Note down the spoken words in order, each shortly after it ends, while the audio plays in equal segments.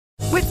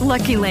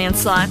Lucky Land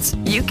Slots,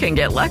 you can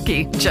get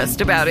lucky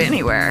just about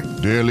anywhere.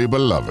 Dearly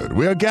beloved,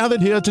 we are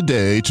gathered here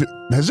today to...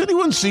 Has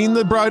anyone seen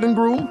the bride and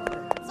groom?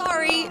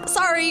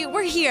 Sorry,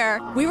 we're here.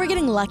 We were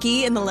getting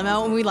lucky in the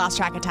limo and we lost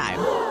track of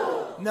time.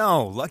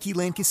 No, Lucky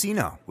Land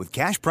Casino, with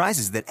cash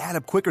prizes that add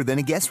up quicker than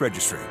a guest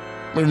registry.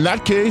 In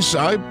that case,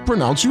 I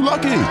pronounce you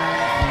lucky.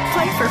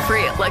 Play for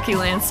free at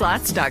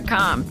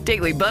LuckyLandSlots.com.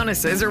 Daily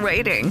bonuses are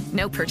waiting.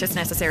 No purchase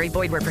necessary.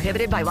 Void where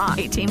prohibited by law.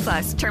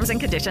 18+. Terms and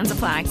conditions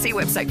apply. See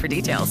website for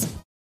details.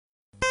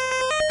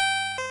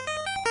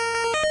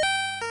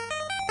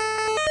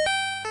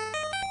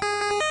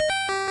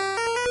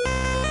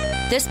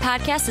 This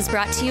podcast is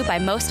brought to you by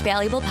Most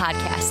Valuable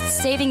Podcasts,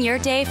 saving your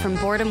day from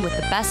boredom with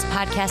the best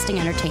podcasting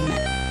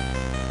entertainment.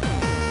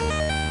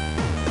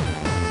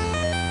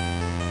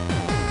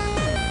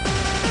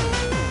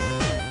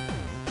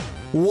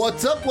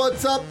 What's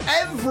up,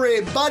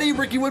 everybody?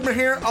 Ricky Widmer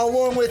here,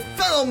 along with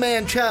fellow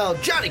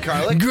man-child Johnny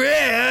Carlick.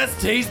 Grass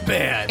tastes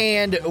bad.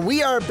 And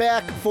we are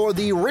back for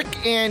the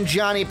Rick and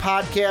Johnny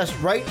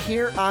podcast right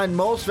here on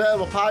Most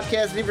Valuable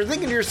Podcast. And if you're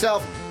thinking to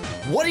yourself,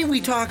 what do we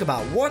talk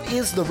about? What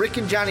is the Rick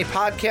and Johnny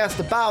podcast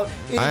about?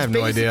 I have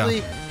no idea.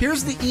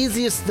 Here's the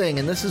easiest thing,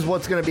 and this is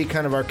what's going to be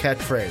kind of our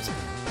catchphrase.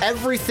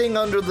 Everything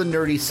under the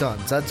nerdy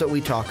suns. That's what we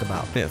talk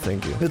about. Yeah,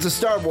 thank you. It's a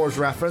Star Wars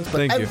reference,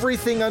 but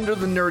everything under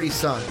the nerdy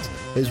suns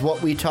is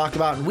what we talk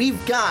about. And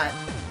we've got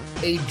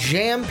a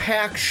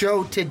jam-packed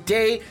show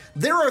today.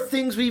 There are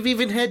things we've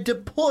even had to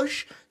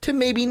push to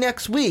maybe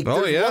next week.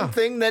 There's one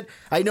thing that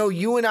I know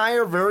you and I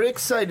are very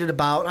excited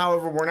about.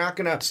 However, we're not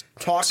going to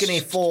talk in a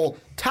full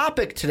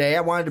topic today.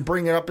 I wanted to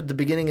bring it up at the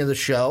beginning of the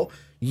show.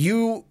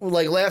 You,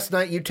 last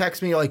night, you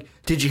texted me,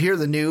 did you hear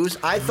the news?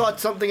 I thought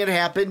something had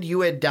happened.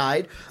 You had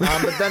died.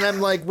 But then I'm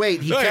like,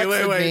 wait, he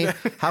texted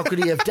me. How could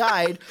he have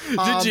died?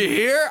 Did you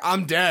hear?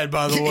 I'm dead,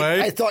 by the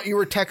way. I thought you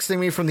were texting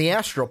me from the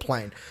astral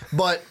plane.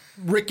 But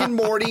Rick and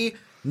Morty,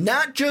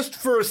 not just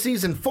for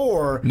season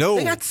 4. No.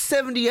 They got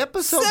 70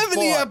 episodes.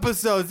 70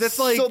 episodes. That's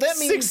so that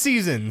means 6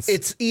 seasons.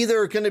 It's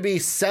either going to be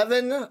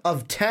 7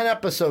 of 10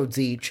 episodes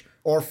each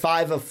or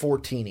 5 of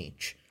 14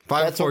 each.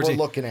 That's what we're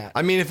looking at.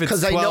 I mean, if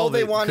it's 12,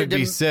 it could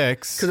be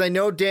 6. Because I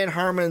know Dan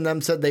Harmon and them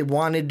said they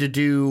wanted to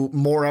do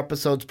more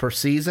episodes per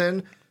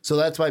season. So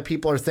that's why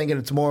people are thinking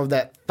it's more of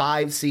that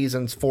 5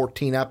 seasons,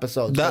 14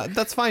 episodes.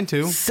 That's fine,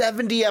 too.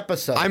 70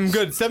 episodes. I'm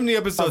good. 70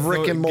 episodes of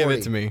Rick and Morty. Give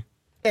it to me.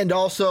 And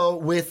also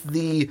with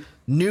the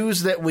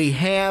news that we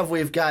have,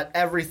 we've got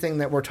everything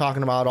that we're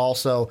talking about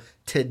also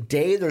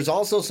today. There's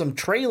also some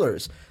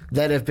trailers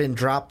that have been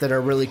dropped that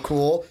are really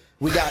cool.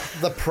 We got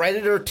the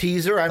Predator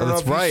teaser. I don't know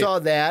if you saw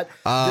that.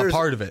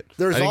 Part of it.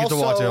 There's I didn't also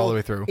get to watch it all the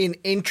way through. An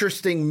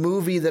interesting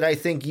movie that I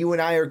think you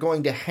and I are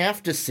going to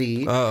have to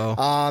see.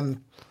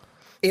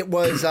 It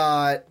was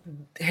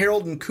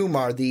Harold and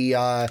Kumar.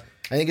 I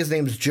think his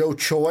name is Joe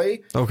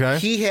Choi. Okay.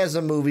 He has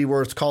a movie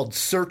where it's called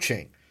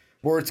Searching,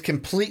 where it's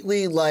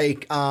completely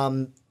like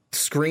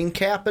screen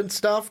cap and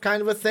stuff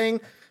kind of a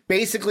thing.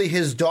 Basically,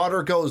 his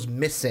daughter goes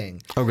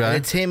missing. Okay. And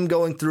it's him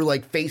going through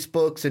like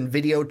Facebooks and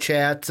video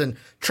chats and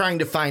trying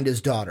to find his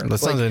daughter. That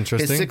sounds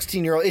interesting. His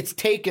 16-year-old. It's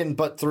taken,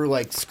 but through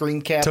like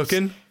screen caps.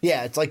 Tooken?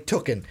 Yeah, it's like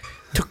Tooken,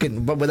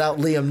 but without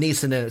Liam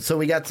Neeson in it. So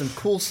we got some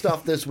cool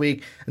stuff this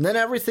week. And then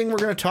everything we're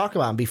going to talk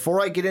about. And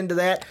before I get into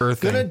that, I'm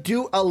going to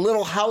do a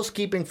little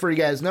housekeeping for you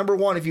guys. Number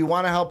one, if you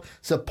want to help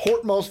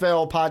support Most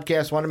Valuable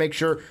Podcasts, want to make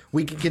sure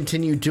we can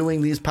continue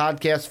doing these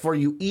podcasts for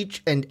you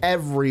each and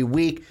every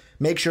week,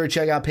 make sure to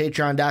check out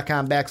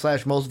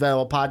patreon.com/Most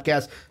Valuable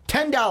Podcast.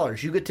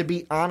 $10. You get to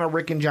be on a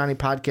Rick and Johnny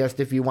podcast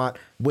if you want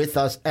with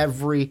us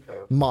every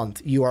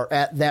month. You are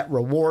at that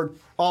reward.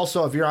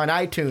 Also, if you're on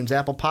iTunes,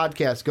 Apple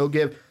Podcasts, go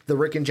give the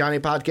Rick and Johnny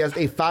podcast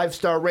a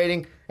 5-star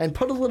rating and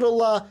put a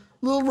little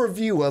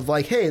review of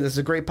like, hey, this is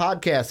a great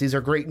podcast. These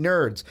are great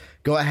nerds.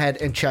 Go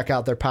ahead and check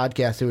out their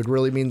podcast. It would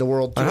really mean the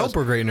world to us. I hope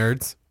we're great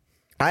nerds.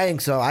 I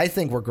think so. I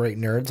think we're great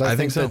nerds. I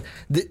think so.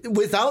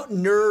 Without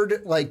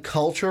nerd like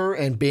culture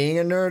and being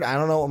a nerd, I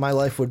don't know what my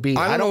life would be.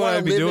 I don't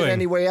want to live it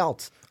anywhere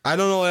else. I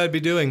don't know what I'd be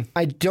doing.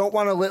 I don't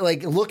want to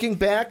live looking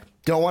back.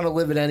 Don't want to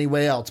live it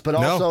anywhere else. But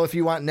also, if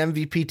you want an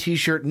MVP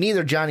T-shirt,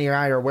 neither Johnny or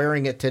I are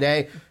wearing it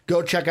today.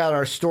 Go check out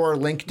our store.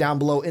 Link down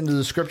below in the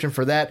description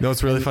for that. You know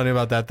what's really funny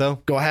about that, though?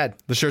 Go ahead.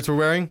 The shirts we're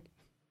wearing?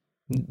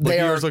 Look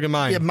at yours, look at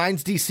mine. Yeah,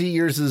 mine's DC,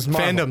 yours is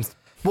Marvel. Fandoms.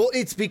 Well,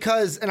 it's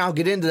because, and I'll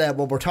get into that,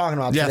 what we're talking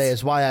about today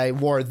is why I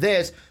wore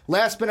this.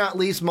 Last but not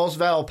least,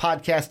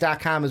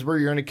 mostvaluablepodcast.com is where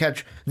you're going to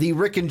catch the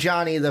Rick and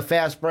Johnny, the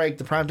Fast Break,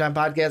 the Primetime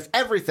Podcast,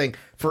 everything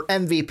for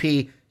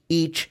MVP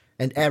each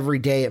and every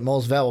day at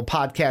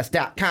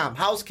mostvaluablepodcast.com.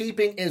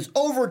 Housekeeping is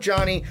over,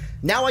 Johnny.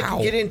 Now I can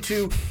get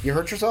into... You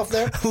hurt yourself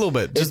there? A little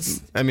bit.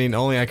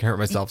 Only I can hurt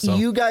myself, so...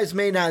 You guys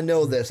may not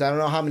know this. I don't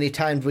know how many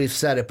times we've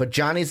said it, but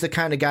Johnny's the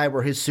kind of guy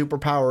where his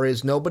superpower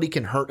is nobody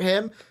can hurt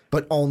him,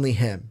 but only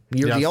him.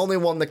 You're the only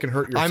one that can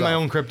hurt yourself. I'm my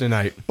own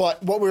kryptonite.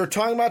 But what we were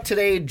talking about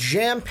today,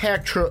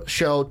 jam-packed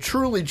show,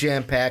 truly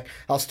jam-packed.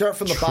 I'll start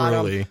from the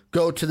bottom,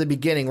 go to the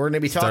beginning. We're going to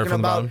be talking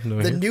about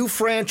the new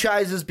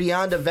franchises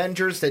beyond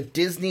Avengers that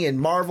Disney and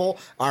Marvel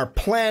are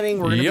planning.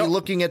 We're going to be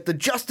looking at the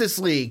Justice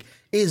League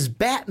is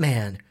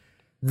Batman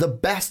the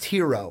best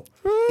hero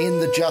in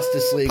the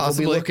Justice League?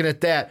 Possibly. We'll be looking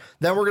at that.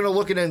 Then we're going to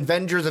look at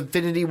Avengers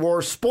Infinity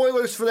War.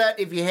 Spoilers for that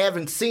if you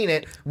haven't seen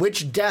it.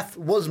 Which death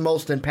was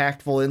most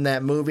impactful in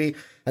that movie?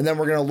 And then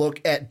we're going to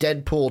look at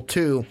Deadpool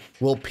 2.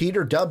 Will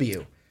Peter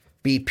W.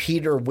 be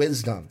Peter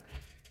Wisdom?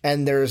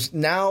 And there's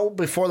now,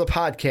 before the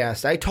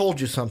podcast, I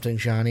told you something,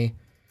 Johnny.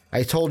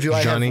 I told you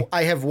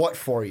I have what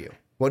for you?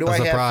 What do I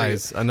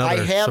surprise. have for you?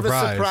 Another I have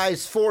surprise. a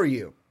surprise for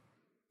you.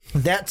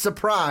 That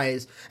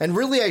surprise, and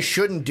really I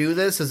shouldn't do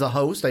this as a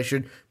host. I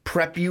should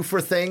prep you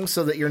for things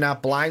so that you're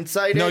not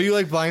blindsided. No, you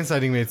like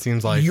blindsiding me, it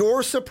seems like.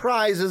 Your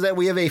surprise is that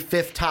we have a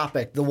fifth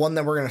topic, the one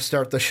that we're going to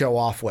start the show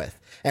off with.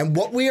 And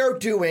what we are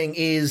doing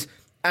is,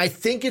 I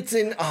think it's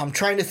in, I'm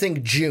trying to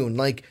think June,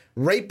 like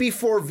right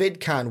before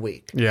VidCon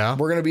week. Yeah.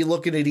 We're going to be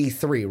looking at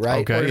E3,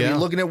 right? Okay, We're going to yeah. be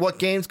looking at what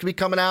games could be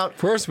coming out. Of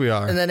course we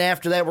are. And then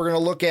after that, we're going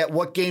to look at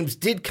what games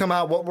did come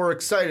out, what we're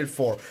excited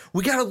for.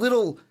 We got a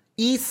little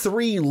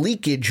E3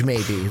 leakage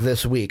maybe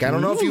this week. I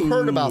don't know if you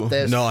heard about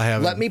this. No, I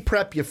haven't. Let me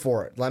prep you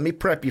for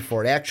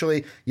it.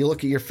 Actually, you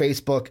look at your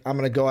Facebook. I'm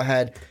going to go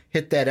ahead,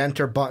 hit that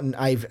enter button.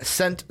 I've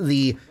sent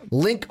the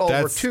link over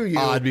That's to you.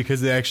 odd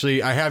because they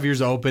actually, I have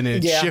yours open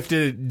and it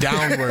shifted it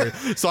downward.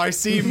 So I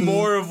see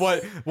more of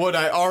what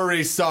I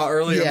already saw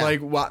earlier. Yeah.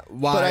 I'm like,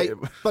 why?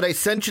 But I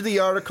sent you the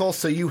article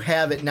so you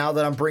have it now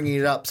that I'm bringing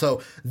it up.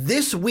 So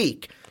this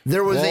week,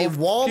 there was a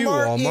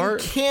Walmart in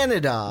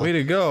Canada. Way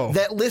to go.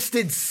 That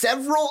listed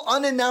several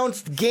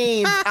unannounced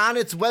games on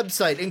its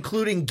website,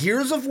 including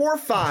Gears of War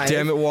 5.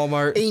 Damn it,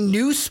 Walmart. A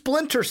new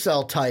Splinter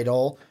Cell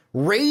title,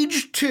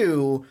 Rage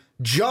 2,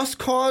 Just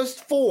Cause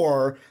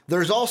 4.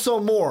 There's also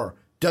more.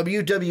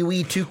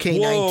 WWE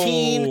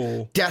 2K19,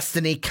 Whoa.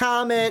 Destiny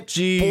Comet,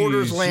 Jeez,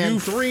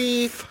 Borderlands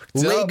 3,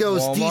 Legos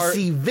Walmart.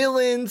 DC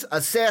Villains,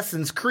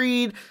 Assassin's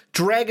Creed,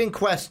 Dragon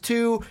Quest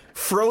 2,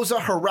 Forza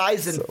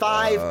Horizon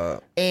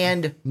 5,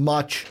 and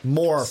much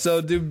more.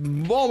 So did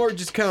Walmart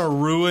just kind of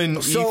ruin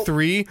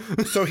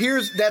E3? So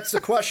that's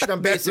the question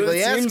I'm That's what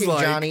basically it seems asking,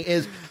 like. Johnny,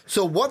 is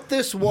so what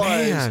this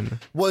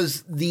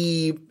was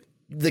the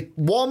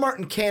Walmart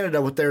in Canada,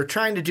 what they're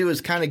trying to do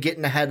is kind of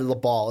getting ahead of the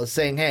ball, is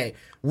saying, hey,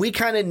 we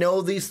kind of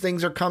know these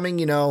things are coming,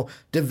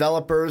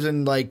 developers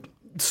and like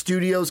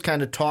studios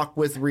kind of talk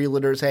with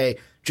realtors, hey,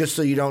 just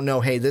so you don't know,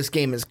 hey, this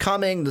game is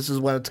coming, this is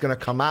when it's going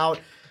to come out.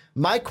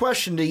 My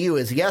question to you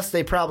is, yes,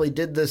 they probably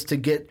did this to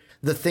get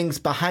the things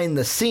behind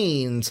the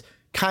scenes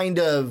kind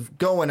of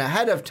going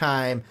ahead of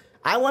time.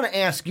 I want to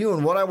ask you,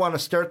 and what I want to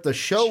start the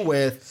show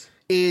with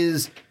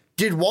is,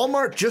 did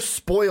Walmart just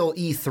spoil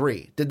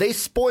E3? Did they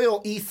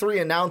spoil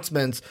E3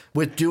 announcements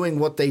with doing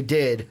what they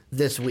did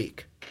this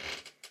week?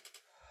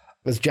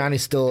 As Johnny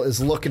still is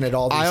looking at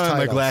all these I don't titles.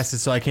 have my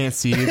glasses, so I can't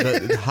see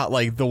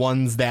the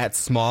ones that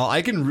small.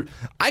 I can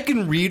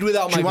read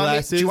without my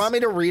glasses. Do you want me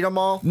to read them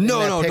all?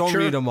 No, don't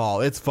read them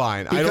all. It's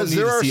fine. I don't need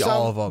to see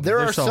all of them.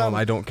 There's some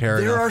I don't care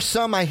There enough. are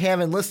some I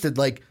haven't listed,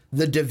 like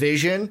The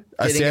Division,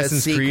 getting Assassin's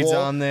a sequel, Creed's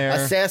on there.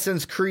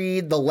 Assassin's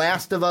Creed, The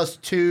Last of Us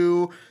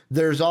 2.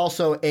 There's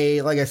also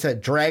like I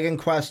said, Dragon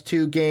Quest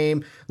 2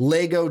 game,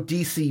 Lego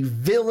DC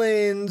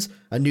Villains,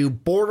 a new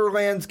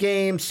Borderlands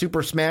game,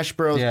 Super Smash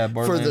Bros. For the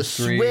Borderlands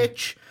 3.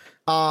 Switch,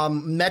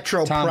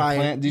 Metro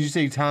Prime. Did you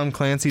say Tom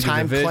Clancy?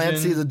 Tom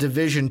Clancy, The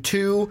Division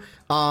 2,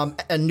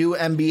 a new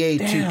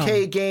NBA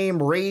 2K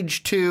game,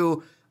 Rage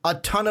 2, a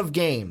ton of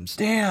games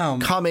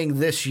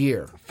coming this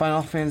year.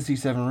 Final Fantasy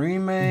VII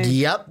Remake.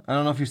 Yep. I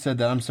don't know if you said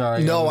that. I'm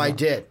sorry. No, I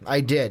did.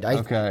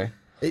 Okay.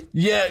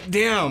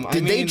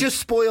 Did they just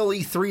spoil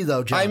E3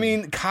 though, John? I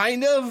mean,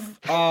 kind of.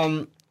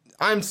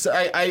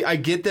 I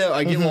get that.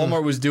 I get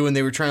Walmart was doing.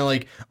 They were trying to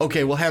like,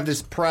 okay, we'll have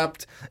this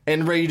prepped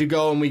and ready to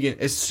go, and we can,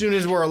 as soon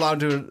as we're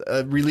allowed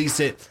to release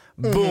it,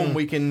 boom,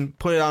 we can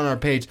put it on our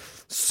page.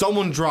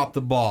 Someone dropped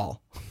the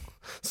ball.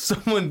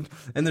 And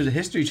there's a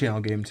History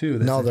Channel game too.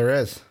 There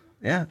is.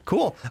 Yeah,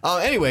 cool.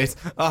 Anyways,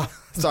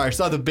 sorry, I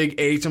saw the big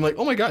H. I'm like,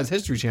 oh my god, it's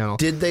History Channel.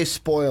 Did they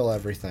spoil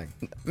everything?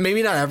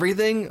 Maybe not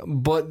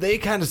everything, but they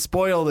kind of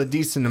spoiled a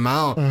decent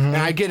amount. And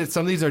I get it,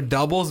 some of these are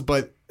doubles,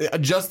 but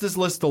just this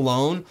list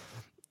alone,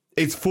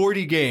 it's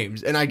 40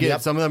 games. And I get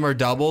it, some of them are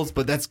doubles,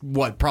 but that's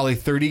probably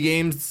 30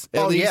 games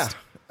at least? Yeah.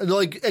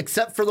 Like,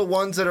 except for the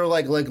ones that are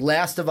like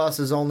Last of Us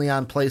is only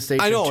on PlayStation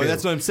 2. I know,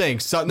 that's what I'm saying.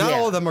 So not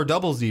all of them are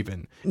doubles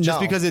even. Just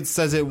because it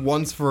says it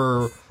once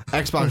for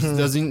Xbox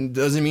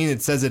doesn't mean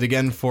it says it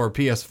again for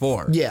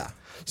PS4. Yeah.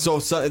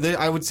 So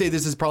I would say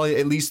this is probably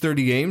at least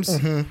 30 games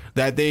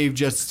that they've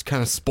just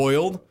kind of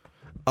spoiled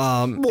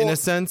in a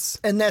sense.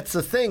 And that's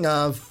the thing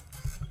of,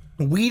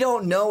 we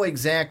don't know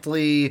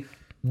exactly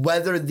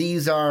whether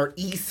these are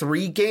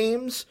E3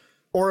 games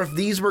or if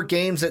these were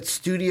games that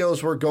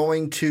studios were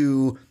going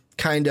to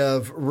kind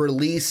of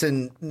release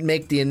and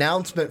make the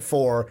announcement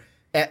for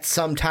at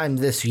some time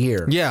this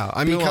year. Yeah,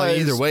 I mean,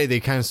 either way, they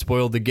kind of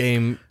spoiled the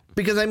game.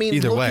 Because, I mean,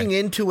 looking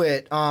into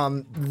it,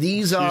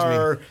 these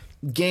are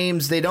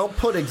games, they don't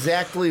put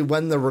exactly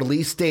when the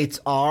release dates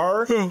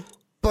are,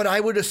 but I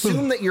would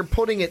assume that you're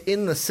putting it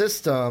in the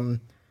system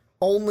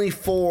only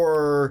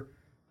for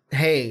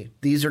hey,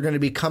 these are going to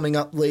be coming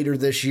up later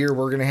this year.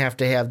 We're going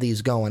to have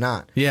these going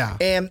on. Yeah.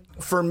 And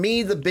for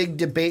me, the big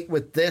debate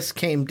with this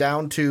came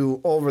down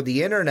to over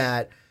the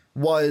internet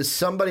was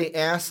somebody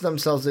asked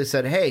themselves, they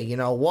said, hey, you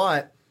know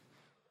what?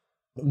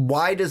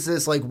 Why does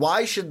this, like,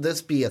 why should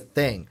this be a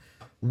thing?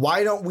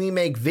 Why don't we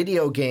make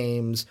video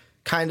games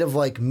kind of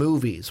like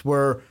movies,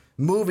 where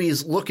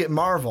movies look at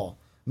Marvel?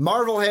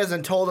 Marvel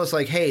hasn't told us,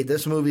 like, hey,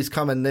 this movie's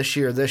coming this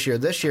year,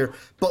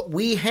 but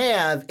we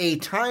have a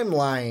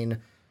timeline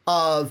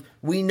of,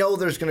 we know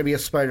there's going to be a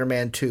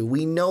Spider-Man 2.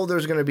 We know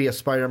there's going to be a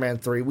Spider-Man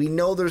 3. We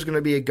know there's going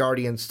to be a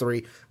Guardians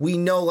 3. We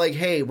know, like,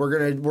 hey,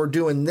 we're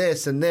doing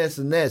this and this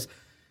and this.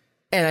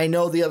 And I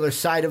know the other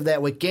side of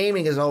that with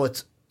gaming is,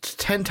 it's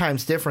 10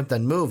 times different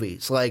than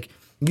movies. Like,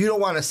 you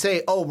don't want to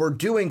say, we're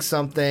doing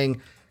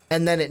something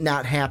and then it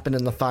not happen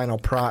in the final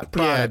product.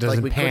 Yeah, it doesn't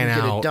like, we pan couldn't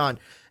get out. it done.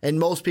 And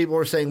most people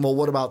are saying, well,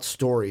 what about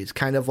stories?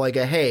 Kind of like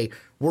hey,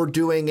 we're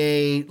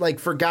doing like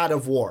for God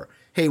of War.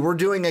 Hey, we're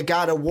doing a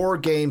God of War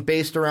game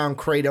based around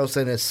Kratos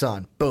and his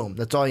son. Boom.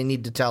 That's all you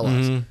need to tell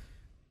us.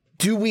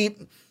 Do we,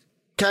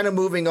 kind of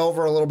moving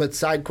over a little bit,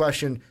 side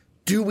question,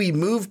 do we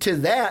move to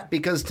that?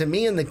 Because to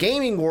me in the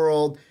gaming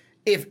world,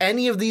 if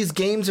any of these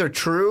games are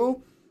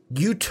true,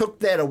 you took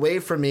that away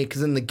from me,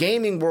 because in the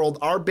gaming world,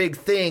 our big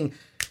thing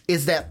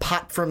is that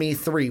pop from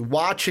E3.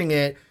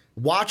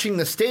 Watching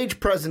the stage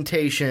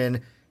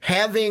presentation,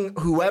 having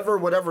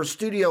whatever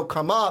studio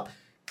come up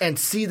and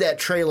see that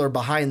trailer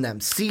behind them,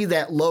 see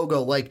that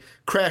logo, like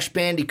Crash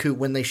Bandicoot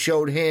when they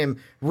showed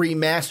him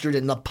remastered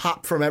and the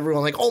pop from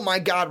everyone, like, oh my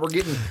God, we're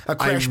getting a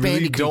Crash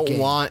Bandicoot don't game.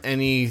 want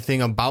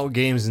anything about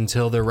games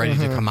until they're ready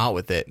to come out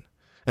with it.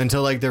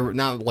 Until like they're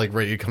not like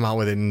ready to come out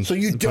with it. And So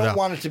you put don't out.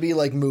 want it to be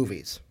like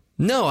movies.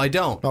 No, I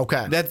don't.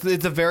 Okay.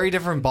 It's a very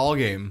different ball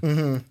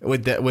game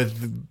with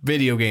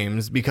video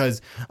games,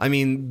 because I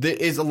mean there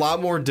is a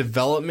lot more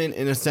development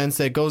in a sense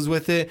that goes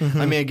with it.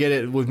 I mean, I get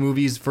it with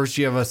movies. First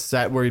you have a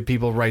set where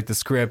people write the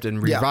script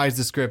and revise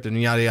the script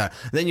and yada yada.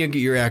 Then you get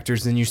your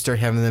actors and you start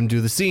having them do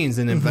the scenes,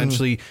 and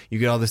eventually you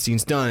get all the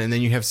scenes done, and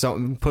then you have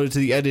something put it to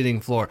the editing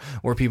floor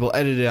where people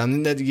edit it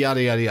and then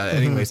yada yada yada.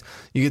 Anyways,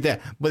 you get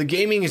that. But the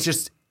gaming is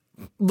just,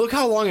 look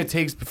how long it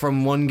takes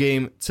from one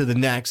game to the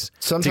next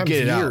Sometimes to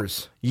get it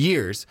years. out.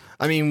 Years.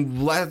 I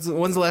mean, when's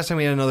the last time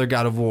we had another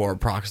God of War?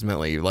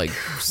 Approximately like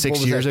 6 What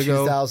was years that,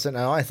 ago. 2000?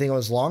 No, I think it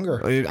was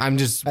longer. I'm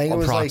just I think it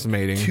was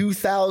approximating. like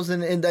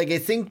 2000, and like I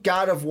think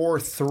God of War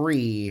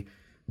 3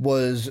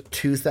 was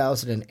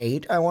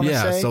 2008. I want to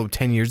yeah, say. so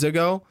 10 years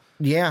ago.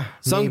 Yeah,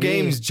 Some maybe.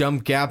 games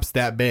jump gaps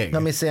that big.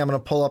 Let me see. I'm going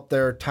to pull up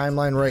their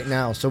timeline right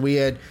now. So we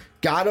had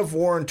God of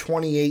War in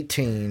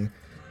 2018.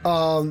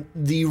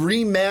 The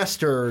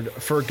remastered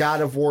for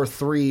God of War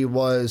 3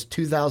 was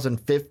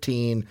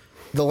 2015.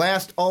 The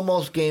last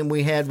almost game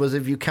we had was,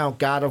 if you count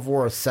God of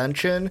War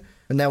Ascension,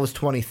 and that was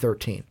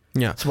 2013.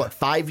 Yeah. It's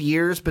 5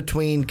 years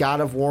between God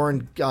of War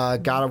and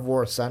God of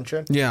War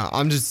Ascension? Yeah,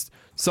 I'm just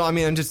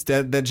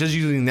just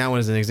using that one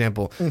as an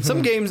example.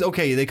 Some games,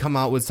 okay, they come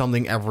out with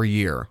something every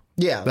year.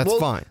 Yeah, that's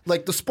fine.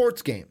 Like the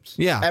sports games.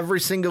 Yeah. Every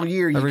single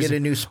year you get a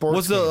new sports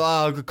What's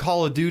game. the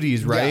Call of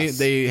Duties, right? Yes.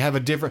 They have a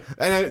different,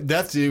 and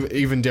that's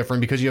even different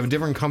because you have a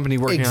different company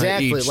working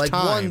Exactly. on it each Like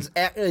time.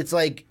 it's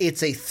like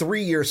it's a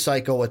 3-year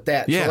cycle with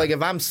that. Yeah. So like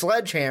if I'm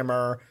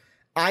Sledgehammer,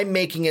 I'm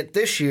making it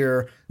this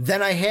year,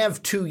 then I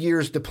have 2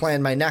 years to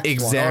plan my next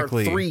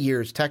Exactly. one. Or 3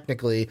 years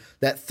technically.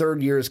 That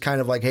third year is kind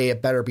of like, hey,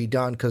 it better be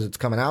done because it's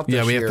coming out this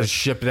Yeah, we year. have to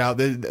ship it out.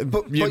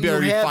 But you you better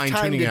be have fine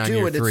time tuning to it on do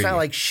year it. 3. It's not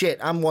like, shit,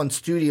 I'm one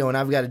studio and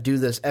I've got to do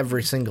this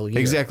every single year.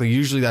 Exactly.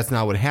 Usually that's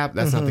not what happens.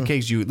 That's not the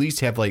case. You at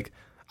least have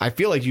I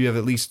feel like you have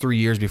at least 3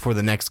 years before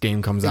the next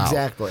game comes out.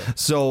 Exactly.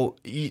 So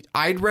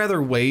I'd rather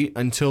wait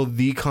until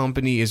the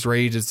company is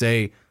ready to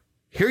say,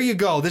 here you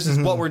go. This is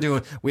what we're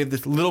doing. We have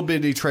this little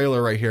bitty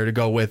trailer right here to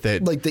go with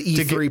it. Like the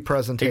E3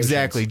 presentation.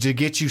 Exactly. To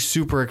get you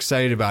super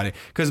excited about it.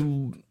 Because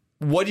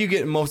what do you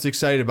get most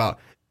excited about?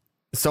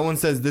 Someone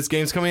says this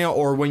game's coming out,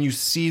 or when you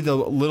see the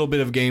little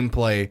bit of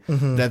gameplay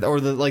that, or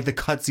the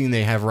cutscene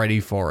they have ready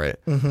for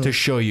it to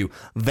show you.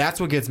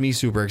 That's what gets me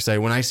super excited.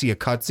 When I see a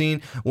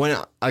cutscene,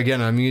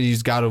 again, I'm going to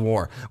use God of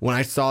War. When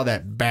I saw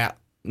that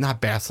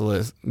not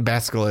basilisk.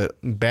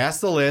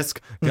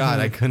 God,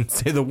 I couldn't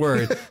say the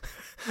word.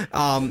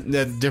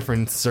 That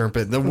different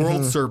serpent, the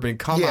world serpent,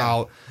 come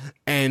out,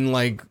 and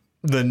like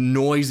the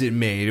noise it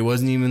made, it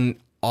wasn't even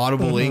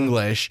audible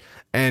English,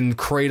 and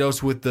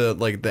Kratos with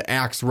the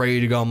axe ready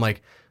to go. I'm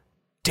like,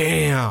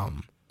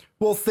 damn.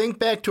 Well, think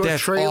back to a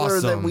That's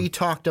trailer that awesome. we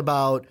talked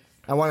about,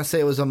 I want to say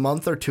it was a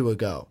month or two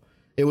ago.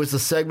 It was the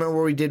segment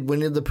where we did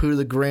Winnie the Pooh,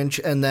 the Grinch,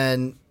 and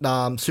then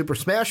Super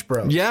Smash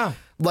Bros. Yeah.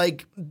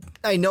 Like,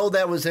 I know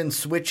that was in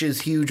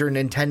Switch's huge or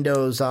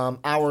Nintendo's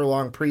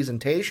hour-long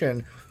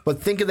presentation,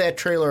 but think of that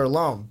trailer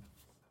alone.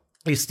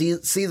 You see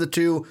the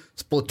two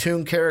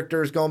Splatoon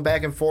characters going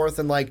back and forth,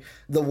 and like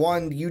the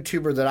one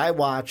YouTuber that I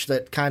watched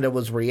that kind of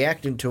was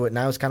reacting to it, and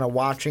I was kind of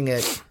watching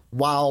it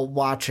while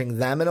watching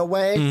them in a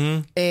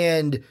way,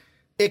 and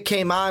it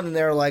came on, and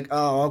they're like,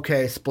 "Oh,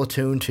 okay,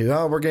 Splatoon 2.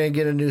 Oh, we're gonna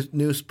get a new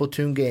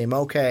Splatoon game.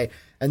 Okay,"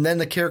 and then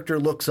the character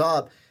looks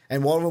up,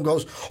 and one of them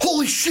goes,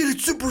 "Holy shit,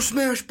 it's Super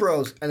Smash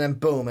Bros." And then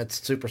boom,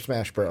 it's Super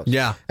Smash Bros.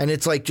 Yeah. And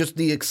it's like just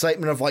the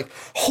excitement of like,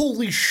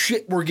 holy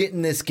shit, we're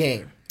getting this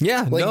game.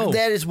 Yeah, like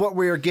that is what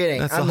we are getting.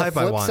 That's on the the hype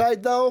I flip want.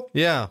 side though,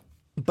 Yeah.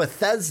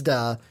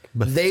 Bethesda,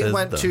 they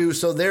went to,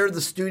 so they're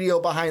the studio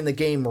behind the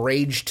game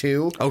Rage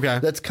 2. Okay.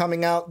 That's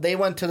coming out. They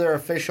went to their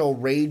official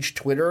Rage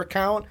Twitter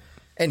account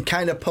and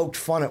kind of poked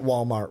fun at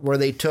Walmart, where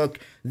they took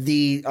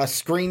a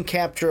screen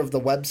capture of the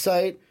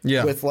website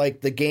with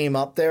like the game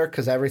up there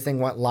because everything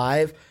went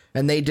live.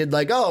 And they did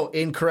like, oh,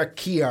 incorrect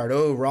key art.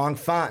 Oh, wrong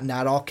font,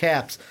 not all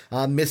caps.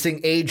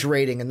 Missing age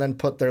rating, and then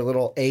put their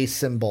little A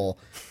symbol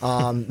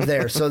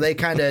there. So they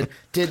kind of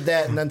did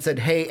that and then said,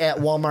 hey, at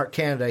Walmart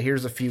Canada,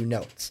 here's a few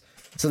notes.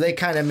 So they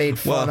kind of made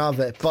fun of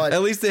it. But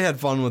at least they had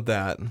fun with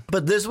that.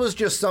 But this was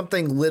just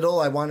something little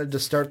I wanted to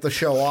start the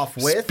show off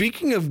with.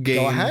 Speaking of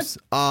games,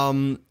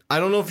 I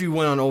don't know if you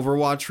went on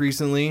Overwatch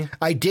recently.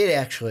 I did,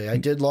 actually. I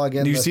did log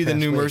in. Do you see the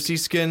new Mercy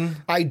skin?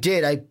 I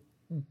did.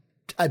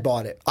 I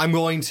bought it. I'm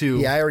going to.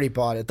 Yeah, I already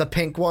bought it. The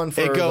pink one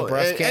for the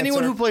breast cancer.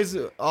 Anyone who plays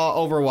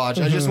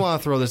Overwatch, I just want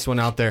to throw this one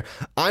out there.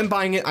 I'm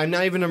buying it. I'm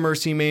not even a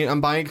Mercy main.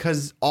 I'm buying it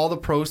because all the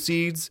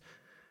proceeds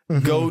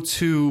go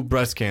to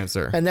breast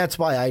cancer. And that's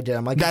why I did.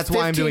 I'm like, that's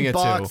why I'm doing it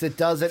too. It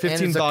does it.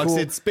 $15. Cool,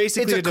 it's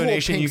basically a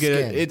donation. Cool you get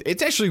it.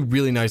 It's actually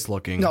really nice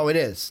looking. No, it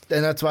is.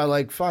 And that's why,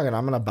 like, fuck it,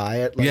 I'm going to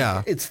buy it. Like,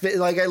 yeah. It's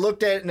like, I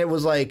looked at it and it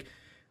was like,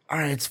 all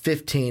right, it's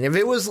 15. If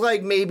it was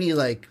like maybe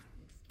like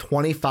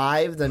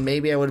 25, then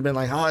maybe I would have been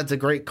like, oh, it's a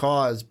great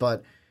cause,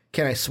 but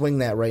can I swing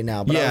that right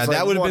now? But yeah, like,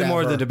 that would have been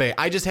more of the debate.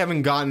 I just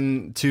haven't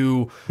gotten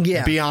to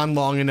be on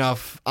long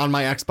enough on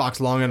my Xbox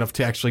long enough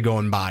to actually go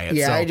and buy it.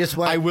 Yeah, so I just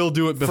went, I will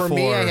do it before. For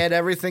me, I had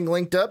everything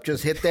linked up.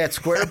 Just hit that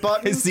square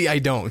button. See, I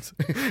don't.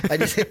 I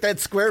just hit that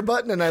square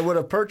button and I would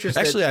have purchased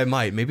Actually, it. I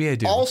might. Maybe I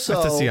do. Also,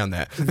 I have to see on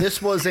that.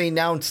 This was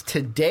announced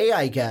today,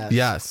 I guess.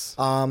 Yes.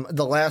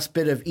 The last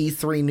bit of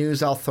E3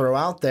 news I'll throw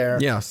out there.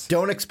 Yes.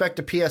 Don't expect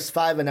a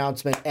PS5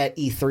 announcement at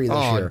E3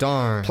 this year. Oh,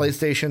 darn.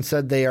 PlayStation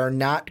said they are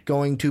not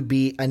going to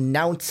be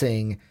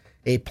announcing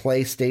a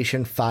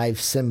PlayStation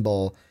 5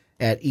 symbol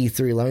at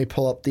E3. Let me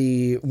pull up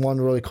the one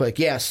really quick.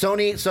 Yeah,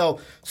 Sony. So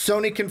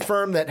Sony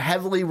confirmed that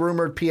heavily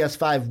rumored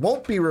PS5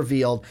 won't be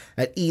revealed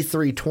at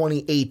E3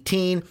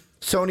 2018.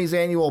 Sony's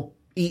annual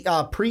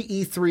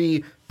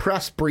pre-E3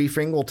 press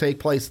briefing will take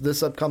place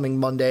this upcoming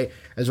Monday,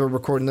 as we're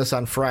recording this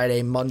on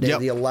Friday, Monday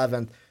the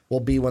 11th. Will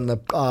be when the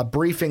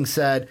briefing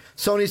said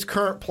Sony's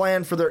current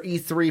plan for their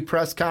E3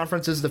 press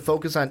conference is to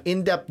focus on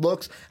in-depth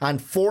looks on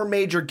 4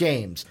 major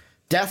games.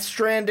 Death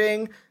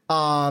Stranding,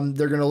 they're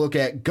going to look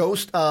at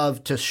Ghost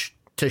of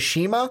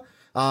Tsushima,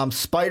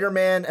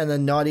 Spider-Man, and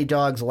then Naughty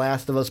Dog's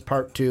Last of Us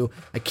Part 2.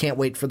 I can't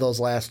wait for those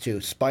last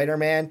two.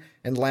 Spider-Man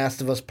and Last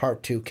of Us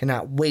Part 2.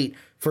 Cannot wait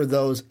for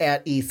those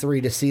at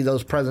E3 to see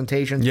those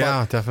presentations.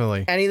 Yeah, but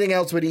definitely. Anything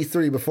else with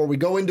E3 before we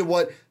go into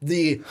what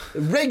the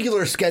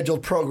regular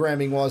scheduled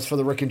programming was for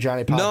the Rick and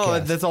Johnny podcast? No,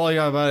 that's all I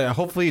got about it.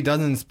 Hopefully it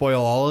doesn't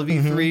spoil all of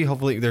E3.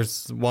 Hopefully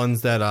there's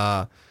ones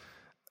that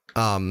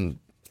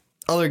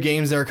other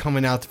games that are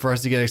coming out for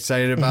us to get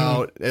excited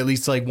about, at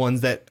least like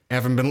ones that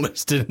haven't been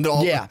listed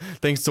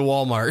thanks to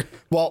Walmart.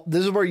 Well,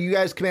 this is where you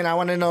guys come in. I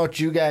want to know what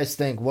you guys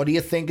think. What do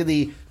you think of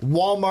the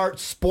Walmart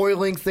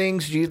spoiling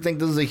things? Do you think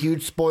this is a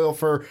huge spoil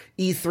for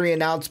E3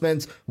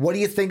 announcements? What do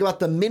you think about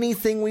the mini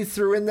thing we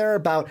threw in there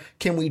about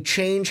can we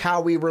change how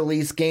we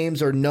release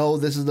games, or no,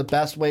 this is the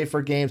best way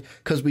for games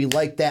because we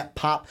like that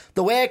pop?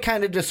 The way I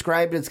kind of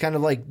described it, it's kind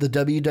of like the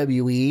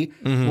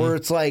WWE, where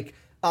it's like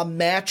a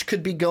match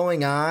could be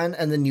going on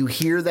and then you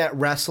hear that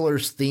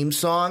wrestler's theme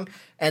song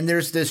and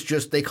there's this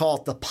they call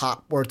it the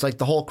pop, where it's like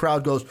the whole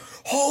crowd goes,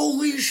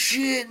 holy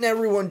shit, and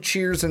everyone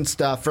cheers and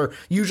stuff. For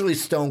usually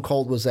Stone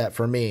Cold was that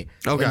for me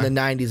in the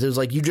 90s. It was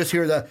like you just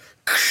hear the,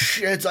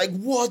 it's like,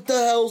 what the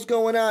hell's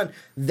going on?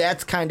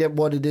 That's kind of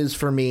what it is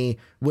for me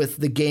with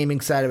the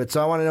gaming side of it.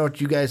 So I want to know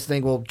what you guys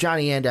think. Well,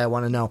 Johnny and I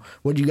want to know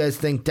what you guys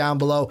think down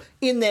below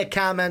in that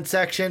comment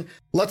section.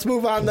 Let's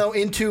move on, though,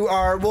 into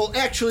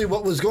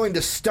what was going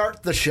to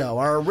start the show,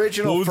 our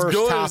original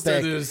first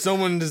topic.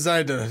 Someone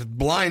decided to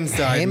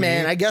blindside Hey,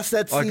 man, me. I guess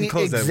that's the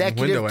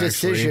executive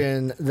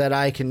decision that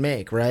I can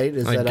make, right?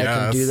 I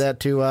can do that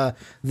to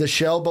the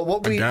show. But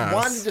what we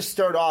wanted to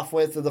start off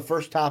with, the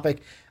first topic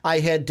I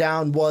had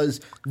down was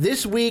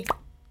this week,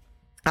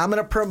 I'm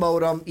going to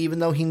promote him, even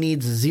though he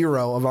needs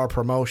 0 of our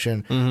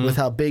promotion with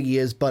how big he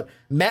is. But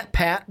Matt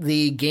Pat,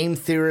 the game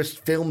theorist,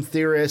 film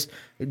theorist,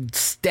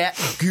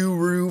 stat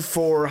guru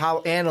for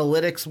how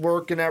analytics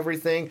work and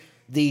everything,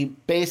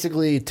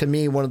 basically, to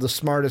me, one of the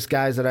smartest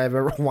guys that I've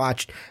ever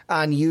watched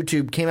on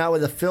YouTube, came out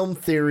with a film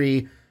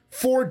theory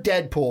for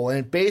Deadpool.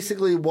 And it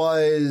basically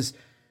was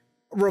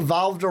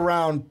revolved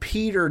around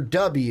Peter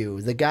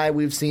W., the guy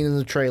we've seen in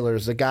the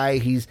trailers, the guy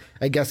he's,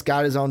 I guess,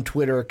 got his own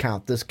Twitter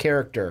account, this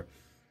character.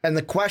 And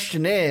the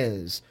question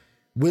is,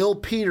 will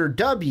Peter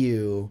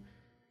W.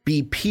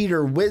 be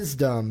Peter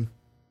Wisdom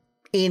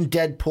in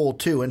Deadpool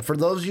 2? And for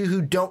those of you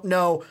who don't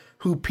know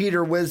who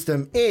Peter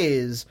Wisdom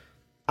is,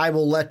 I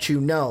will let you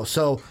know.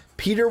 So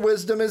Peter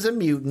Wisdom is a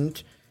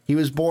mutant. He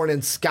was born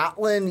in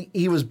Scotland.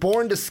 He was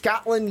born to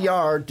Scotland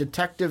Yard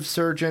Detective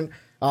Sergeant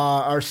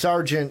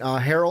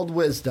Harold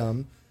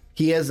Wisdom.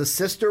 He has a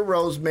sister,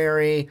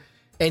 Rosemary,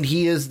 and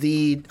he is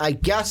the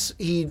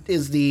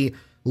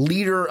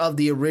leader of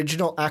the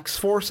original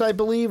X-Force, I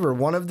believe, or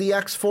one of the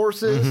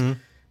X-Forces. Mm-hmm.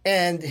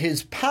 And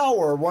his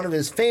power, one of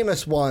his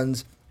famous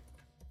ones,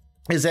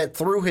 is that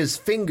through his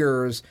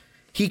fingers,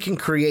 he can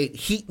create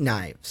heat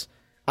knives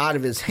out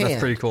of his hand. That's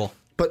pretty cool.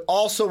 But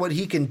also what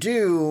he can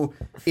do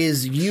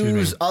is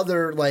use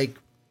other, like,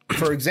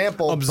 for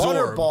example,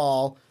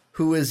 Butterball,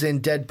 who is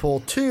in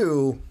Deadpool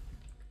 2,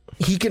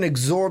 he can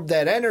absorb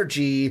that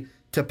energy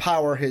to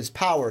power his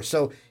power.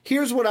 So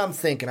here's what I'm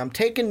thinking. I'm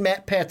taking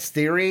Matt Pat's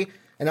theory,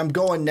 and I'm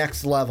going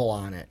next level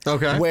on it.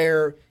 Okay.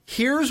 Where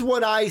here's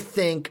what I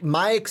think,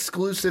 my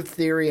exclusive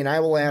theory, and I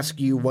will ask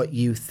you what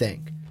you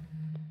think.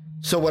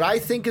 So what I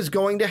think is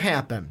going to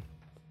happen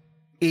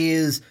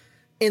is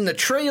in the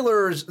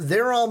trailers,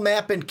 they're all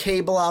mapping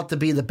Cable out to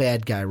be the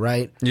bad guy,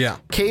 right? Yeah.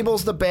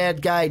 Cable's the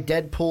bad guy,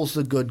 Deadpool's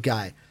the good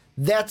guy.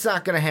 That's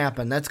not going to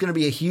happen. That's going to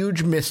be a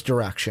huge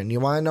misdirection.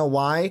 You want to know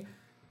why?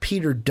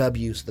 Peter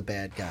W's the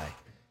bad guy.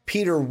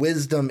 Peter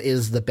Wisdom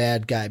is the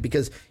bad guy.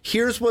 Because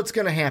here's what's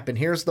going to happen.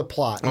 Here's the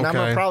plot. And I'm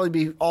going to probably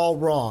be all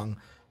wrong,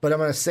 but I'm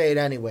going to say it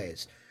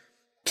anyways.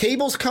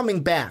 Cable's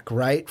coming back,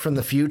 right, from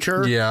the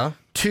future. Yeah.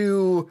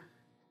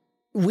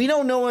 We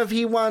don't know if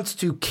he wants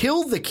to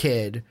kill the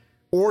kid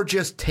or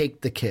just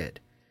take the kid.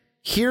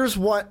 Here's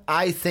what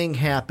I think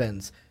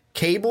happens.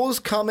 Cable is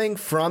coming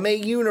from a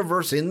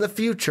universe in the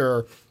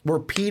future where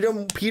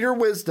Peter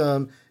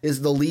Wisdom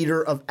is the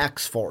leader of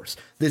X-Force.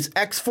 This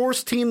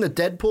X-Force team that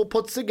Deadpool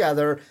puts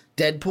together,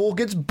 Deadpool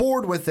gets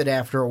bored with it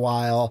after a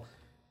while,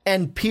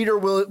 and Peter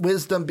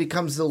Wisdom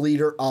becomes the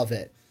leader of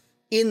it.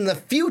 In the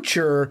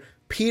future,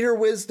 Peter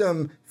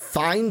Wisdom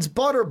finds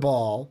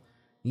Butterball,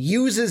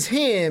 uses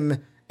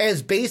him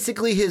as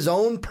basically his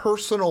own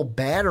personal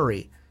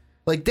battery.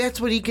 Like, that's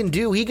what he can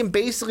do. He can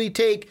basically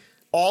take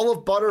all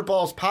of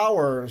Butterball's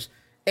powers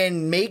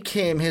and make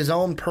him his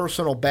own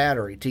personal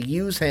battery, to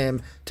use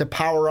him to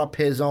power up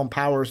his own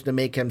powers to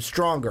make him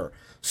stronger.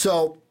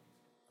 So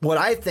what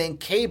I think,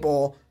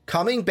 Cable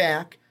coming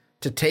back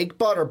to take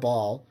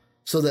Butterball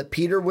so that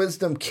Peter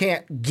Wisdom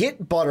can't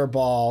get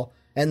Butterball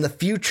and the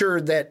future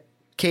that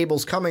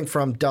Cable's coming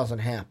from doesn't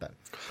happen.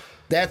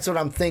 That's what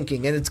I'm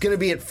thinking. And it's going to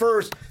be at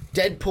first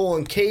Deadpool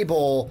and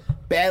Cable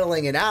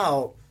battling it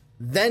out.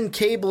 Then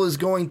Cable is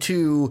going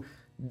to...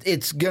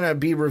 It's going to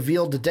be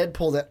revealed to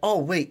Deadpool that, oh,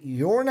 wait,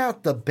 you're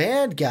not the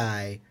bad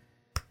guy.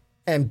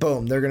 And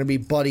boom, they're going to be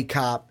buddy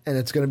cop, and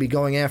it's going to be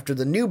going after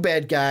the new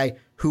bad guy,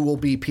 who will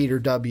be Peter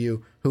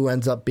W., who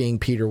ends up being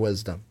Peter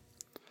Wisdom.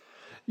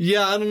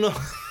 Yeah, I don't know.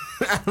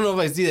 I don't know if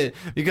I see that,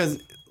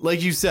 because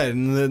like you said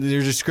in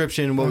your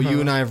description, what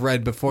you and I have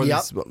read before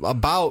this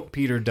about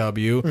Peter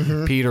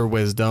W., Peter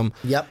Wisdom,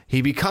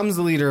 he becomes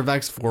the leader of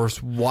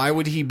X-Force. Why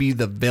would he be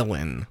the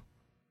villain?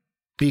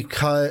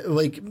 Because,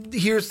 like,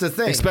 here's the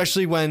thing.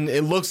 Especially when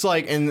it looks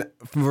like, and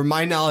from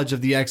my knowledge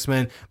of the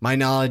X-Men, my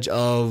knowledge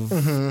of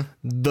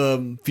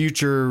the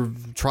future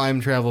time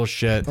travel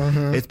shit,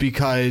 it's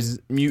because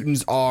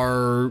mutants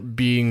are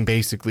being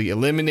basically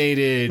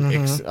eliminated,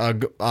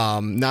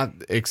 not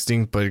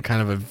extinct, but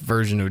kind of a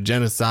version of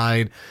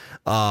genocide,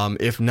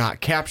 if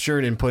not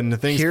captured and put into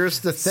things.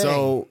 Here's the thing.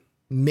 So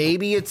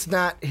maybe it's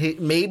not,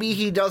 maybe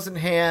he doesn't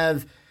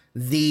have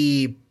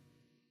the...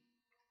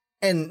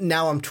 And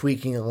now I'm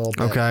tweaking a little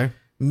bit. Okay.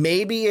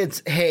 Maybe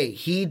it's, hey,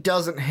 he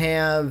doesn't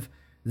have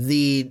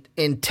the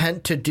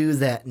intent to do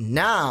that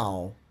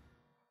now,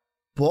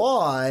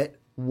 but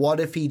what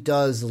if he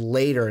does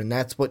later? And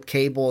that's what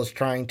Cable is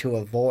trying to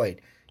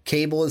avoid.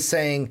 Cable is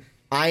saying,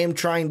 I am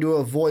trying to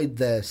avoid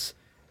this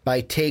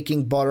by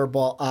taking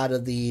Butterball out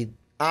of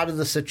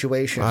the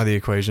situation. Out of the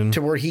equation.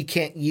 To where he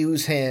can't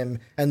use him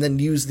and then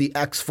use the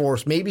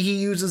X-Force. Maybe he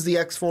uses the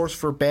X-Force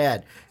for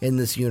bad in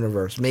this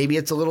universe. Maybe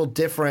it's a little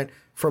different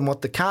from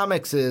what the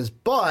comics is,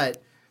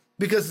 but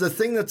because the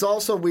thing that's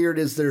also weird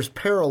is there's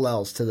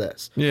parallels to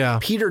this. Yeah.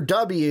 Peter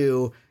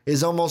W.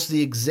 is almost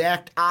the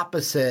exact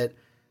opposite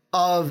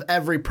of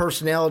every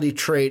personality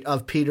trait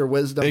of Peter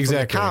Wisdom from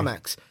the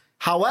comics.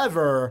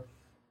 However,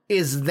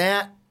 is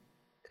that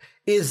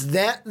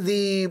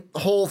the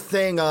whole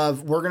thing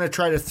of we're going to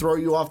try to throw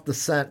you off the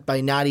scent by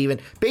not even...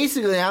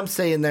 Basically, I'm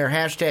saying there,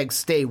 hashtag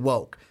stay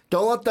woke.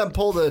 Don't let them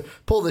pull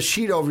the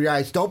sheet over your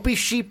eyes. Don't be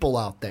sheeple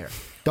out there.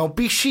 Don't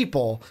be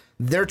sheeple.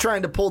 They're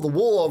trying to pull the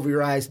wool over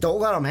your eyes. Don't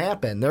let them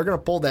happen. They're going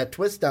to pull that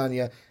twist on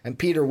you, and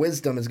Peter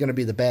Wisdom is going to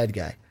be the bad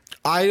guy.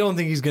 I don't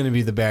think he's going to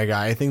be the bad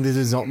guy. I think this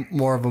is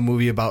more of a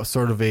movie about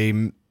sort of a...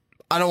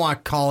 I don't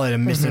want to call it a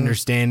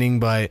misunderstanding,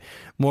 but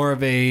more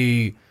of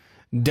a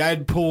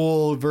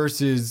Deadpool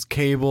versus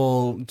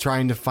Cable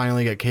trying to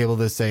finally get Cable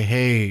to say,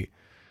 hey,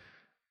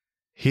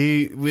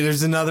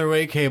 there's another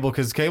way, Cable,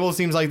 because Cable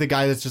seems like the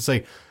guy that's just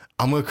like,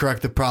 I'm going to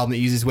correct the problem the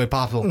easiest way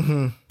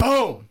possible.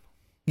 Boom!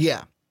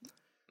 Yeah.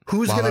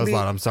 Who's going to be?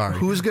 I'm sorry.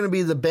 Who's going to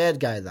be the bad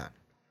guy then?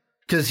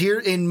 Because here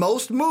in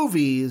most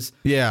movies,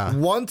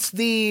 once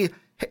the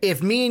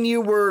if me and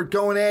you were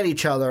going at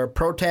each other,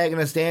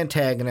 protagonist,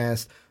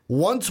 antagonist,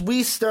 once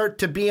we start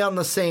to be on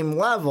the same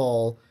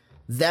level,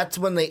 that's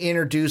when they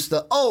introduce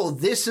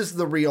this is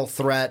the real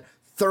threat.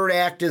 Third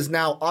act is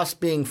now us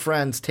being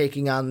friends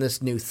taking on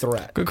this new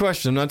threat. Good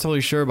question. I'm not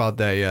totally sure about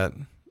that yet.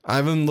 I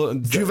haven't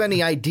looked. Do you have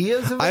any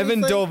ideas of I haven't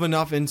anything? dove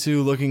enough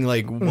into looking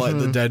like what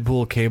the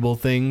Deadpool Cable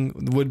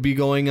thing would be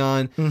going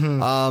on.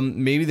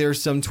 Maybe there's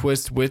some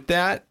twist with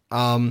that.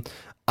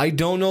 I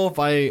don't know if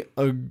I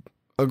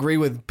agree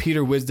with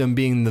Peter Wisdom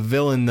being the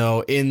villain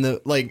though. In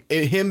the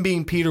him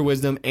being Peter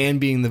Wisdom and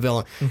being the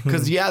villain,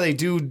 because they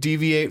do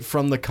deviate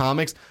from the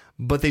comics.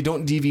 But they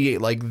don't deviate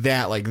like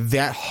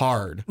that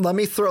hard. Let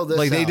me throw this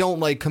out. They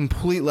don't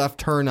complete left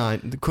turn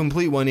on,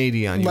 complete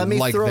 180 on you. Let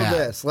me throw that.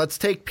 this. Let's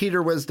take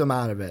Peter Wisdom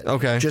out of it.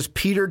 Okay. Just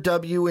Peter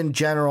W. in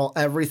general,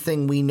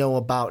 everything we know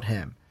about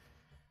him.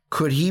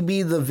 Could he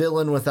be the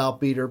villain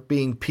without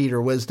being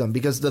Peter Wisdom?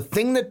 Because the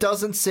thing that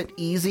doesn't sit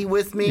easy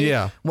with me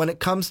when it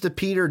comes to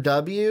Peter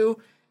W.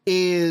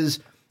 is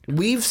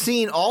we've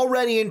seen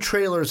already in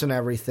trailers and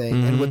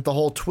everything, and with the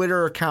whole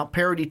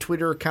parody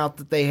Twitter account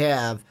that they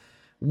have,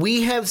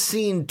 we have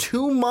seen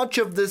too much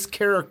of this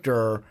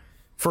character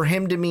for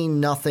him to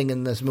mean nothing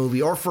in this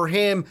movie, or for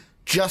him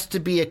just to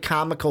be a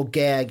comical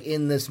gag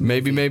in this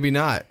movie. Maybe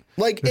not.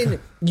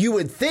 And you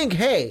would think,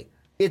 hey,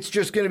 it's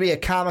just going to be a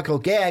comical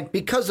gag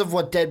because of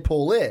what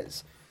Deadpool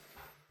is.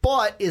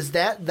 But is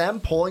that them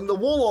pulling the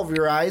wool over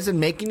your eyes and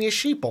making you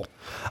sheeple?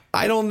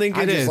 I don't think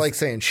it is. I just like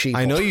saying sheeple.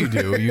 I know you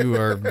do. You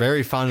are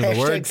very fond of the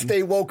word.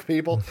 Stay woke,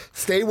 people.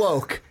 Stay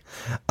woke.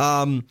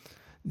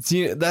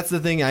 See, that's the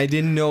thing I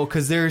didn't know,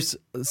 because there's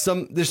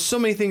so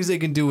many things they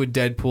can do with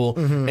Deadpool,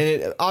 and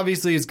it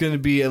obviously is going to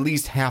be at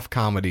least half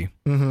comedy.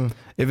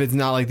 If it's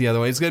not like the other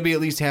way, it's going to be at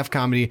least half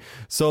comedy.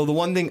 So the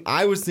one thing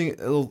I was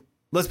thinking,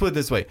 let's put it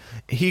this way,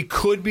 he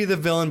could be the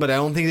villain, but I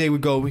don't think they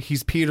would go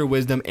he's Peter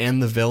Wisdom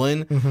and the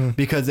villain,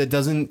 because it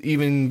doesn't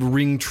even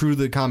ring true to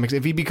the comics.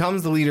 If he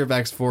becomes the leader of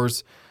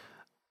X-Force,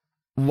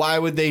 why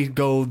would they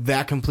go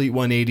that complete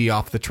 180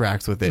 off the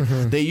tracks with it?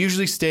 They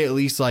usually stay at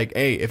least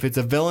hey, if it's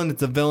a villain,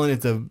 it's a villain.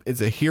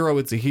 It's a hero,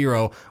 it's a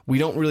hero. We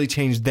don't really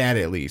change that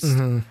at least.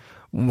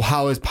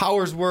 How his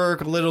powers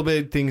work, a little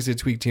bit, things get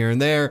tweaked here and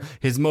there.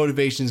 His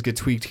motivations get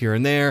tweaked here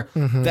and there.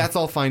 That's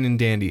all fine and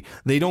dandy.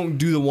 They don't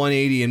do the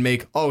 180 and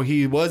make,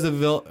 he was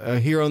a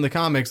hero in the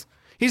comics.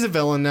 He's a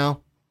villain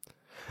now.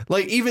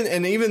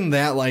 Even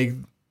that,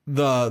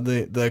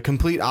 the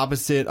complete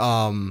opposite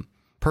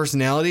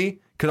personality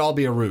could all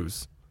be a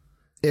ruse.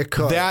 It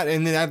could.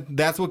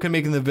 That's what can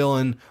make him the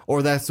villain,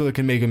 or that's what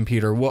can make him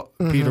Peter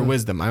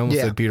Wisdom. I almost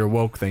said Peter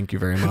Woke. Thank you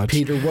very much.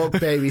 Peter Woke,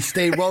 baby.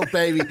 Stay woke,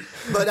 baby.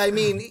 But I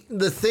mean,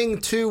 the thing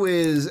too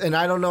is, and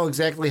I don't know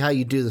exactly how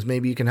you do this.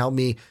 Maybe you can help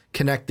me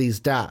connect these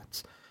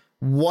dots.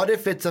 What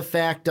if it's a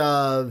fact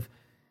of,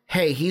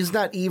 hey, he's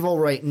not evil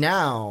right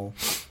now,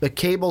 but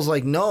Cable's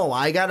like, no,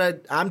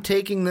 I'm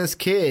taking this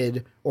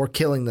kid or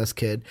killing this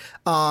kid,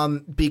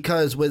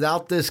 because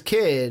without this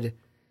kid,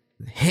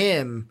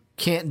 him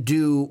can't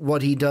do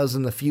what he does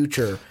in the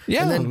future.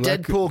 Yeah, and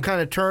then Deadpool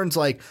kind of turns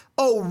like,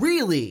 oh,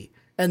 really?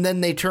 And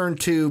then they turn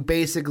to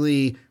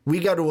basically, we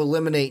got to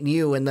eliminate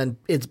you. And then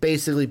it's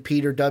basically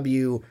Peter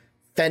W.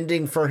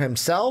 fending for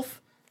himself.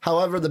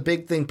 However, the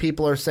big thing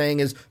people are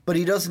saying is, but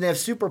he doesn't have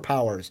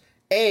superpowers.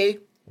 A,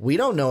 we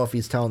don't know if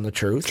he's telling the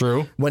truth.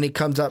 True. When he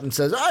comes up and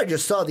says, I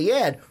just saw the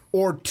ad.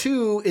 Or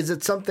two, is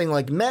it something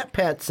like Matt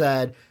Pat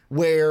said,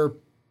 where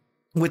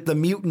with the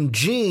mutant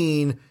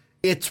gene,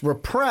 it's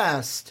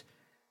repressed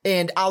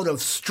and out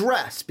of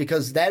stress,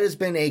 because that has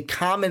been a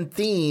common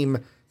theme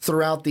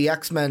throughout the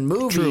X-Men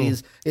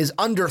movies. True. Is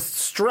under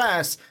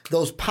stress,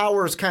 those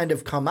powers kind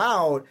of come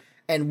out,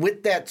 and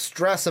with that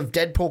stress of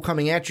Deadpool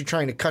coming at you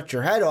trying to cut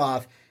your head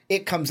off,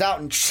 it comes out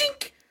and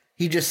shink,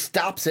 he just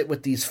stops it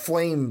with these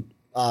flame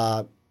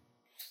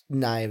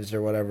knives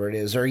or whatever it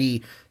is, or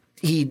he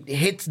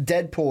hits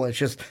Deadpool and it's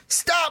just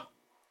stop,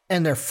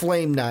 and they're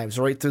flame knives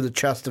right through the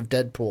chest of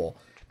Deadpool.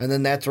 And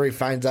then that's where he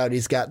finds out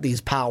he's got these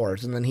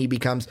powers. And then he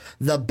becomes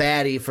the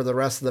baddie for the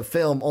rest of the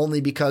film,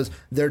 only because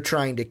they're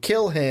trying to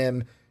kill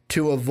him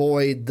to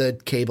avoid the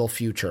Cable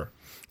future.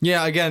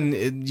 Yeah,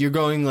 again, you're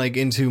going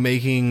into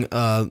making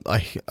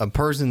a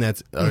person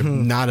that's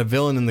not a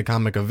villain in the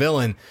comic a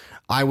villain.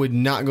 I would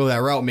not go that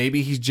route.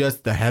 Maybe he's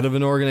just the head of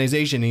an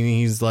organization and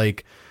he's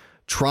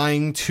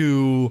trying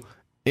to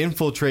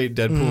infiltrate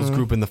Deadpool's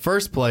group in the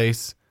first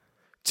place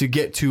to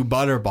get to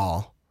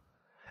Butterball.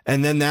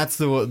 And then that's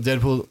what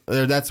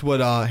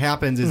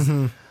happens is,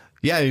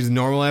 he's a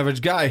normal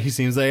average guy. He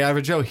seems like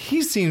average Joe.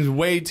 He seems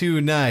way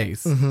too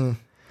nice.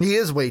 He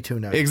is way too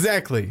nice.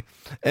 Exactly.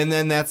 And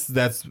then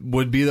that's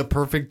would be the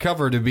perfect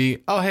cover to be,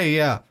 oh, hey,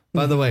 yeah,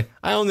 by the way,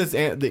 I own this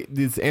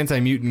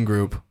anti-mutant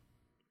group.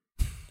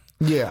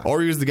 Yeah.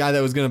 Or he was the guy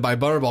that was going to buy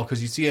Butterball,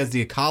 because you see he has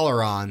the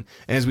collar on.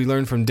 And as we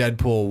learned from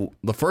Deadpool,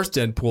 the first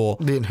Deadpool.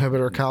 The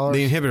inhibitor collar.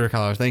 The inhibitor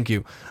collar, thank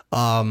you.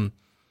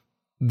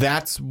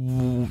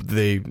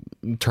 They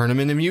turn them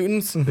into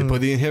mutants. They put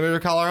the inhibitor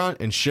collar on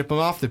and ship them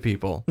off to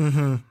people.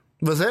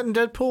 Was that in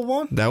Deadpool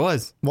 1? That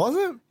was. Was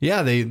it?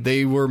 Yeah,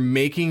 they were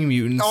making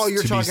mutants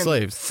you're to talking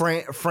be slaves.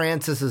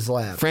 Francis's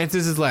lab.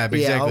 Francis's lab,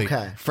 exactly. Yeah,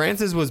 okay.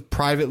 Francis was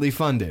privately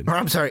funded. Or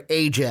I'm sorry,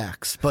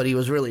 Ajax, but he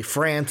was really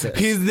Francis.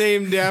 He's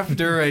named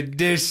after a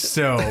dish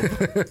soap.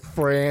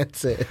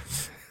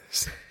 Francis.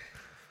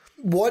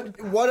 What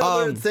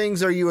other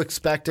things are you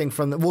expecting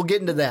from we'll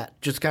get into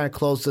that. Just kind of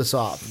close this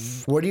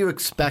off. What are you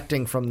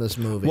expecting from this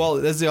movie? Well,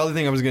 that's the other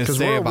thing I was going to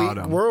say about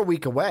him. We're a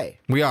week away.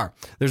 We are.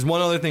 There's one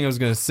other thing I was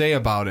going to say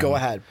about him. Go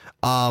ahead.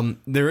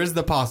 There is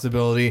the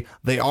possibility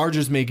they are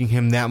just making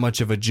him that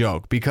much of a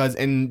joke because,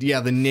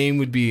 the name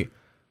would be.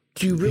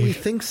 Do you really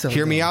think so?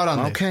 Hear me out on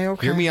this. Okay.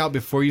 Hear me out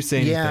before you say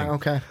anything. Yeah,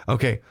 okay.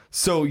 Okay.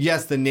 So,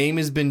 yes, the name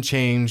has been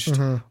changed,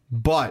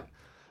 but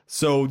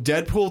so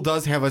Deadpool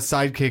does have a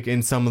sidekick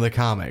in some of the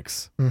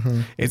comics.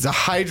 It's a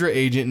Hydra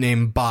agent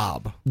named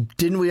Bob.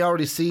 Didn't we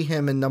already see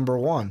him in number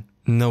 1?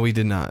 No, we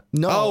did not.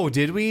 No. Oh,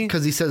 did we?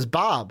 Because he says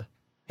Bob.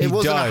 It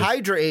wasn't a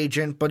Hydra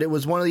agent, but it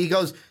was one of he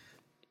goes,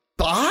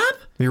 Bob?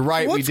 You're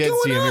right. What's we did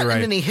see him. going on? You're right.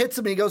 And then he hits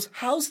him and he goes,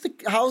 How's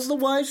the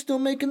wife still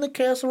making the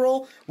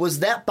casserole?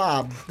 Was that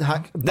Bob?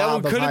 That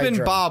could have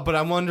been Bob, but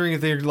I'm wondering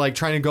if they're like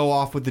trying to go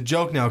off with the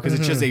joke now because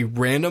it's just a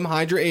random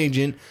Hydra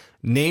agent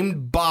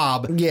named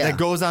Bob that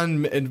goes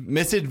on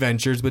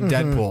misadventures with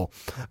Deadpool.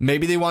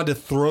 Maybe they wanted to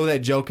throw that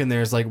joke in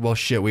there. It's like, well,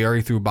 shit, we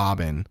already threw Bob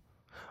in.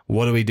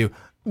 What do we do?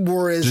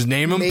 Just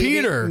name him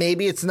Peter.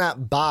 Maybe it's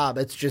not Bob.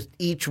 It's just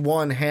each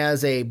one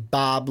has a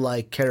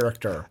Bob-like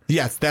character.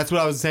 Yes, that's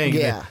what I was saying.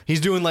 Yeah.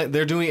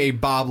 They're doing a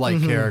Bob-like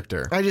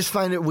character. I just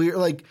find it weird.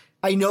 Like,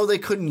 I know they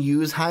couldn't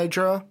use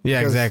Hydra. Yeah,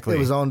 exactly. It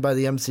was owned by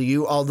the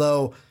MCU,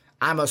 although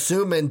I'm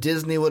assuming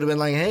Disney would have been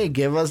like, hey,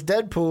 give us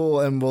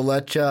Deadpool and we'll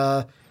let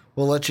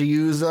you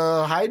use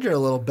Hydra a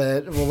little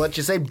bit. We'll let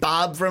you say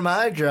Bob from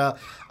Hydra.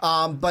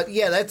 But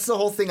yeah, that's the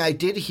whole thing. I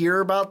did hear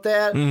about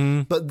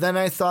that, but then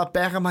I thought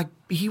back. I'm like,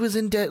 he was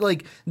in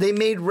they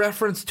made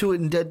reference to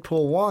it in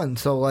Deadpool 1.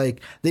 So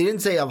like, they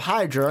didn't say of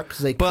Hydra because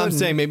they. But I'm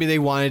saying maybe they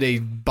wanted a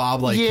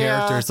Bob-like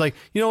character. It's like,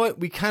 you know what?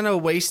 We kind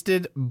of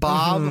wasted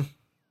Bob.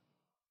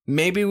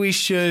 Maybe we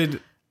should.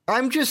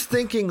 I'm just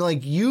thinking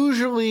like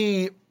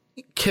usually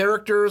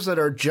characters that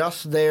are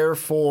just there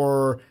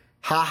for.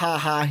 Ha ha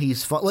ha,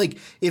 he's fun. Like,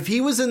 if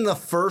he was in the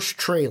first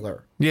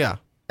trailer. Yeah.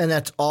 And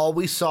that's all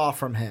we saw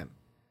from him.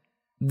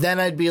 Then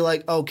I'd be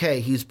like, okay,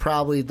 he's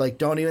probably like,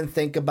 don't even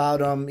think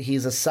about him.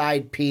 He's a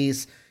side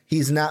piece.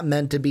 He's not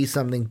meant to be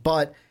something.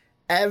 But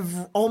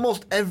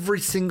almost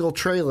every single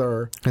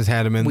trailer has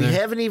had him in there. We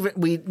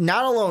haven't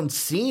not alone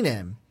seen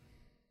him.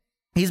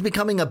 He's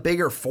becoming a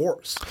bigger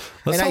force.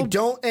 I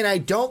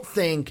don't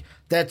think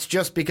that's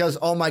just because,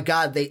 oh my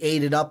God, they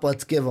ate it up.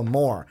 Let's give him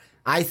more.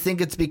 I think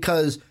it's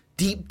because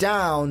deep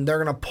down,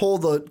 they're going to pull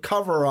the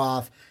cover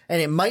off, and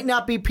it might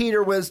not be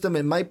Peter Wisdom.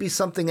 It might be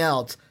something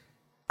else.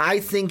 I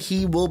think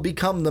he will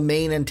become the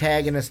main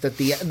antagonist at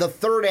the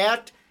third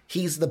act.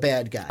 He's the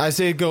bad guy. I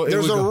say go.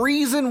 There's a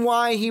reason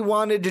why he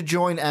wanted to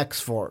join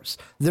X-Force.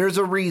 There's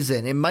a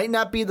reason. It might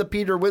not be the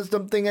Peter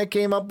Wisdom thing I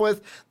came up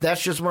with.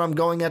 That's just what I'm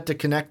going at to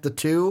connect the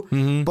two.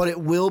 But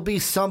it will be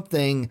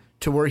something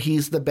to where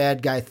he's the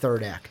bad guy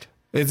third act.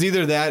 It's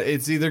either that,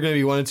 it's either going to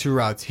be one of two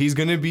routes. He's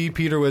going to be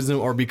Peter Wisdom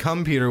or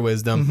become Peter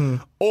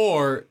Wisdom,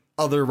 or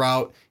other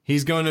route,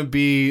 he's going to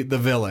be the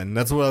villain.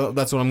 That's what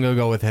I'm going to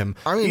go with him.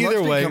 I mean, either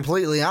let's way, be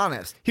completely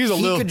honest. He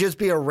could just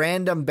be a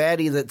random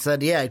baddie that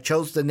said, "Yeah, I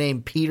chose the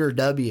name Peter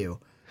W."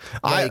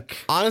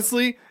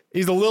 Honestly,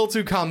 he's a little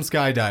too calm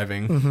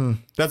skydiving.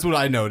 That's what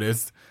I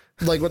noticed.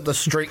 Like with the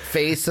straight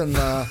face and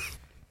the.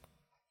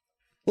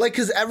 Like,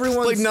 because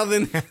everyone's like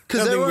nothing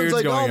everyone's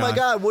like, oh my on.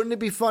 God, wouldn't it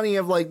be funny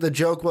if like the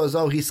joke was,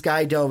 oh, he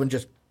skydove and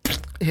just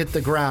hit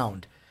the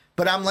ground?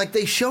 But I'm like,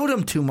 they showed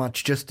him too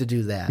much just to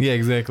do that. Yeah,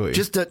 exactly.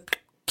 Just to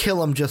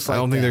kill him just like that.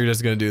 I don't think they're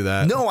just going to do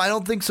that. No, I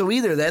don't think so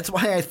either. That's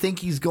why I think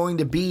he's going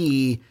to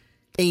be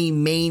a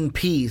main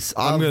piece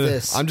of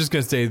this. I'm just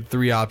going to say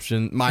three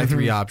options.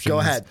 Go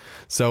ahead.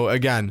 So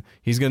again,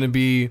 he's going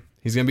to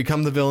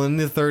become the villain in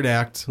the third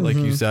act, like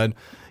you said.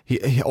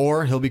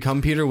 Or he'll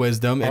become Peter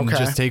Wisdom and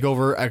just take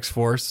over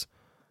X-Force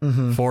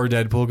for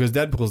Deadpool, because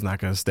Deadpool's not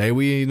going to stay.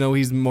 We know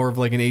he's more of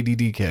like an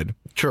ADD kid.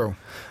 True.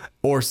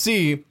 Or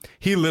C,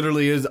 he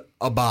literally is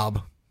a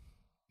Bob.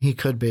 He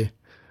could be.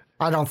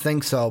 I don't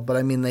think so, but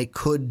I mean, they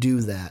could do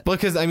that.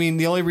 Because, I mean,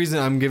 the only reason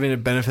I'm giving it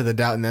benefit of the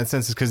doubt in that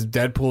sense is because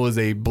Deadpool is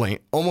a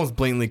almost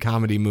blatantly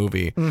comedy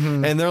movie.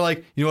 And they're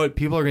like, you know what?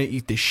 People are going to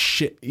eat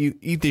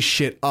this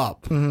shit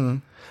up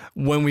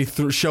when we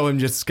show him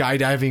just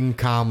skydiving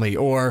calmly,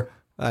 or...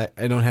 I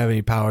don't have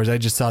any powers. I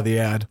just saw the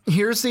ad.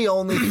 Here's the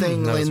only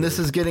thing, and this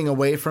is getting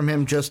away from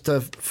him, just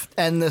to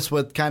end this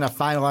with kind of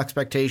final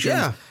expectations.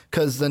 Yeah.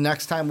 Because the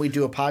next time we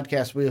do a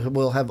podcast, we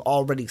will have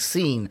already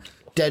seen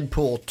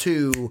Deadpool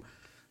 2.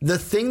 The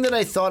thing that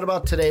I thought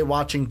about today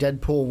watching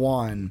Deadpool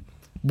 1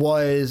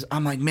 was,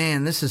 I'm like,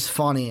 man, this is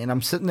funny. And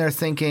I'm sitting there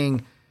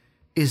thinking,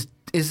 is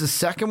the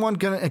second one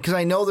going to... Because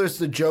I know there's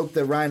the joke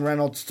that Ryan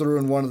Reynolds threw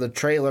in one of the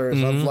trailers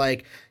of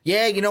like,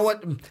 yeah, you know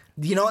what?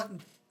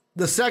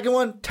 The second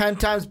one, 10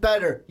 times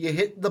better. You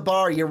hit the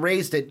bar, you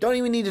raised it. Don't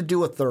even need to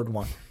do a third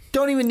one.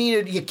 Don't even need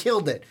it. You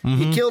killed it.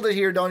 You killed it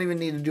here. Don't even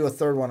need to do a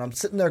third one. I'm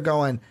sitting there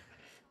going,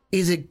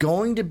 is it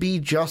going to be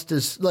just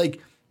as,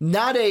 like,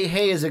 not a,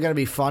 hey, is it going to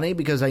be funny?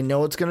 Because I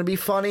know it's going to be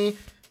funny.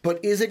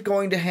 But is it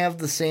going to have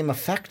the same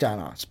effect on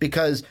us?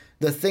 Because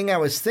the thing I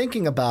was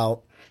thinking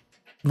about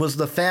was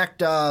the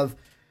fact of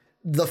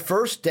the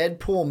first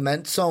Deadpool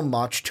meant so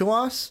much to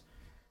us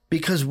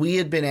because we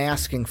had been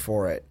asking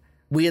for it.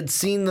 We had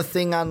seen the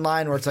thing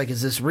online where it's like,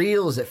 is this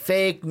real? Is it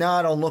fake?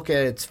 No, don't look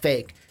at it. It's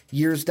fake.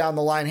 Years down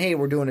the line, hey,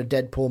 we're doing a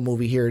Deadpool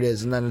movie. Here it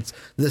is. And then it's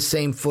the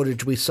same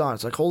footage we saw.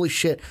 It's like, holy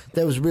shit,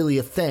 that was really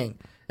a thing.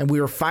 And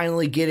we were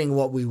finally getting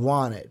what we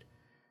wanted.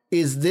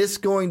 Is this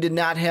going to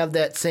not have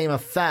that same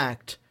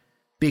effect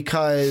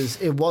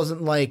because it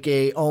wasn't like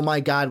a, oh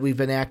my God, we've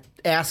been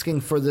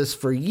asking for this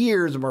for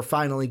years and we're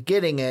finally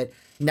getting it.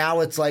 Now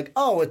it's like,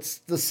 oh, it's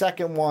the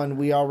second one.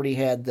 We already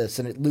had this.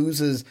 And it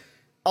loses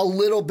a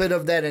little bit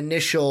of that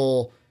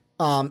initial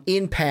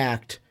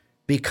impact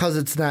because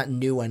it's not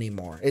new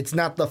anymore. It's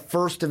not the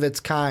first of its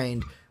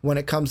kind when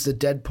it comes to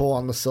Deadpool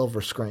on the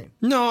silver screen.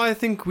 No, I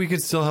think we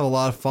could still have a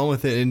lot of fun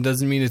with it. It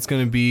doesn't mean it's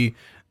going to be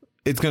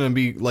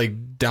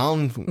like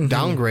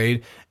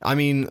downgrade. I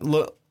mean,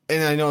 look,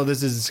 and I know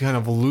this is kind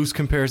of a loose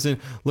comparison.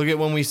 Look at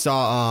when we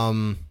saw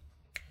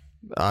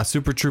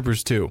Super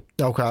Troopers 2.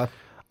 Okay.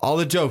 All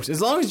the jokes,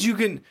 as long as you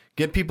can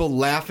get people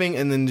laughing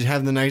and then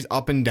have the nice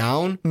up and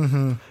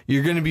down,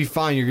 you're going to be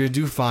fine. You're going to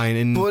do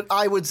fine. But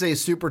I would say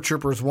Super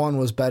Troopers 1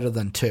 was better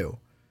than 2.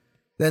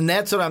 And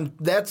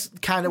that's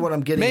kind of what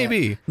I'm getting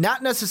Maybe. at.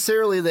 Not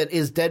necessarily that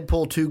is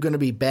Deadpool 2 going to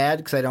be bad,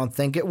 because I don't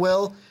think it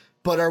will.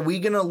 But are we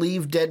going to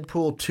leave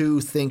Deadpool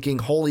 2 thinking,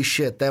 holy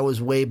shit, that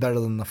was way better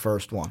than the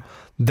first one?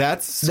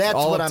 That's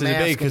all what up I'm to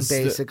debate,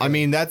 asking, basically. I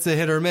mean, that's a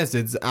hit or miss.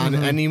 It's on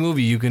any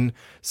movie. You can,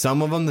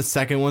 some of them, the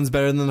second one's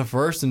better than the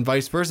first and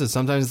vice versa.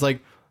 Sometimes it's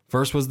like,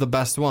 first was the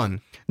best one.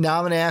 Now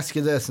I'm going to ask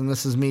you this, and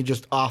this is me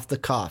just off the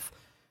cuff.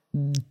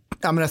 I'm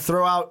going to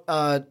throw out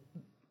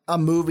a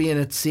movie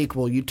and its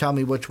sequel. You tell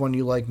me which one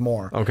you like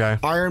more. Okay.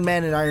 Iron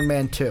Man and Iron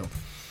Man 2.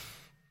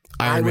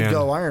 I would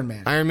go Iron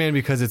Man. Iron Man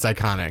because it's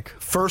iconic.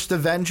 First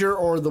Avenger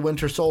or The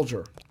Winter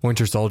Soldier?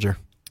 Winter Soldier.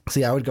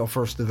 See, I would go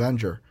First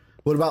Avenger.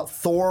 What about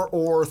Thor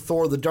or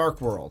Thor the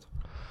Dark World?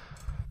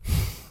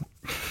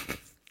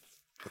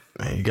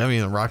 Man, you got me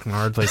in a rock and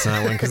hard place on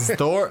that one because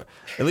Thor,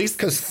 at least.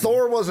 Because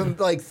Thor wasn't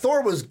like,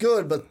 Thor was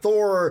good, but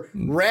Thor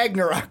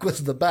Ragnarok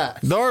was the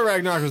best. Thor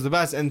Ragnarok was the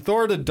best, and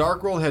Thor the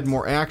Dark World had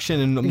more action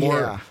and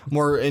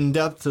more in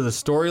depth to the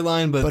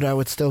storyline. But I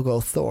would still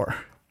go Thor.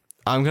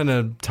 I'm going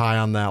to tie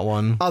on that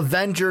one.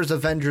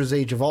 Avengers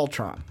Age of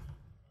Ultron.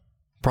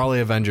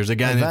 Probably Avengers.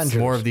 Again, it's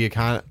more of the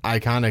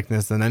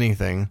iconicness than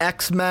anything.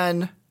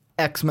 X-Men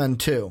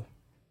 2.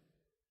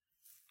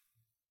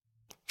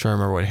 Trying to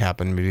remember what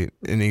happened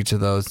in each of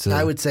those.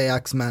 I would say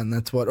X-Men.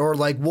 That's what, or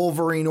like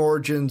Wolverine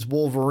Origins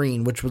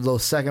Wolverine, which was the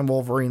second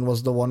Wolverine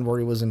was the one where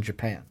he was in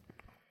Japan.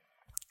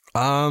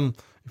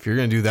 If you're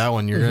gonna do that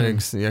one,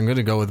 I'm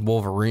gonna go with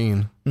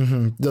Wolverine.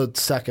 The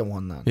second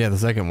one, then. Yeah, the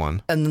second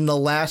one. And then the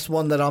last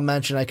one that I'll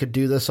mention, I could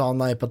do this all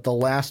night, but the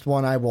last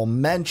one I will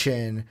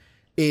mention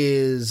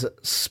is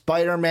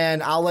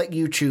Spider-Man. I'll let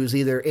you choose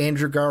either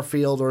Andrew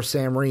Garfield or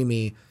Sam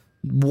Raimi.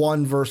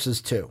 1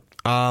 versus 2.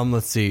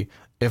 Let's see.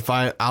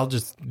 I'll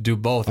just do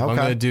both. If I'm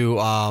gonna do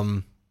if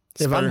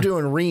I'm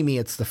doing Raimi,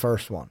 it's the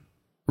first one.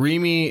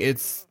 Raimi,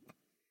 it's,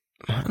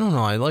 I don't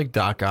know. I like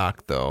Doc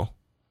Ock though.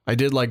 I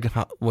did like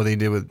what they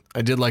did with.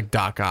 I did like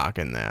Doc Ock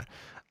in that.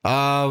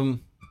 I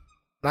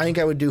think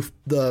I would do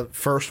the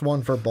first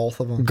one for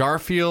both of them.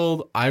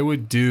 Garfield, I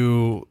would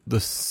do the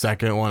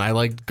second one. I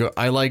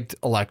liked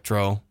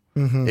Electro.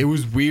 It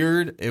was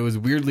weird. It was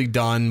weirdly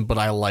done, but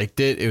I liked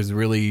it. It was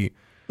really.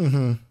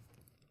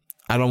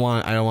 I don't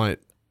want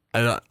it.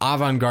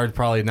 Avant-garde,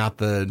 probably not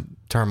the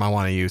term I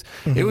want to use.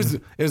 It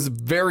was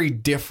very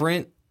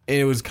different.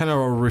 It was kind of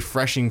a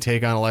refreshing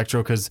take on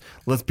Electro because,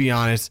 let's be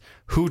honest,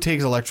 who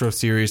takes Electro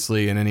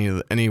seriously in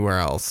anywhere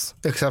else?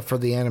 Except for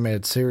the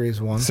animated series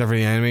one. Except for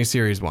the animated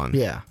series one.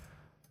 Yeah.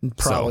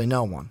 Probably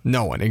no one.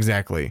 No one,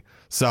 exactly.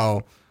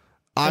 So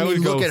I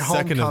would go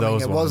second of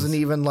those ones. It wasn't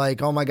even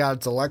like, oh my God,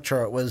 it's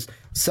Electro. It was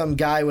some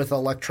guy with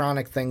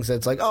electronic things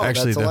that's like, oh,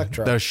 actually, that's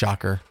Electro. That was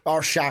Shocker.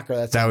 Oh,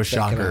 Shocker. That was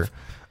Shocker.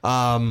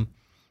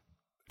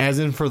 As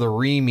in for the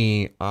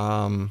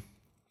Raimi,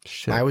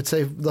 shit. I would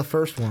say the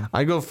first one.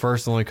 I go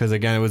first only because,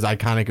 again, it was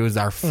iconic. It was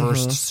our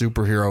first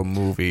superhero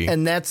movie.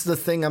 And that's the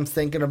thing I'm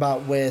thinking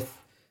about with,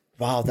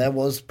 wow, that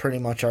was pretty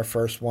much our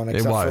first one.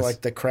 Except for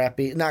like the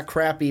crappy, not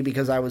crappy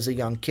because I was a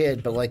young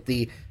kid, but like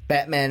the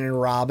Batman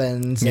and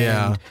Robins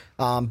and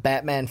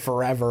Batman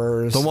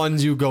Forevers. The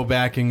ones you go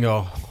back and go,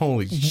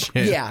 holy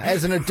shit. Yeah,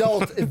 as an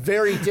adult, a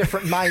very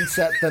different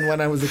mindset than when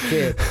I was a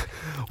kid.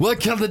 What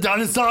killed the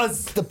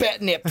dinosaurs? The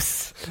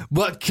Batnips.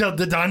 What killed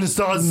the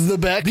dinosaurs? The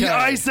Bat The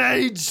card. Ice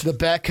Age. The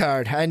Bat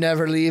card. I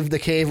never leave the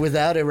cave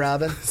without it,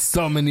 Robin.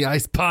 So many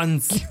ice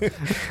puns.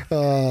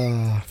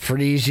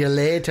 Freeze you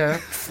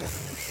later.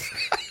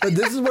 But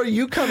this is where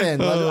you come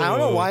in. I don't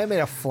know why I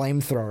made a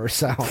flamethrower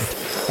sound.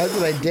 That's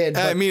what I did.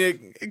 I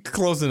mean,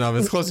 close enough.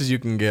 As close as you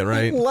can get,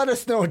 right? Let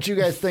us know what you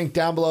guys think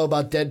down below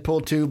about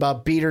Deadpool 2,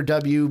 about Peter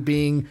W.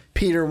 being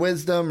Peter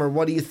Wisdom, or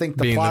what do you think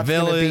the plot's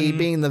going to be,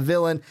 being the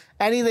villain.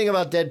 Anything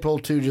about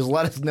Deadpool 2, just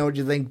let us know what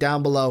you think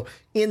down below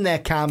in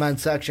that comment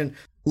section.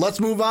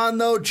 Let's move on,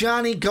 though,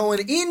 Johnny,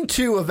 going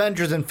into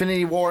Avengers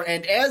Infinity War.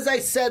 And as I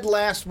said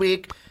last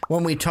week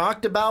when we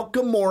talked about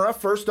Gamora,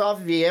 first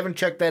off, if you haven't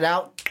checked that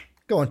out,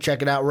 go and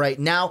check it out right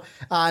now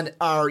on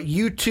our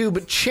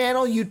YouTube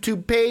channel,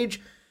 YouTube page.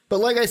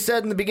 But like I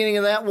said in the beginning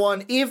of that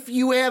one, if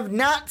you have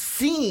not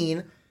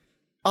seen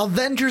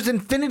Avengers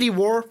Infinity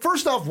War,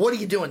 first off, what are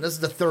you doing? This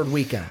is the third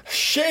weekend.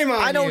 Shame on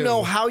you. I don't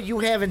know how you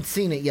haven't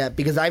seen it yet,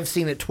 because I've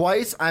seen it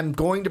twice. I'm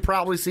going to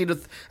probably see it.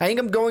 I think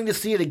I'm going to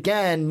see it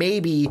again,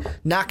 maybe,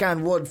 knock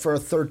on wood, for a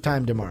third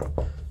time tomorrow.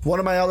 One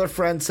of my other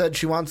friends said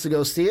she wants to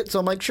go see it, so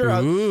I'm like, sure.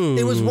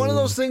 It was one of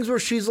those things where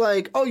she's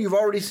like, oh, you've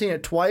already seen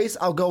it twice?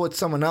 I'll go with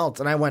someone else.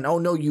 And I went, oh,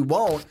 no, you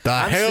won't.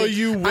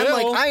 You will. I'm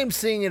like, I am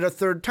seeing it a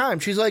third time.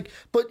 She's like,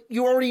 but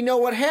you already know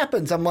what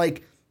happens. I'm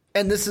like,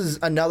 and this is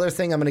another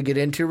thing I'm going to get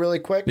into really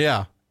quick.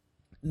 Yeah.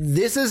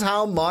 This is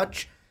how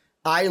much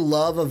I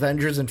love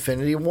Avengers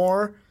Infinity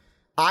War.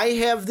 I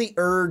have the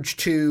urge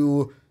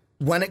to,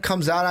 when it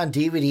comes out on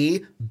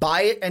DVD,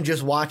 buy it and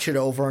just watch it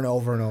over and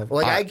over and over.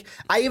 Like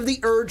I have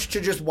the urge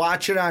to just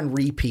watch it on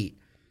repeat.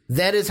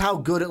 That is how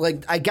good it,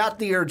 like, I got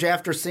the urge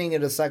after seeing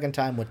it a second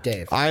time with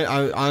Dave. I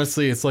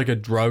honestly, it's like a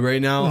drug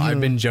right now. I've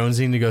been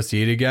jonesing to go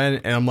see it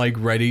again, and I'm like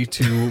ready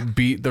to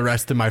beat the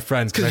rest of my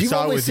friends, because I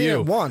saw it with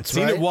you. It once,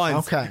 seen right? it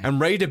once. Okay. I'm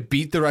ready to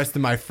beat the rest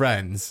of my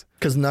friends.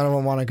 Because none of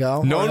them want to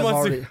go? No one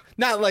wants to,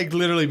 not like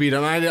literally beat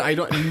them.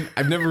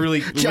 I've never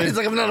really. Johnny's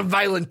like, I'm not a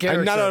violent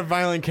character. I'm not a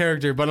violent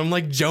character, but I'm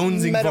like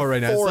jonesing for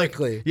right now.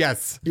 Metaphorically. Like,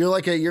 yes. You're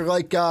like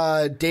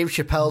Dave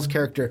Chappelle's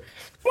character.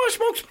 Want to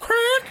smoke some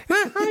crack?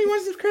 You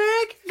want some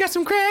crack? Got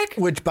some crack?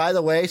 Which, by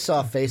the way,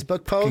 saw a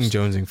Facebook post.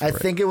 Jonesing for I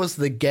think it was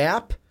The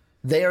Gap.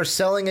 They are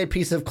selling a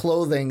piece of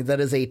clothing that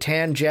is a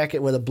tan jacket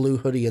with a blue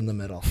hoodie in the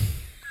middle.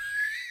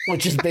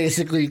 Which is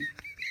basically...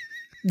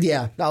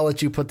 Yeah, I'll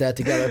let you put that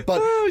together.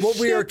 But what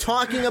we are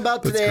talking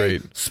about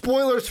today,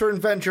 spoilers for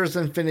Avengers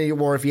Infinity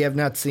War. If you have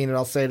not seen it,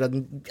 I'll say it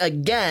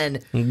again.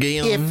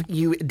 If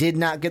you did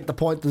not get the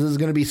point, this is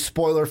going to be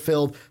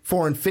spoiler-filled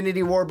for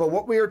Infinity War. But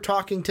what we are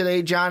talking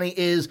today, Johnny,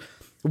 is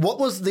what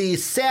was the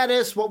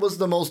saddest, what was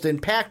the most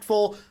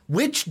impactful,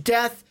 which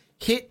death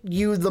hit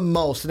you the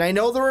most? And I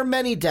know there are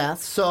many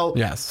deaths, so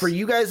for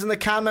you guys in the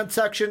comment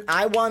section,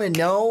 I want to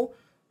know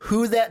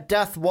who that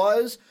death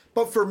was.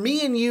 But for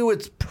me and you,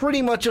 it's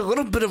pretty much a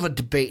little bit of a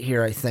debate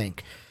here, I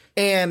think.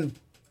 And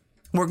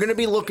we're going to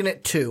be looking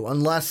at two,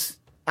 unless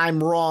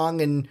I'm wrong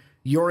and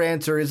your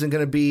answer isn't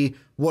going to be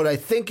what I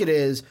think it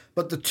is.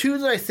 But the two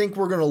that I think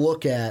we're going to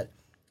look at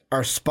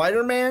are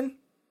Spider-Man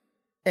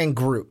and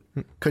Groot.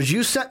 Because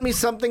you sent me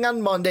something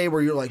on Monday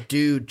where you're like,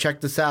 dude,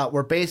 check this out.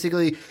 Where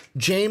basically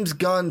James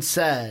Gunn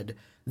said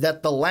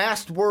that the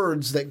last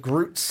words that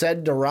Groot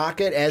said to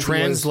Rocket as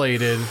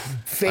translated, he was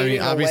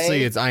fading obviously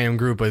away, it's I am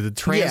Groot, but the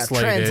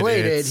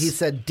translated, he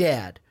said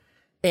dad.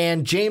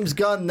 And James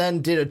Gunn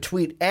then did a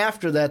tweet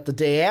after that, the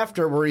day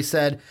after, where he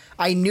said,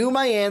 I knew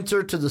my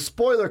answer to the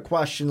spoiler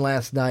question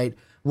last night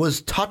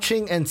was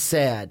touching and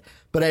sad,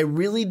 but I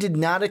really did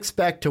not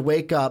expect to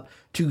wake up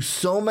to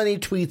so many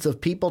tweets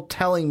of people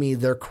telling me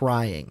they're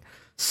crying.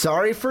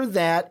 Sorry for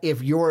that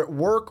if you're at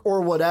work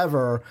or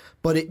whatever,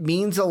 but it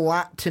means a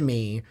lot to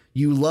me.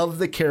 You love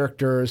the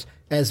characters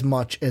as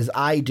much as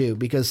I do.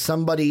 Because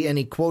somebody, and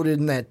he quoted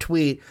in that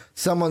tweet,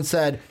 someone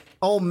said,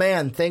 oh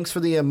man, thanks for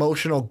the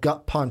emotional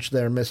gut punch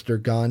there,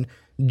 Mr. Gunn.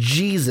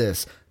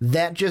 Jesus,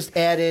 that just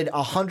added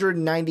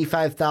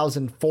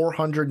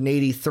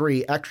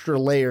 195,483 extra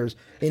layers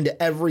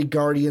into every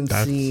Guardians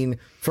scene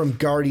from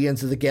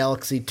Guardians of the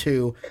Galaxy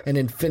 2 and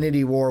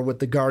Infinity War with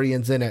the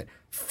Guardians in it.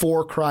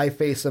 4 cry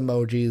face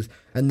emojis,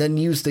 and then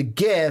used a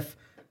GIF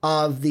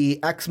of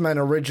the X-Men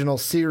original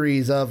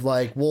series of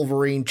like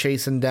Wolverine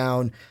chasing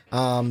down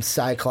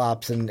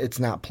Cyclops, and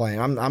it's not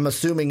playing. I'm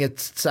assuming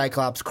it's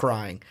Cyclops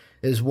crying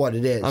is what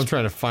it is. I'm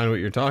trying to find what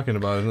you're talking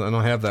about. I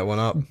don't have that one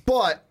up.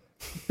 But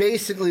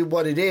basically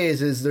what it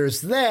is there's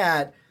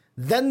that.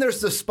 Then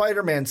there's the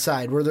Spider-Man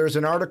side, where there's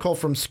an article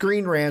from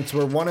Screen Rants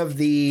where one of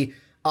the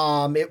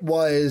it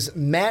was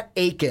Matt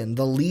Aiken,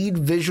 the lead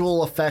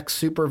visual effects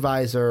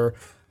supervisor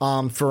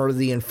for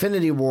the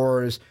Infinity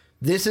Wars.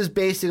 This is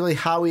basically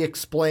how he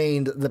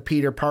explained the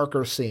Peter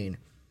Parker scene.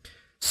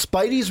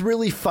 Spidey's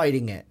really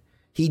fighting it.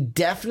 He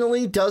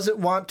definitely doesn't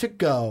want to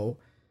go,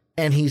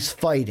 and he's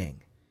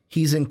fighting.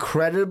 He's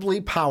incredibly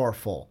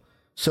powerful,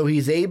 so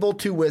he's able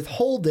to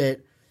withhold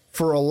it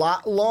for a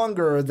lot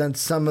longer than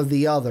some of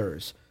the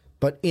others.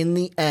 But in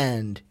the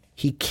end,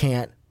 he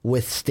can't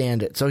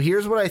withstand it. So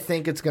here's what I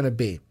think it's going to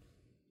be.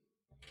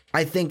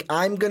 I think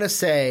I'm going to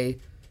say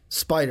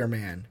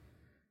Spider-Man.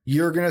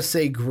 You're going to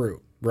say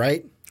Groot,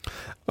 right?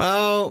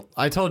 Well,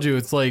 I told you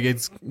it's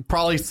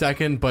probably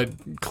second, but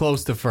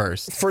close to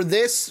first. For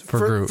this,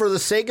 Groot. For the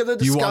sake of the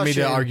discussion, you want me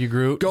to argue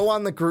Groot? Go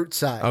on the Groot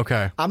side.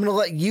 Okay. I'm going to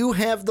let you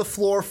have the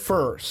floor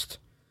first.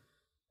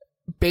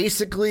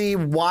 basically,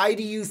 why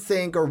do you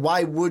think, or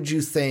why would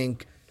you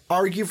think,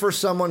 argue for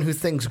someone who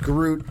thinks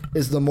Groot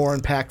is the more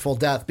impactful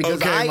death?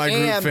 Because Okay, my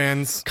Groot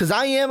fans. Because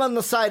I am on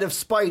the side of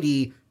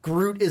Spidey.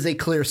 Groot is a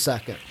clear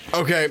second.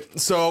 Okay,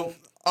 so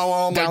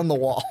Down the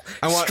wall.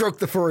 Stroke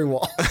the furry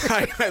wall.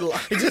 I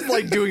just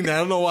like doing that. I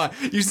don't know why.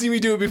 You see me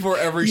do it before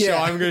every show.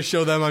 I'm going to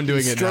show them I'm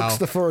doing it now. Strokes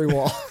the furry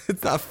wall.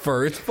 It's not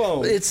fur. It's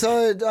foam. It's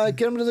get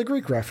them to the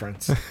Greek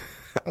reference.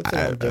 That's what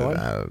I'm doing.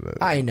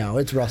 I know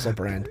it's Russell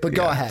Brand, but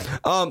go ahead.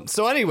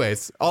 So,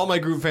 anyways, all my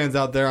Groot fans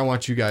out there, I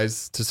want you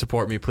guys to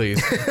support me,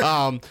 please.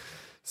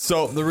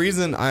 So the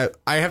reason I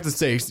have to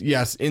say,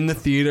 yes, in the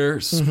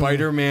theater,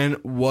 Spider-Man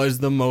was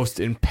the most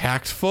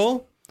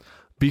impactful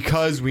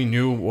because we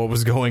knew what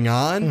was going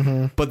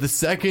on. But the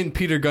second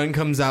Peter Gunn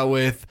comes out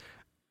with,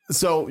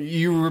 so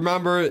you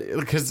remember,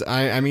 because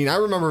I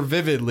remember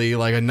vividly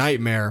like a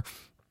nightmare.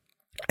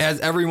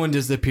 As everyone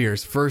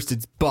disappears, first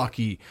it's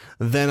Bucky,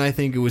 then I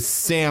think it was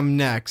Sam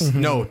next.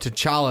 No,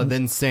 T'Challa,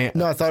 then Sam.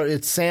 No, I thought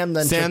it's Sam,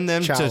 then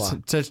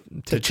T'Challa.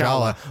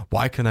 T'Challa.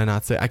 Why can I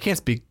not say? I can't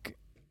speak.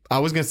 I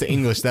was going to say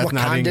English. That's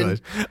not English.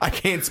 I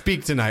can't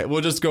speak tonight.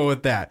 We'll just go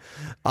with that.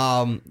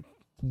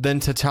 Then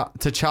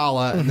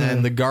T'Challa, and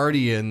then the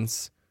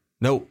Guardians.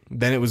 Nope.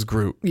 Then it was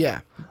Groot.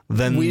 Yeah.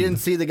 Then we didn't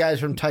see the guys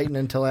from Titan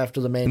until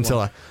after the main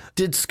one.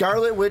 Did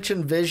Scarlet Witch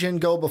and Vision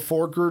go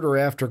before Groot or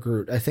after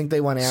Groot? I think they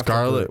went after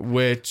Scarlet Groot.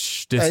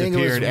 Witch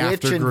disappeared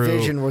after Groot. And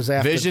Vision was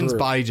after Vision's Groot.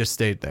 body just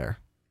stayed there.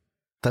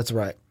 That's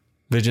right.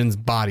 Vision's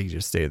body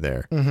just stayed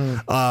there.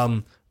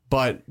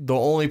 But the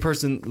only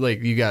person,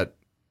 like, you got...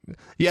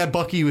 Yeah,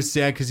 Bucky was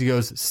sad because he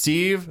goes,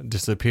 Steve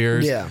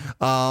disappears. Yeah.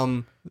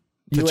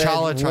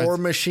 T'Challa tries War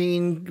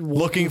Machine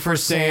looking for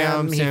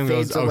Sam. Sam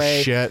goes, oh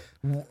shit.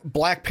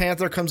 Black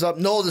Panther comes up.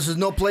 No, this is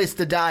no place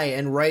to die.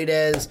 And right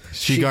as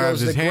she grabs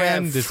his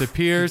hand,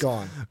 disappears.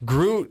 Gone.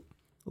 Groot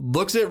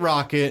looks at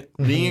Rocket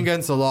leaning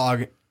against a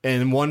log,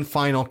 and one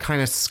final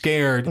kind of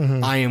scared,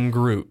 I am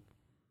Groot.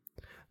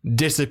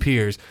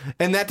 Disappears.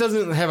 And that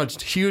doesn't have a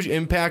huge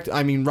impact.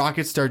 I mean,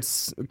 Rocket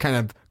starts kind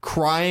of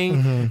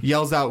crying,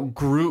 yells out,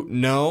 Groot,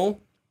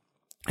 no.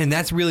 And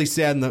that's really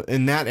sad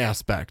in that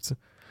aspect.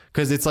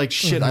 Because it's like,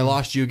 shit, I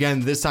lost you again.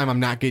 This time I'm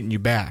not getting you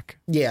back.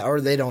 Yeah,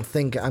 or they don't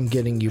think I'm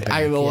getting you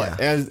back.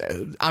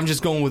 I'm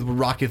just going with what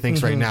Rocket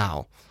thinks right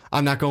now.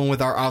 I'm not going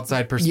with our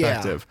outside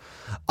perspective.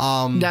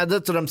 Yeah,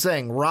 that's what I'm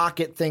saying.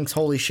 Rocket thinks,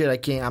 holy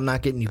shit, I'm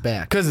not getting you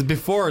back. Because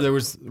before there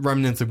was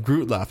remnants of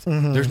Groot left.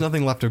 There's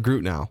nothing left of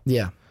Groot now.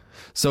 Yeah.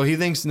 So he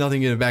thinks nothing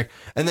getting back.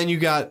 And then you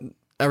got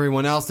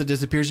everyone else that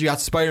disappears. You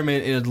got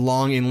Spider-Man in a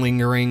long and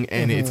lingering.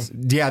 And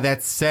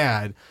that's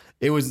sad.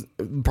 It was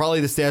probably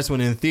the saddest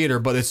one in the theater,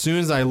 but as soon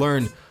as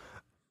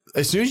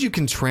you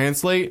can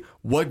translate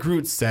what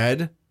Groot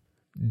said,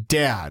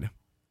 Dad,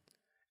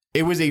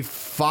 it was a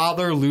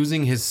father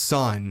losing his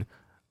son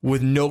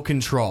with no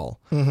control.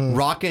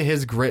 Rocket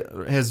yes,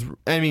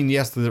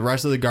 the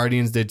rest of the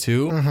Guardians did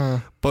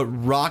too, but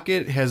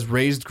Rocket has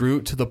raised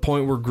Groot to the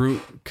point where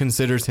Groot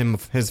considers him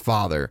his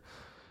father.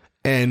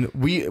 And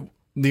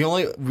the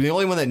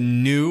only one that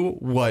knew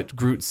what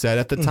Groot said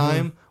at the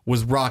time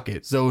was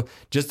Rocket. So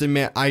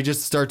I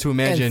just start to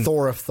imagine. And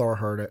Thor, if Thor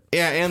heard it.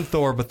 Yeah, and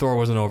Thor, but Thor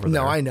wasn't over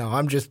there. No, I know.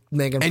 I'm just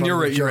making fun and you're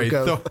of right. the You're right.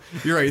 joke.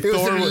 You're right. It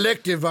was an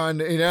elective on.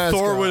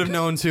 Thor would have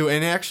known too.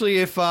 And actually,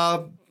 if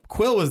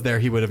Quill was there,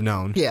 he would have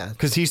known. Yeah,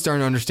 because he's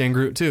starting to understand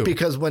Groot too.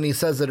 Because when he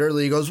says it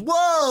earlier, he goes,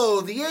 "Whoa,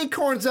 the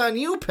acorn's on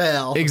you,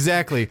 pal."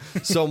 Exactly.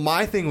 So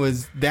my thing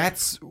was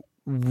that's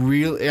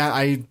really.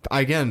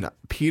 Again,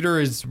 Peter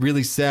is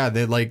really sad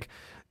that like.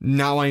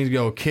 Not wanting to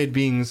go, kid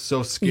being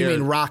so scared. You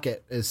mean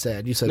Rocket is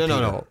sad? You said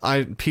no.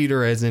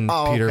 Peter as in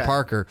Peter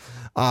Parker.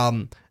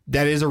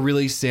 That is a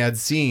really sad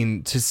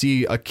scene to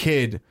see a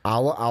kid.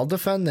 I'll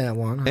defend that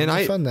one. I'll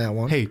defend that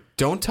one. Hey,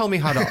 don't tell me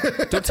how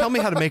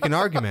to make an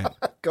argument.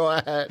 Go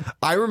ahead.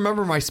 I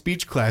remember my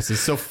speech classes,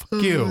 so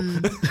fuck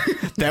you.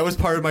 That was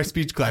part of my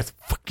speech class.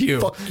 Fuck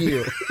you. Fuck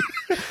you.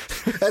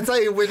 That's how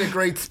you win a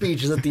great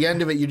speech. Is at the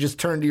end of it, you just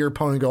turn to your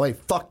opponent and go, "Hey,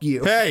 fuck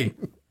you." Hey.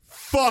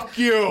 Fuck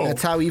you.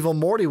 That's how Evil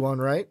Morty won,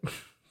 right?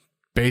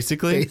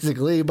 Basically,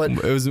 but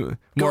it was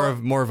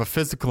more of a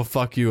physical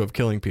fuck you of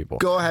killing people.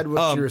 Go ahead with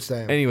what you were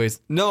saying. Anyways,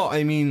 no,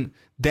 I mean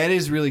that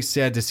is really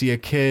sad to see a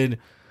kid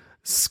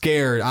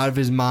scared out of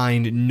his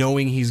mind,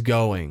 knowing he's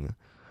going.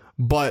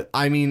 But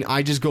I mean,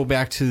 I just go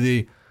back to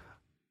the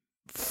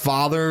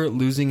father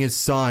losing his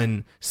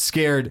son,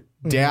 scared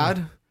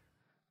dad,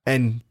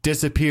 and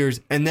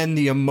disappears, and then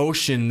the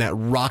emotion that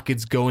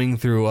Rocket's going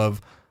through of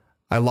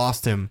I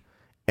lost him.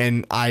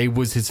 And I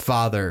was his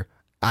father.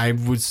 I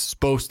was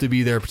supposed to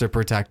be there to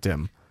protect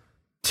him.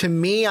 To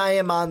me, I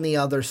am on the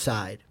other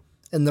side.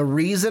 And the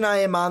reason I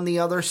am on the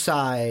other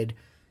side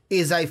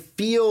is I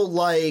feel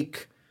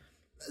like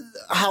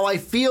how I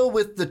feel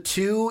with the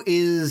two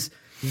is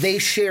they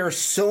share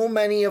so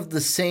many of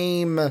the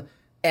same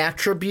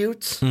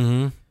attributes.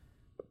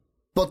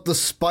 But the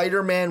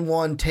Spider-Man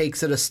one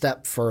takes it a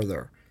step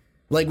further.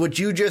 Like what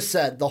you just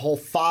said, the whole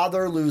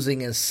father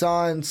losing his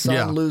son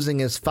losing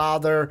his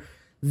father.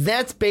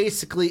 That's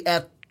basically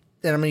and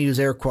I'm going to use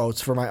air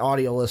quotes for my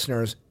audio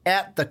listeners,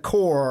 at the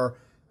core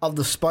of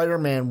the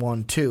Spider-Man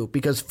one, too.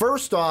 Because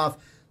first off,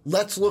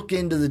 let's look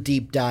into the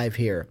deep dive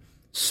here.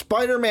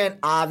 Spider-Man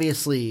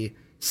obviously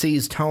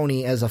sees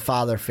Tony as a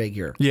father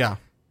figure. Yeah.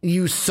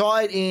 You saw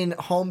it in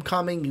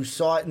Homecoming. You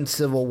saw it in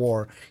Civil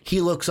War. He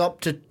looks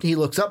up to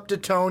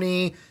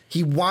Tony.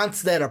 He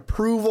wants that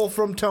approval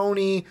from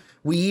Tony.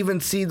 We even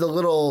see the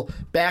little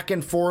back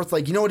and forth.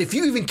 Like, you know what? If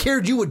you even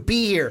cared, you would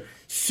be here.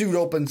 Suit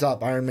opens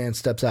up. Iron Man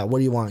steps out. What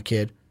do you want,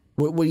 kid?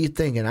 What are you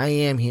thinking? I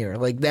am here.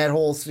 Like that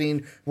whole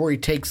scene where he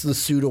takes the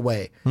suit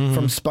away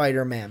from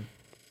Spider-Man.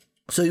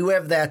 So you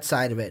have that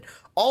side of it.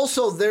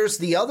 Also, there's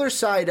the other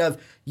side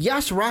of,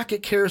 yes,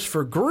 Rocket cares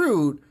for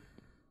Groot,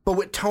 but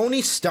with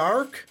Tony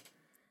Stark,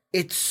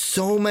 it's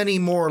so many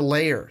more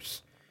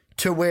layers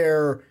to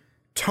where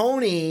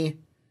Tony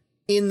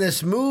in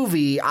this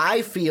movie,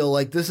 I feel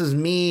like this is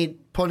me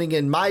putting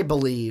in my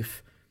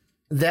belief,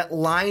 that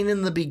line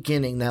in the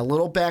beginning, that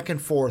little back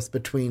and forth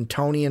between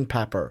Tony and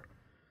Pepper,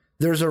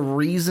 there's a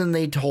reason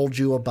they told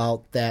you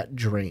about that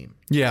dream.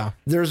 Yeah.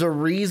 There's a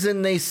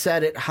reason they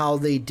said it how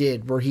they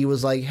did, where he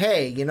was like,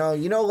 hey, you know,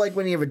 like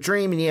when you have a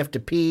dream and you have to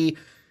pee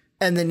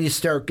and then you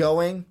start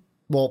going.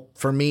 Well,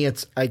 for me,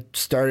 I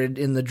started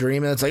in the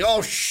dream and it's like,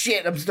 oh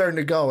shit, I'm starting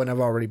to go, and I've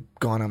already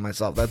gone on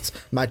myself. That's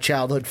my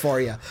childhood for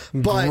you.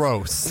 But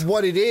gross.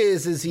 What it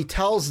is he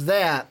tells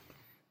that,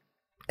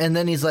 and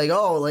then he's like,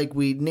 oh, like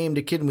we named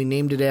a kid and we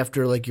named it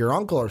after like your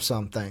uncle or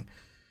something.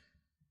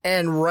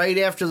 And right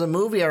after the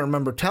movie, I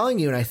remember telling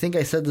you, and I think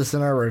I said this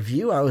in our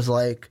review, I was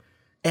like,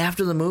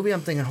 after the movie,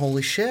 I'm thinking,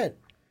 holy shit.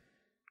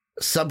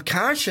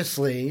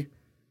 Subconsciously,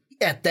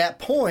 at that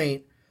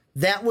point,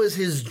 that was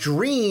his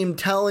dream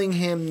telling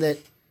him that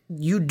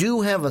you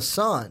do have a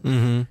son.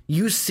 Mm-hmm.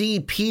 You see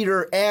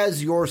Peter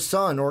as your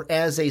son or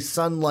as a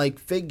son-like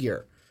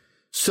figure.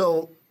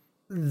 So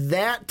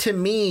that to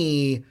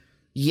me,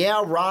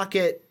 yeah,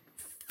 Rocket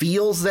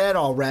feels that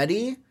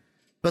already,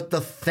 but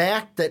the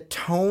fact that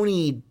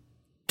Tony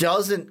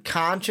doesn't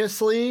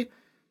consciously,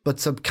 but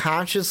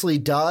subconsciously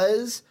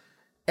does,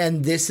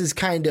 and this is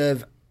kind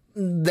of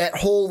that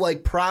whole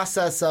like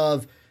process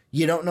of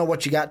you don't know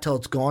what you got till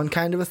it's gone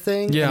kind of a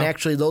thing. Yeah. And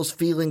actually those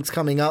feelings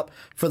coming up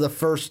for the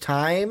first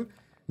time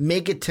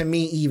make it to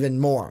me even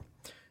more.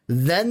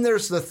 Then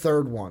there's the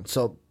third one.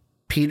 So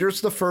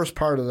Peter's the first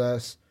part of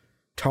this.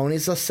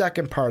 Tony's the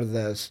second part of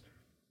this.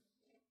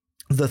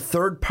 The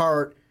third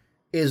part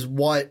is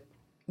what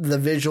the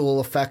visual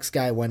effects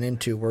guy went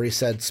into, where he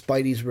said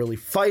Spidey's really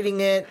fighting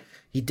it.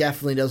 He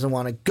definitely doesn't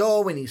want to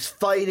go, and he's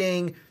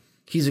fighting.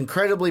 He's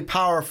incredibly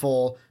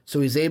powerful,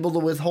 so he's able to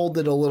withhold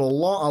it a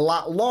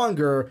lot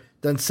longer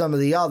than some of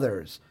the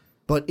others.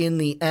 But in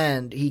the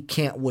end, he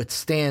can't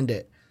withstand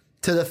it.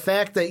 To the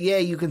fact that, yeah,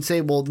 you can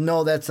say, well,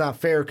 no, that's not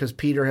fair because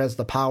Peter has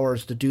the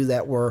powers to do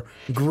that where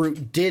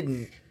Groot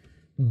didn't.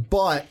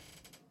 But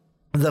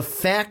the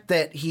fact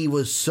that he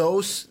was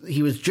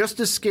just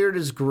as scared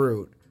as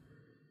Groot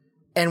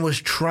and was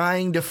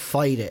trying to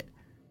fight it,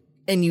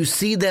 and you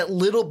see that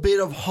little bit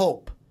of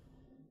hope,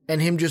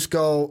 and him just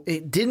go,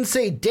 it didn't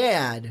say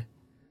dad,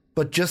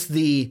 but just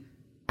the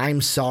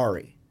I'm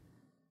sorry.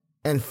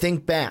 And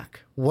think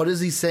back. What is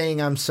he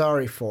saying I'm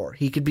sorry for?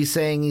 He could be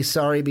saying he's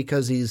sorry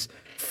because he's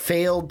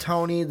failed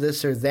Tony,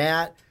 this or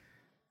that.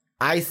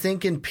 I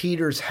think in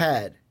Peter's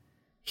head,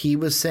 he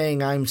was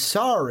saying I'm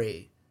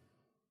sorry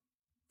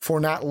for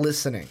not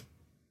listening.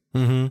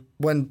 Mm-hmm.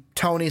 When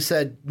Tony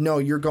said, no,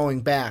 you're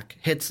going back,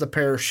 hits the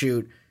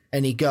parachute,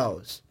 and he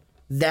goes.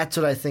 That's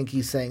what I think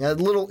he's saying. A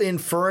little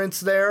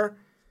inference there.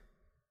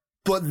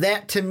 But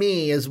that, to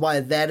me, is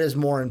why that is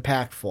more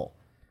impactful.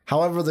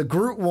 However, the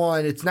Groot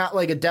one, it's not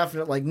like a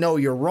definite, like, no,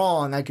 you're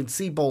wrong. I can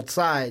see both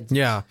sides.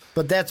 Yeah.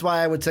 But that's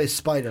why I would say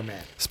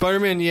Spider-Man.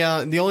 Spider-Man,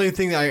 yeah. The only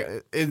thing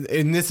that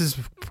and this is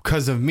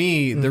because of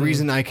me, the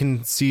reason I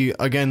can see,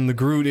 again, the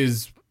Groot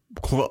is,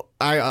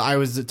 I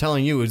was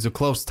telling you, it was a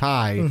close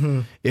tie.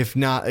 Mm-hmm. If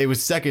not, it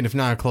was second, if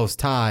not a close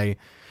tie,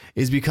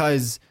 is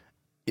because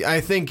I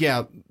think,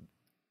 yeah,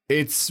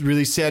 it's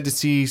really sad to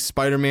see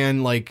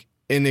Spider-Man, like,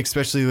 and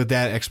especially with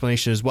that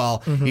explanation as well,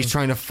 he's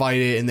trying to fight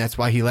it, and that's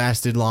why he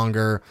lasted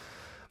longer.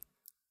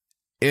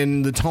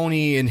 In the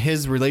Tony and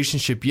his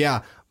relationship,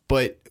 yeah,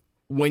 but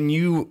when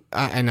you,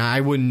 and I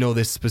wouldn't know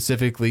this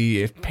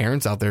specifically, if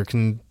parents out there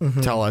can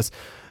tell us,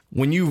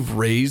 when you've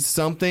raised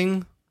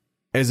something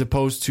as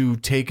opposed to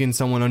taking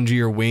someone under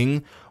your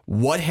wing,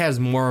 what has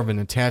more of an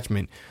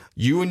attachment?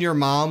 You and your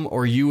mom,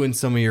 or you and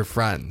some of your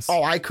friends?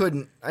 Oh, I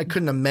couldn't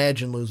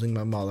imagine losing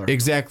my mother.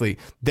 Exactly.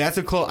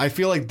 I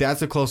feel like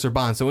that's a closer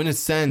bond. So in a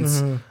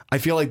sense, I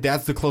feel like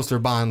that's the closer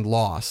bond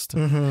lost.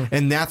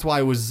 And that's why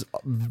it was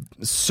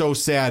so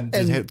sad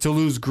to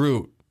lose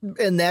Groot.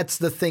 And that's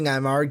the thing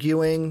I'm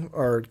arguing,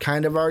 or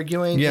kind of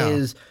arguing,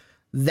 is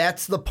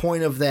that's the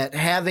point of that,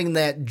 having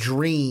that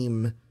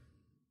dream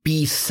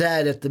be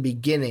said at the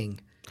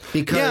beginning.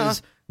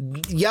 Because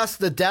yes,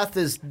 the death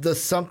is the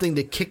something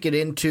to kick it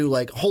into,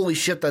 like, holy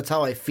shit, that's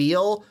how I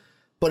feel.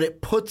 But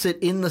it puts it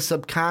in the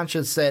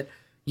subconscious that,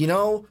 you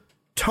know,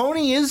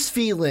 Tony is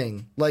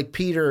feeling like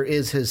Peter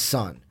is his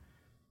son.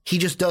 He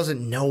just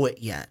doesn't know it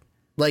yet.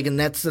 Like, and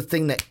that's the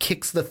thing that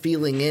kicks the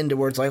feeling into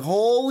where it's like,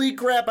 holy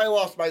crap, I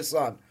lost my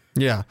son.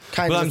 Yeah.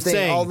 Kind of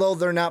thing. Although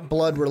they're not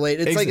blood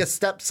related. It's like a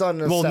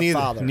stepson and a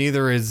stepfather.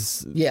 Neither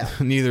is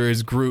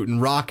Groot and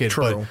Rocket.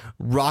 True. But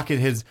Rocket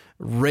has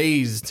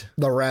raised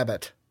the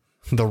rabbit.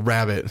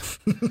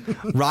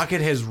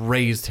 Rocket has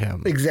raised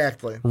him.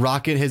 Exactly.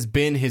 Rocket has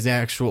been his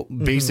actual,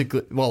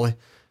 basically, well,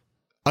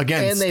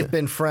 again. And they've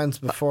been friends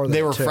before that.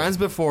 They were friends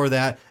before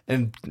that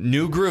and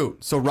knew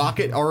Groot. So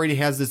Rocket already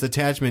has this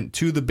attachment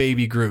to the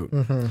baby Groot.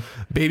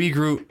 Baby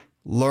Groot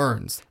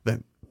learns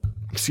that,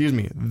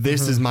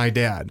 this is my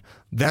dad.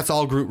 That's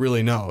all Groot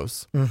really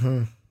knows.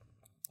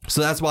 So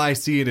that's why I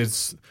see it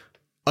as,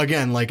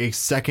 again, like a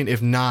second,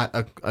 if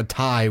not a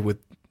tie with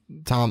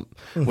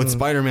with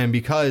Spider-Man,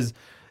 because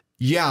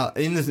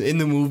in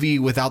the movie,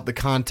 without the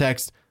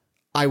context,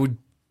 I would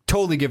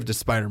totally give it to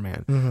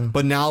Spider-Man.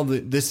 But now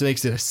this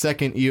makes it a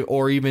second,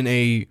 or even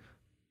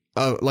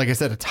like I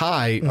said, a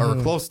tie or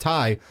a close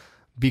tie,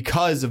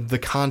 because of the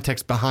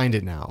context behind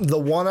it now. The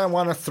one I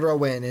want to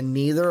throw in, and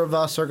neither of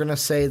us are going to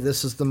say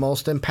this is the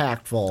most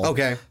impactful.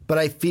 Okay. But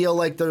I feel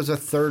like there's a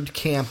third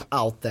camp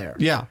out there.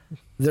 Yeah.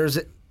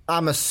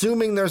 I'm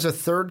assuming there's a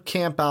third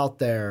camp out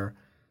there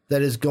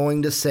that is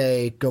going to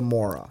say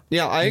Gamora.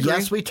 Yeah, I agree.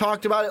 Yes, we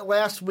talked about it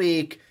last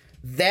week.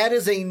 That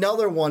is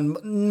another one.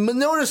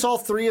 Notice all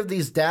three of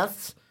these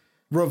deaths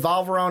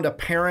revolve around a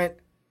parent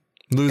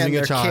losing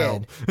a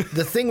child.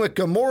 The thing with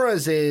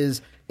Gamora's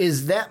is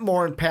that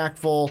more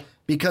impactful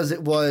because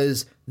it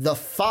was the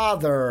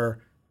father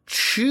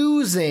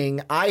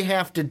choosing, I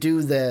have to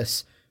do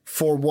this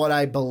for what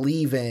I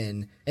believe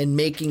in, and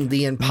making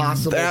the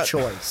impossible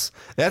choice.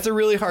 That's a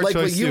really hard choice.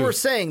 Like what you were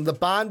saying, the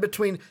bond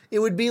between, it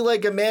would be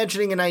like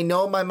imagining, and I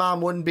know my mom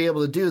wouldn't be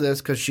able to do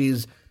this because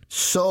she's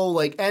so,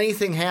 like,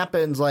 anything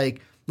happens,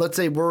 like, let's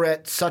say we're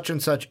at such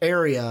and such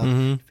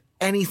area,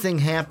 anything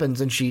happens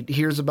and she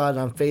hears about it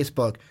on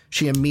Facebook,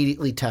 she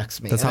immediately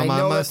texts me. That's how I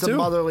know that's too. A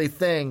motherly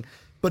thing,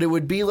 but it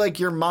would be like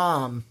your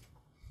mom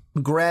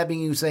grabbing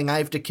you saying, I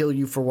have to kill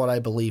you for what I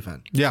believe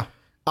in. Yeah.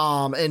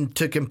 And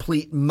to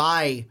complete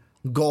my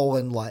goal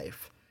in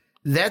life.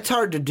 That's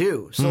hard to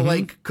do. So,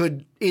 like,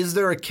 is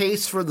there a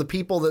case for the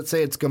people that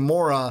say it's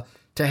Gamora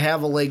to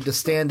have a leg to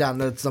stand on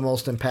that's the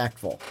most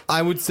impactful?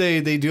 I would say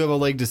they do have a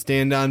leg to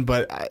stand on,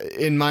 but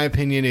in my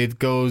opinion, it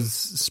goes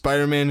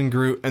Spider-Man and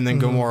Groot, and then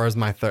Gamora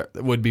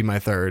is would be my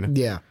third.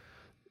 Yeah.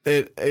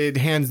 It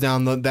hands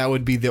down, that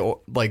would be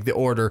the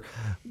order.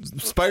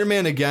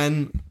 Spider-Man,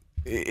 again,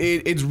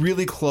 it's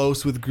really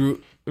close with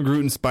Groot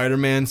and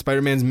Spider-Man.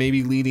 Spider-Man's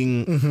maybe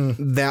leading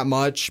that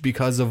much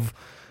because of,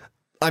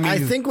 I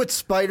think with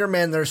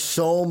Spider-Man, there's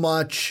so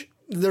much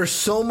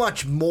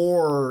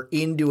more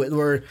into it,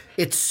 where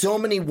it's so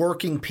many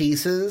working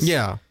pieces.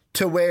 Yeah.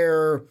 To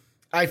where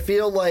I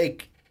feel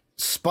like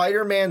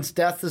Spider-Man's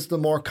death is the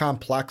more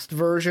complex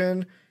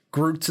version.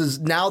 Groot's is,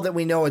 now that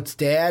we know it's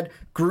dad,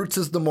 Groot's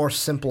is the more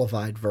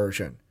simplified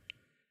version.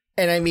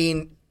 And I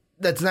mean,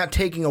 that's not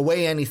taking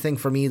away anything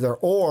from either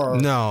or.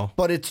 No.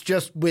 But it's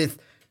just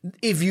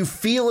if you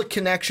feel a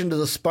connection to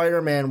the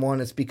Spider-Man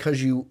one, it's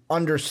because you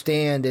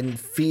understand and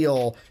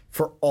feel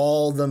for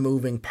all the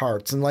moving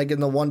parts. And like in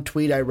the one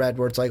tweet I read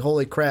where it's like,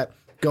 holy crap,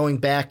 going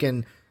back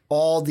and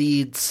all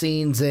the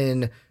scenes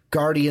in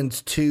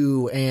Guardians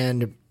 2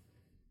 and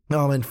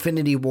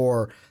Infinity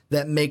War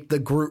that make the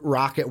Groot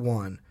Rocket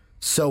one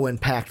so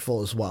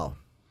impactful as well.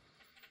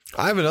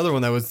 I have another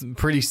one that was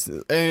pretty. Is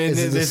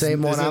it the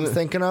same one I'm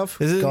thinking of?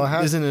 Go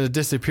ahead. Isn't a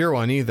Disappear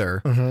one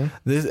either.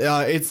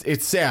 This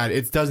it's sad.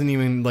 It doesn't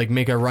even like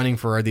make a running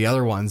for the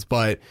other ones.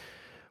 But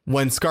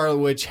when Scarlet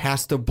Witch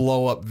has to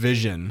blow up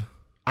Vision,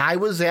 I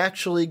was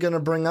actually going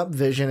to bring up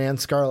Vision and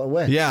Scarlet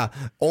Witch. Yeah,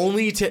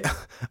 only to,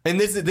 and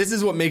this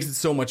is what makes it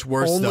so much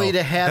worse. Only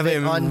to have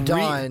it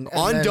undone,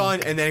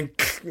 and then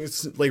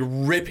like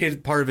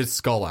rip part of his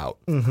skull out.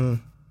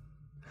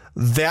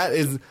 That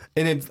is,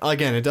 and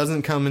it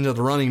doesn't come into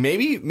the running.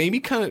 Maybe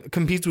kind of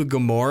competes with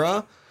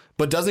Gamora,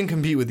 but doesn't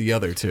compete with the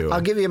other two.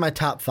 I'll give you my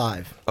top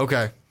 5.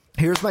 Okay.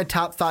 Here's my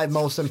top 5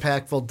 most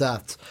impactful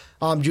deaths.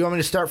 Do you want me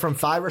to start from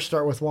 5 or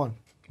start with 1?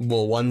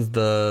 Well, one's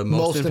the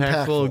most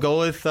impactful. Go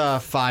with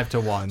 5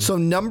 to 1. So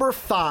number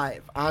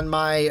 5 on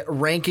my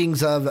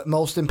rankings of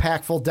most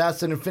impactful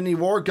deaths in Infinity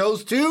War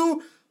goes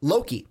to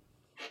Loki.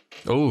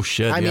 Oh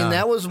shit! I mean,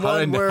 that was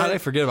one where, how did I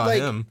forget about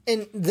him?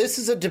 And this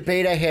is a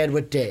debate I had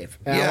with Dave.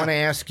 And I want to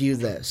ask you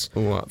this.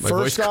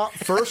 First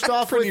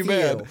off, with you,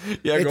 bad.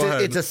 Yeah, go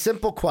ahead. It's a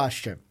simple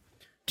question.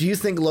 Do you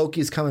think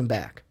Loki's coming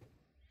back?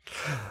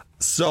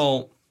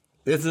 So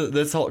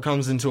this all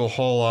comes into a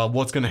whole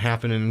what's going to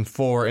happen in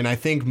 4, and I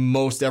think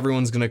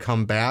everyone's going to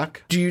come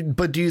back. Do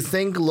you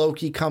think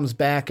Loki comes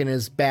back and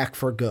is back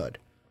for good?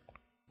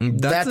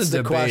 That's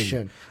the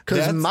question.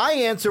 Because my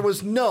answer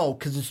was no,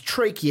 because his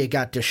trachea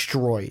got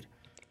destroyed.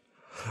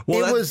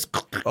 Well, it was.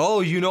 Oh,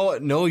 you know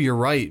what? No, you're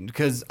right.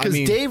 Because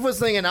Dave was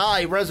thinking,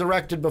 he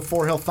resurrected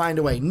before, he'll find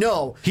a way.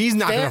 No, he's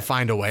not going to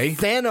find a way.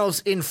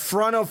 Thanos in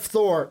front of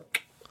Thor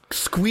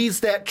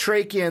squeeze that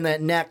trachea in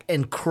that neck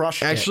and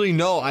crush it. Actually,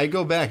 no, I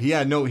go back.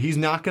 Yeah, no, he's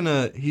not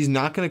gonna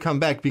come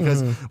back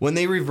because when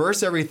they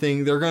reverse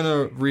everything, they're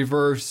gonna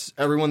reverse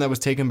everyone that was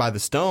taken by the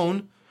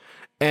stone,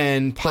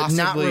 and possibly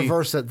but not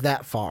reverse it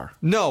that far.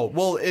 No,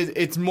 well,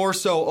 it's more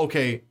so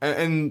okay,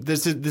 and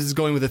this is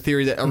going with the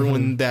theory that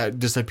everyone that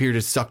disappeared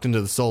is sucked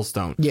into the soul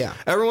stone. Yeah,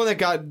 everyone that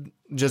got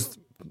just.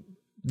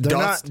 They're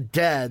dust. not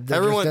dead.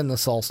 They're just in the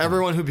soul stone.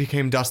 Everyone who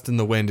became dust in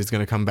the wind is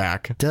going to come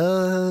back.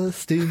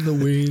 Dust in the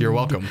wind. You're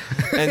welcome.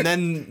 And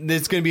then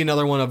there's going to be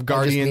another one of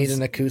Guardians. I just need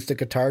an acoustic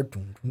guitar.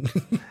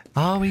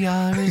 All we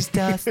are is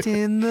dust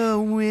in the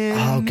wind.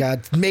 Oh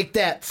God!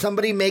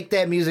 Somebody make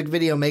that music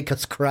video. Make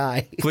us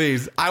cry.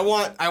 Please. I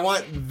want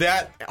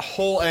that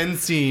whole end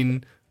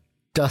scene.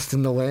 Dust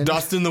in the wind.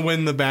 Dust in the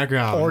wind in the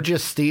background. Or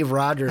just Steve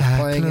Rogers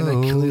playing an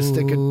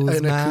acoustic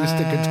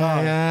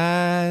guitar.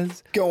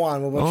 Eyes. Go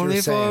on with what Only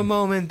you're saying. for a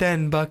moment,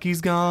 then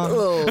Bucky's gone.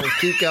 Oh,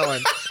 keep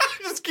going.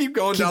 Just keep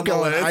going down the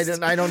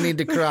list. I don't need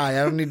to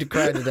cry. I don't need to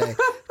cry today.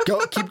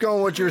 Keep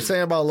going what you were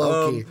saying about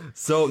Loki.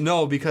 So,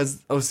 no,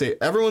 because,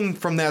 everyone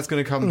from that's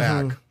going to come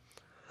back.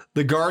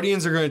 The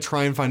Guardians are going to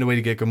try and find a way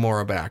to get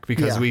Gamora back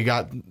because we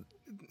got...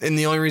 And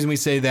the only reason we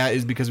say that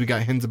is because we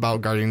got hints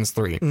about Guardians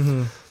 3.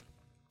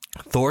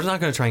 Thor's not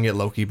going to try and get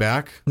Loki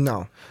back.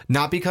 No.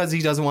 Not because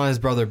he doesn't want his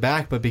brother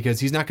back, but because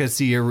he's not going to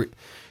see...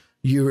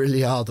 You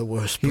really are the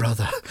worst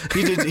brother.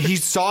 He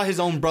saw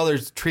his own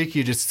brother's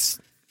trachea just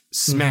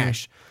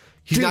smash.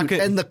 He's Dude, not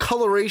gonna, and the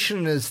coloration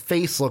in his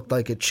face looked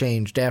like it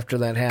changed after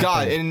that happened.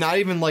 God, and not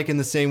even like in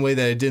the same way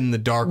that it did in the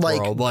Dark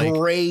World. Like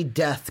gray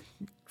death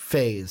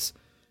phase.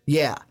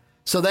 Yeah.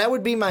 So that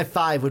would be my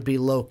 5 would be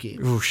Loki.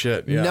 Oh,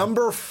 shit. Yeah.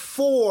 Number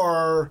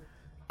 4...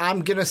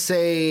 I'm going to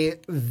say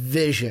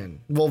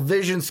Vision. Well,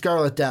 Vision,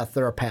 Scarlet Death,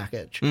 they're a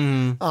package.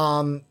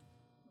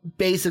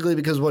 Basically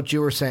because what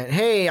you were saying,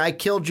 hey, I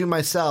killed you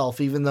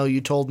myself, even though you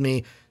told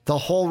me the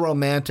whole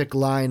romantic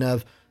line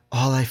of,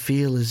 all I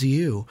feel is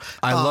you.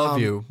 I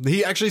love you.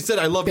 He actually said,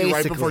 I love you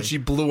right before she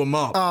blew him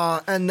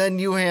up. And then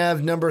you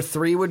have number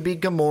 3 would be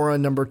Gamora,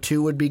 number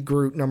 2 would be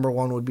Groot, number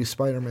 1 would be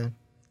Spider-Man.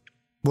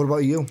 What about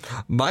you?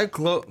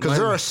 Because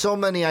there are so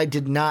many I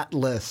did not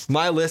list.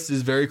 My list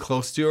is very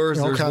close to yours.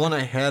 Okay. There's one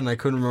I had and I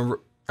couldn't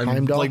remember. I'm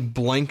Heimdall? like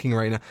blanking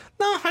right now.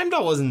 No,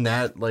 Heimdall wasn't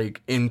that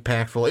like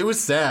impactful. It was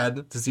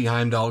sad to see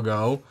Heimdall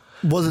go.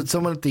 Was it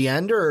someone at the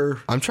end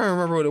or? I'm trying to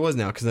remember what it was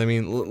now because I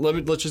mean,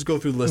 let's just go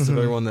through the list of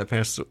everyone that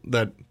passed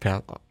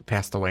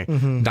away,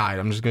 died.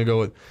 I'm just gonna go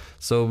with.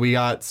 So we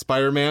got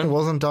Spider-Man. It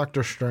wasn't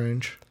Doctor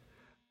Strange.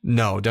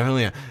 No,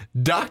 definitely not.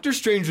 Doctor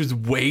Strange was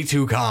way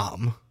too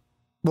calm.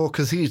 Well,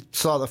 because he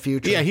saw the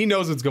future. Yeah, he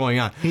knows what's going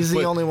on. He's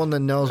the only one that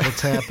knows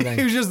what's happening.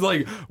 He was just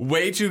like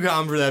way too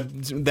calm for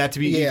that to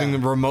be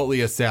even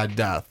remotely a sad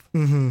death.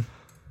 Trying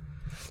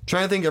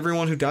to think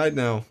everyone who died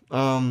now.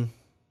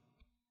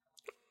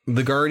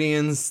 The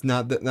Guardians,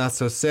 not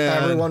so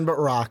sad. Everyone but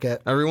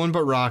Rocket.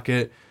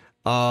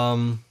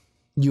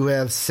 You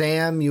have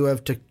Sam, you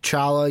have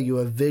T'Challa, you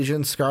have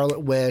Vision,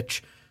 Scarlet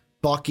Witch.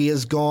 Bucky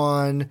is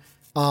gone.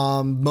 It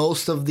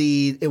was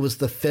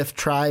the 5th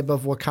tribe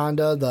of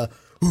Wakanda,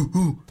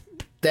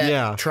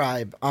 that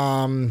tribe.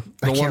 The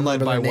one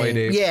led by White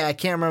Ape. Yeah, I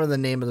can't remember the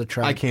name of the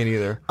tribe. I can't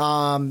either.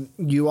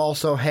 You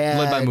also had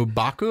led by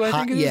M'Baku, I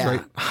think it is,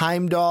 right?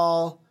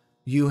 Heimdall.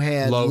 You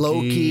had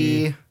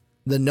Loki,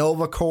 the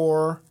Nova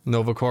Corps.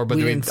 But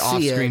we doing didn't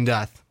see off-screen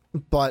death.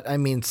 But I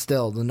mean,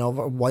 still,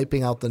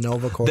 wiping out the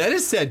Nova Corps. That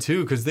is sad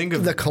too, because think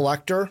of the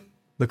Collector.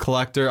 The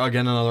Collector,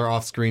 again, another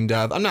off-screen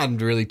death. I'm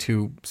not really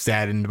too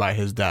saddened by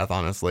his death,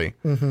 honestly.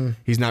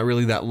 He's not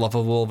really that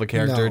lovable of a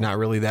character, not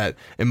really that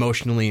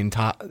emotionally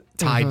tied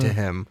to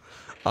him.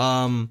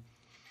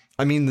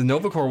 I mean, the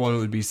Nova Corps one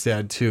would be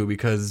sad, too,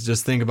 because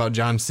just think about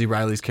John C.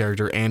 Reilly's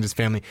character and his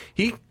family.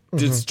 He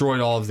destroyed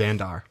all of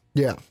Xandar.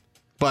 Yeah.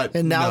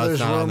 And now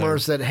there's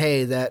rumors that,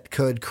 hey, that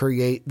could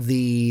create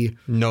the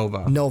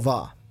Nova.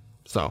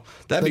 So,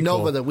 that'd be the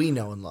Nova cool. that we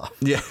know and love.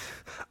 Yeah.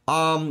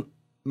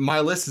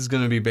 My list is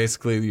going to be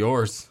basically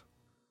yours.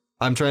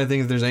 I'm trying to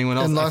think if there's anyone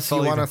else. Unless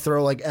you want to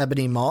throw like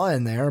Ebony Maw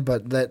in there,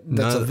 but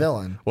that's a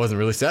villain. Wasn't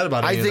really sad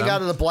about it. I think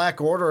out of the Black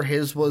Order,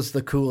 his was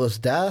the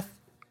coolest death.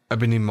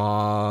 Ebony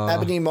Maw.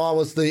 Ebony Maw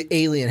was the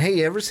alien. Hey,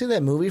 you ever see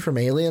that movie from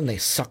Alien? They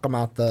suck him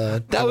out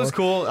the... That was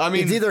cool. I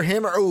mean... It's either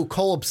him or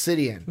Cole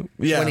Obsidian.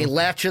 Yeah. When he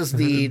latches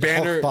the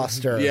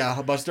Hulkbuster.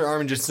 Yeah, Buster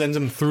Arm and just sends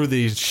him through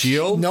the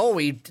shield. No,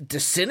 he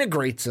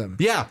disintegrates him.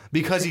 Yeah,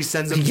 because he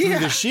sends him through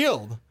the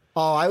shield.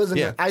 Oh,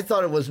 I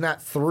thought it was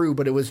not through,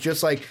 but it was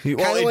just like it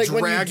like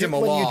dragged him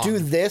along. When you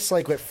do this,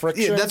 like with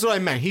friction. Yeah, that's what I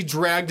meant. He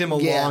dragged him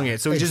along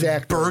it, so he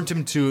just burnt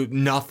him to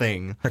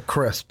nothing. A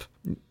crisp.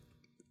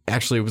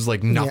 Actually, it was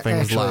like nothing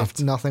was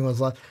left. Nothing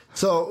was left.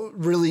 So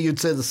really, you'd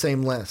say the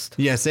same list.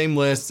 Yeah, same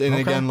list. And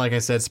again, like I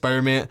said,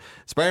 Spider-Man,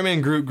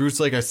 Groot's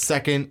like a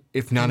second,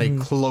 if not a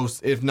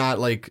close, if not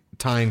like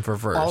tying for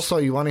first. Also,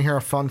 you want to hear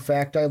a fun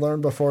fact I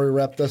learned before we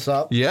wrap this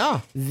up?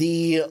 Yeah.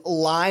 The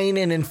line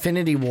in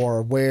Infinity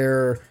War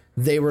where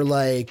they were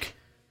like,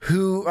 what's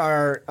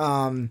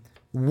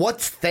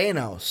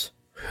Thanos?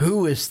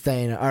 Who is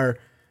Thanos? Or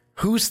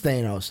Who's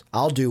Thanos?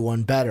 I'll do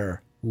one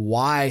better.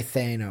 Why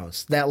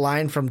Thanos? That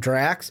line from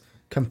Drax,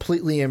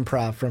 completely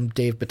improv from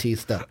Dave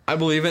Bautista. I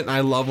believe it, and I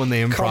love when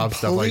they improv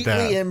stuff like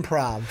that. Completely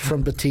improv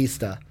from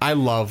Bautista. I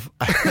love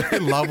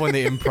when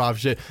they improv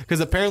shit, because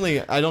apparently,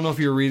 I don't know if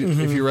you read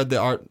if you read the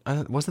art.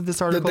 Wasn't this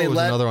article? Or was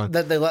it another one?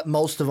 That they let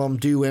most of them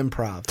do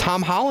improv.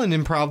 Tom Holland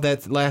improv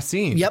that last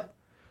scene. Yep.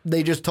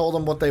 They just told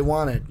them what they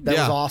wanted. That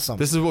was awesome.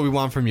 This is what we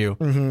want from you.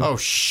 Oh,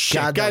 shit.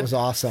 God, that was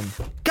awesome.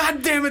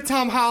 God damn it,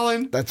 Tom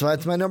Holland. That's why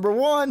it's my number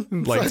one.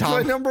 Like that's Tom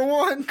my number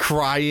one.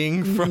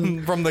 Crying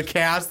from the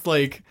cast.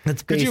 Like,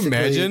 That's could you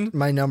imagine?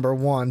 My number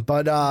one.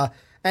 But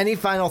any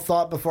final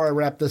thought before I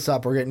wrap this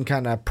up? We're getting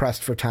kind of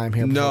pressed for time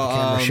here before the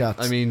camera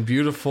shuts. I mean,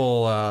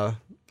 beautiful,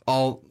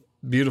 all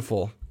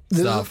beautiful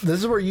stuff. This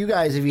is where you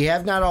guys, if you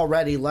have not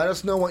already, let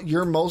us know what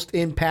your most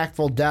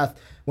impactful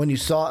death when you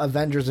saw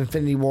Avengers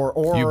Infinity War,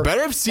 or you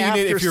better have seen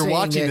it if you're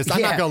watching this.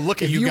 I'm not going to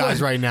look at you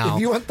guys right now.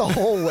 If you went the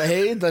whole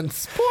way, then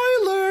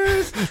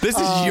spoilers. This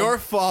is your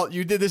fault.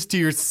 You did this to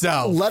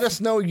yourself. Let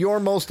us know your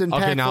most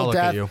impactful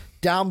death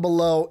down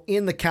below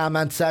in the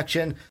comment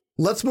section.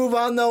 Let's move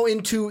on, though,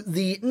 into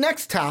the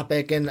next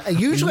topic. And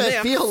usually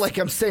I feel like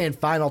I'm saying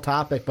final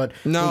topip, but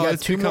we got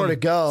two more to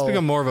go. It's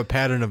become more of a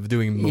pattern of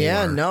doing more.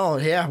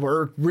 Yeah,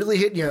 we're really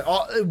hitting you.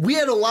 We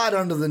had a lot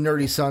under the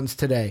Nerdy Suns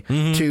today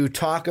to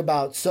talk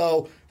about.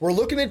 So we're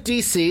looking at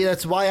DC.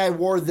 That's why I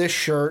wore this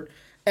shirt.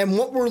 And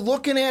what we're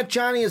looking at,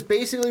 Johnny, is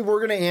basically we're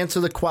going to answer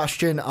the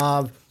question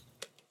of,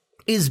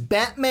 is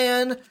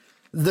Batman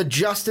the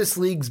Justice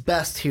League's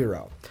best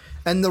hero?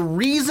 And the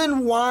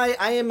reason why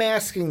I am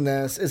asking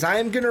this is I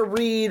am going to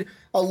read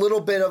a little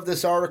bit of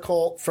this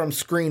article from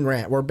Screen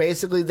Rant, where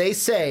basically they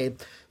say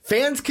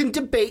fans can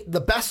debate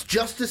the best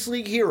Justice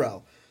League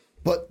hero,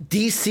 but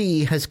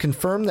DC has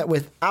confirmed that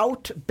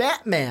without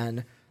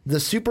Batman,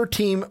 the super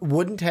team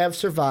wouldn't have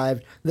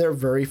survived their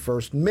very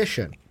first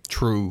mission.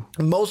 True.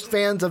 Most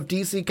fans of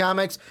DC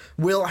Comics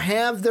will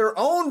have their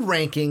own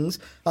rankings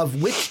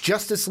of which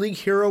Justice League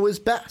hero is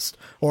best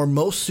or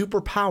most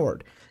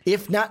superpowered,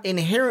 if not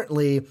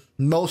inherently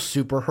most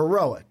super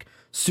heroic.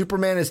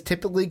 Superman is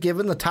typically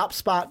given the top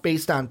spot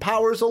based on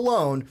powers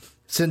alone,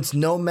 since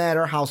no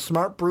matter how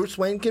smart Bruce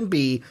Wayne can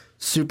be,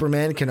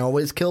 Superman can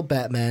always kill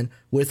Batman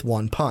with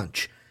one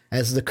punch,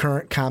 as the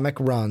current comic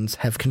runs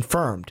have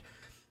confirmed.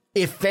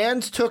 If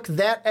fans took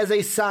that as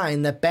a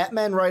sign that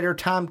Batman writer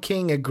Tom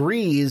King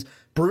agrees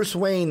Bruce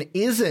Wayne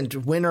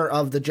isn't winner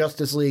of the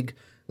Justice League's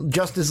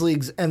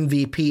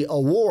MVP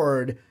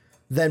award,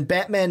 then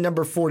Batman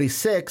number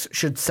 46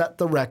 should set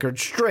the record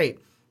straight,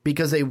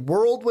 because a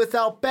world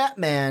without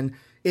Batman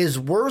is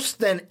worse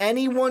than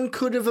anyone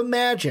could have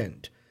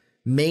imagined,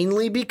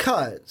 mainly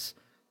because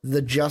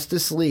the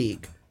Justice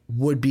League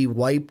would be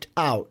wiped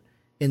out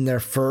in their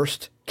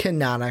first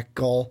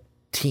canonical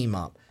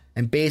team-up.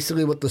 And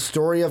basically what the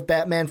story of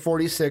Batman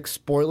 46,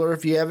 spoiler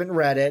if you haven't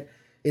read it,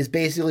 is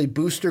basically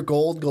Booster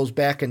Gold goes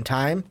back in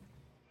time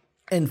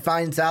and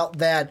finds out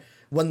that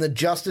when the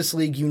Justice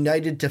League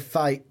united to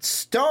fight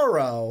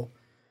Starro,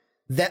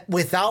 that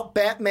without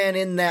Batman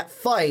in that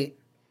fight,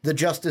 the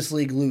Justice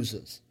League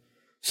loses.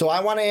 So I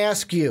want to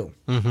ask you,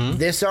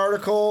 this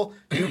article,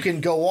 you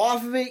can go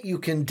off of it, you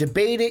can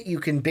debate it, you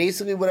can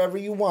basically whatever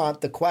you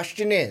want. The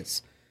question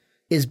is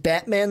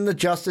Batman the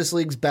Justice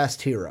League's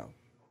best hero?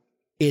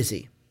 Is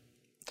he?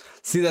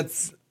 See,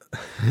 that's...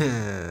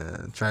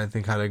 I'm trying to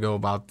think how to go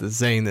about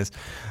saying this.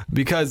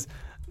 Because...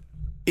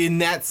 in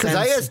that sense,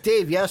 because I asked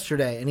Dave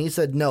yesterday, and he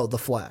said no, the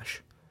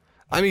Flash.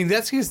 I mean,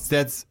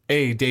 that's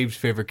A, Dave's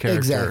favorite character.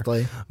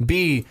 Exactly.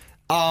 B,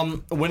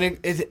 when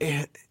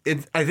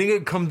I think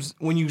it comes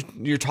when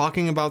you're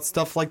talking about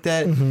stuff like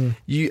that,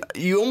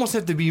 you almost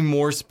have to be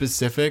more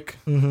specific,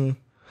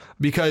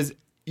 because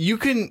you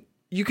can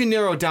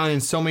narrow it down in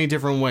so many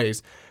different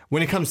ways.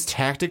 When it comes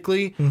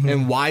tactically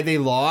and why they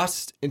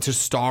lost into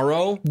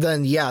Starro,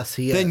 then yes,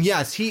 he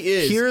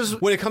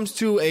is. When it comes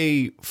to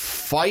a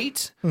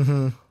fight.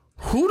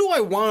 Who do I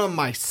want on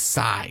my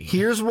side?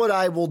 Here's what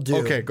I will do.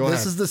 Okay, go ahead.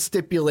 This is the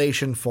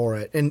stipulation for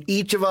it. And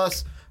each of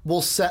us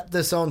will set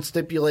this own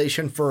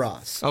stipulation for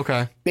us.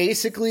 Okay.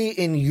 Basically,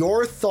 in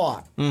your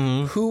thought,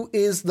 who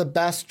is the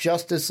best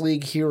Justice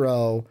League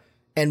hero,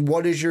 and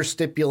what is your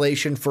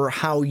stipulation for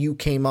how you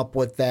came up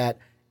with that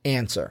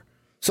answer?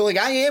 So,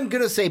 I am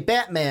going to say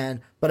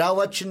Batman, but I'll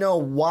let you know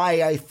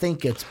why I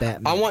think it's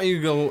Batman. I want you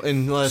to go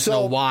and let us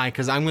know why,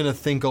 because I'm going to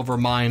think over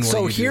mine.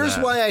 So here's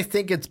why I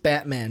think it's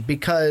Batman,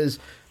 because...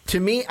 to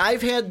me,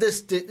 I've had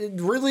this,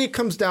 it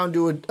comes down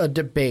to a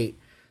debate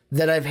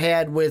that I've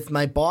had with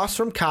my boss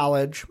from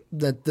college,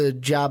 the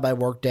job I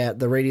worked at,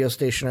 the radio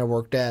station I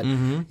worked at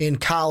in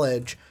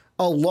college,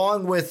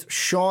 along with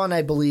Sean,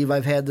 I believe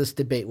I've had this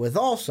debate with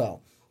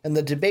also. And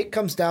the debate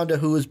comes down to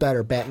who is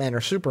better, Batman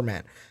or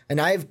Superman. And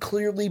I've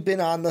clearly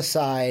been on the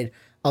side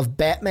of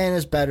Batman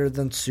is better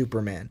than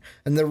Superman.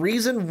 And the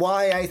reason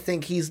why I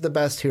think he's the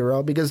best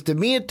hero, because to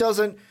me it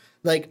doesn't,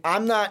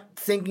 I'm not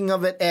thinking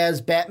of it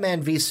as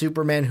Batman v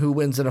Superman, who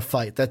wins in a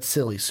fight. That's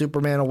silly.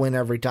 Superman will win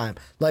every time.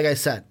 Like I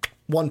said,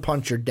 one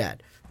punch, you're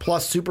dead.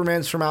 Plus,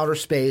 Superman's from outer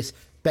space.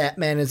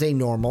 Batman is a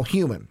normal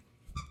human.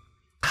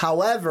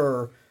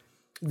 However,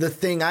 the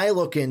thing I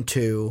look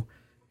into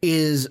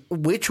is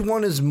which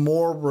one is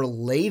more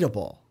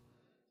relatable.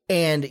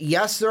 And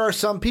yes, there are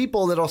some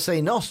people that'll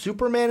say, no,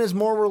 Superman is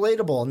more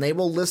relatable, and they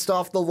will list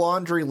off the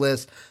laundry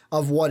list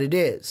of what it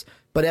is.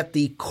 But at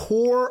the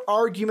core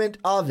argument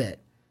of it,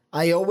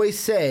 I always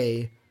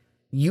say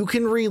you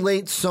can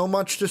relate so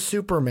much to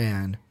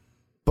Superman,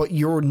 but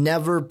you'll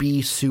never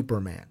be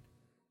Superman.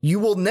 You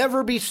will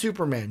never be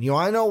Superman. You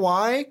want to know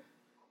why?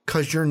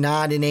 Because you're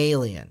not an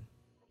alien.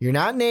 You're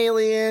not an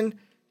alien.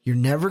 You're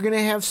never going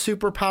to have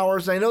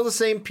superpowers. I know the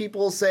same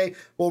people will say,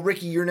 well,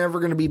 Ricky, you're never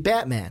going to be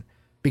Batman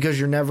because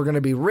you're never going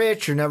to be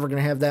rich. You're never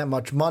going to have that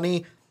much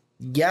money.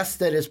 Yes,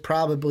 that is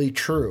probably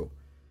true.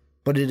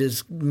 But it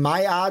is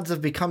my odds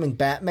of becoming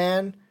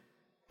Batman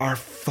are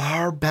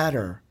far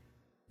better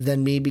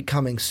than me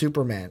becoming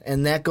Superman.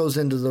 And that goes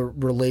into the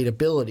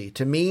relatability.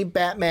 To me,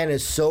 Batman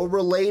is so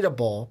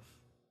relatable,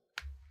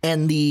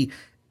 and the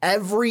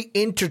every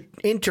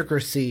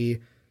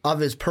intricacy of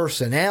his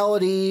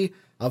personality,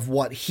 of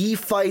what he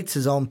fights,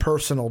 his own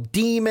personal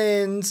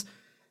demons,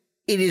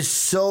 it is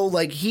so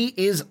like he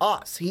is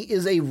us. He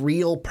is a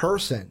real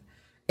person.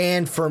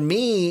 And for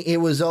me, it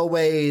was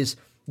always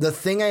the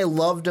thing I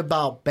loved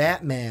about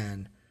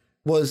Batman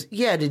was,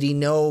 yeah, did he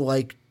know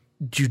like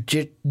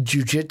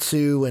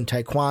jujitsu and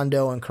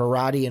taekwondo and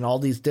karate and all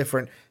these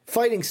different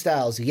fighting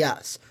styles?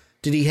 Yes.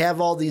 Did he have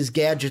all these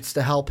gadgets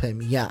to help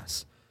him?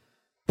 Yes.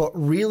 But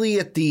really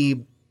at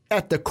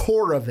the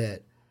core of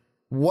it,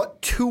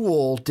 what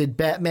tool did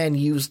Batman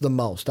use the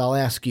most? I'll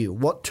ask you.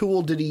 What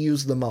tool did he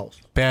use the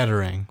most?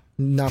 Batarang.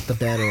 Not the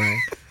Batarang.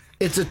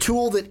 It's a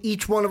tool that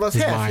each one of us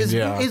has.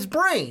 His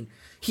brain.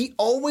 He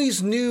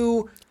always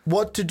knew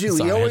what to do.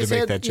 Sorry, he always I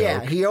had to make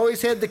that joke. He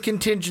always had the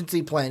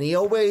contingency plan. He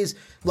always,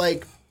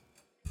 like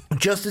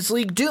Justice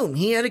League Doom,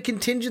 he had a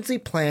contingency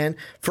plan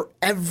for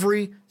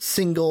every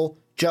single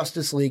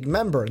Justice League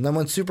member. And then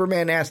when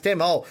Superman asked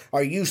him, oh,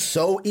 are you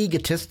so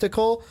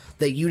egotistical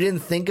that you didn't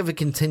think of a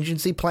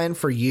contingency plan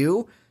for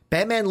you?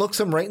 Batman looks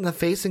him right in the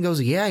face and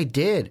goes, yeah, I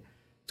did.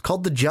 It's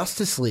called the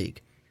Justice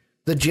League.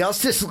 The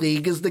Justice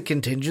League is the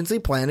contingency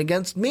plan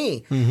against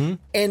me. Mm-hmm.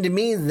 And to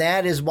me,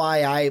 that is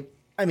why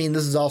I mean,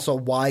 this is also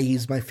why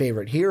he's my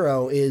favorite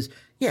hero is,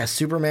 yeah,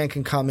 Superman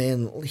can come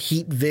in,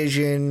 heat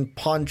vision,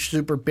 punch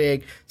super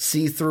big,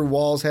 see through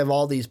walls, have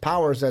all these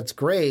powers. That's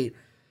great.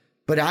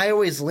 But I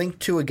always linked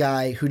to a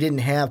guy who didn't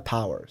have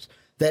powers,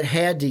 that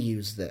had to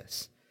use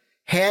this,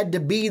 had to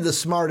be the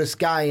smartest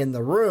guy in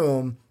the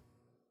room,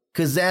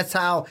 because that's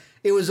how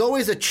it was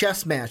always a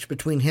chess match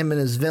between him and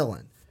his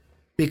villain,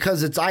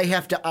 because it's I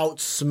have to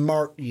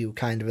outsmart you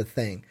kind of a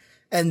thing.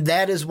 And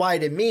that is why,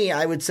 to me,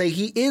 I would say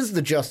he is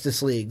the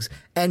Justice League's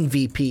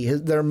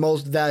MVP, their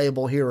most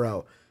valuable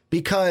hero,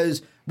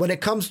 because when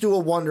it comes to a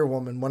Wonder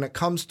Woman, when it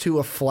comes to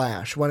a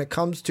Flash, when it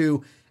comes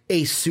to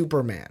a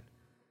Superman,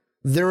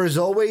 there is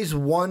always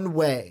one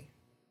way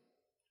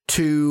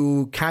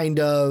to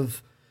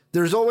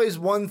there's always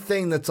one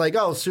thing that's like,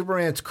 oh,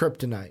 Superman's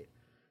kryptonite.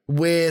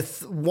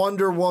 With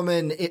Wonder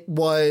Woman, it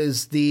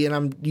was and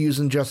I'm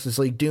using Justice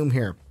League Doom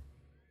here,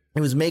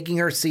 it was making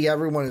her see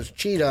everyone as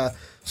Cheetah.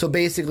 So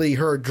basically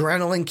her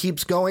adrenaline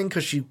keeps going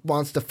because she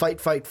wants to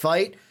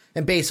fight.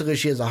 And basically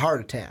she has a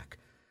heart attack.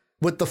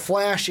 With the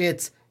Flash,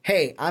 it's,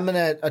 hey, I'm going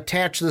to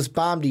attach this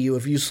bomb to you.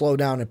 If you slow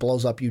down, it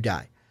blows up, you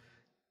die.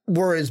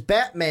 Whereas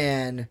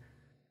Batman,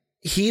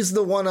 he's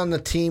the one on the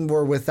team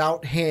where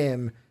without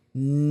him,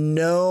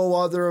 no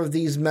other of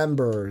these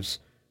members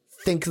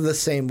think the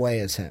same way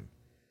as him.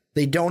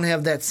 They don't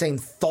have that same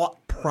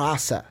thought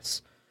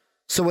process.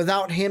 So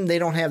without him, they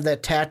don't have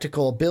that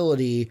tactical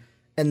ability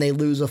and they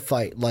lose a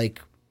fight.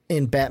 Like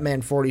in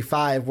Batman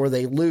 45, where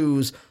they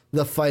lose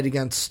the fight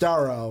against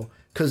Starro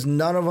because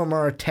none of them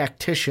are a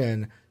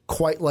tactician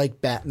quite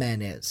like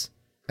Batman is.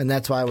 And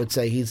that's why I would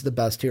say he's the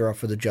best hero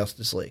for the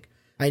Justice League.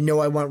 I know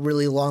I went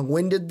really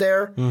long-winded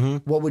there. Mm-hmm.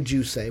 What would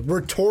you say?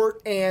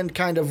 Retort and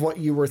kind of what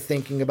you were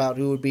thinking about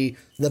who would be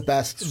the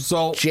best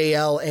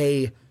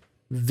JLA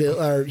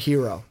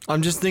hero.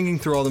 I'm just thinking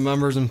through all the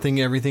members. I'm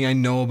thinking everything I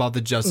know about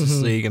the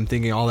Justice League. I'm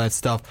thinking all that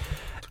stuff.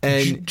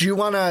 And do you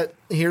want to...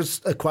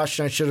 Here's a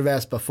question I should have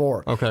asked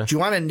before. Okay. Do you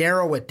want to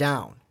narrow it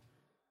down?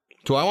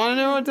 Do I want to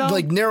narrow it down?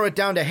 Like narrow it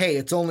down to, hey,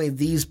 it's only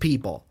these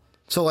people.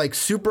 So like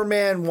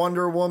Superman,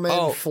 Wonder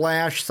Woman,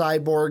 Flash,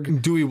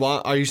 Cyborg. Do we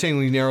want? Are you saying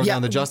we narrow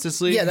down the Justice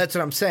League? Yeah, that's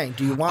what I'm saying.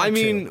 Do you want? Or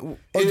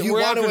do you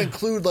want to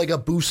include like a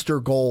Booster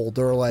Gold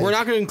or like? We're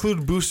not going to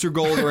include Booster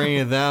Gold or any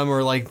of them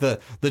or like the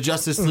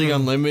Justice League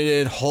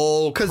Unlimited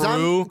whole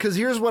crew. Because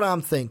here's what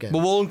I'm thinking. But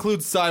we'll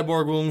include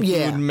Cyborg. We'll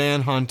include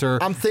Manhunter.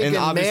 I'm thinking, and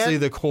obviously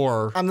the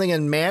core. I'm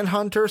thinking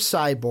Manhunter,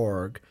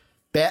 Cyborg,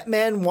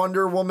 Batman,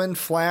 Wonder Woman,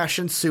 Flash,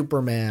 and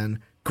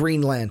Superman,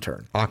 Green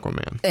Lantern.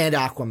 Aquaman. And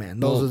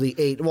Aquaman. Those are the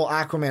 8. Well,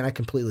 Aquaman I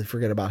completely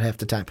forget about half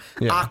the time.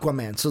 Yeah.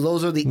 Aquaman. So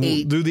those are the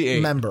 8 do the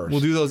 8 members.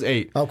 We'll do those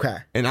 8. Okay.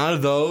 And out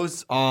of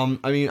those,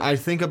 I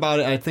think about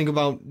it. I think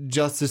about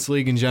Justice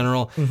League in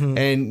general.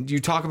 And you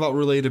talk about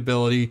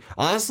relatability.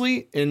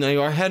 Honestly, and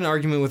I had an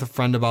argument with a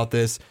friend about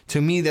this.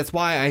 To me, that's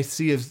why I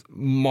see as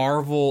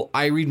Marvel.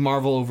 I read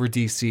Marvel over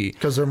DC.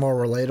 Because they're more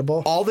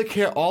relatable? All the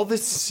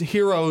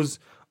heroes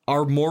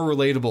are more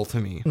relatable to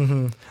me.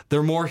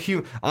 They're more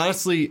human.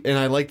 Honestly, and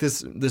I like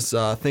this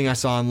thing I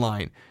saw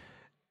online.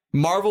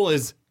 Marvel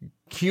is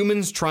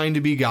humans trying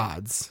to be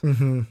gods.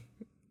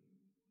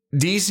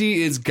 DC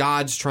is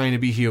gods trying to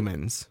be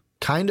humans.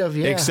 Kind of,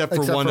 yeah. Except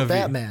for one of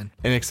Batman.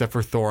 And except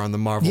for Thor on the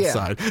Marvel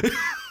side.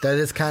 That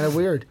is kind of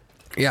weird.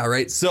 Yeah,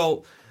 right.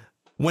 So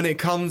when it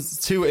comes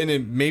to,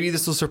 and maybe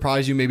this will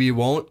surprise you, maybe it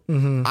won't,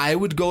 I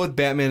would go with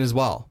Batman as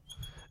well.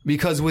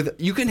 Because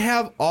you can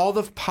have all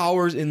the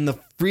powers in the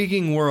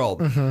freaking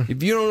world.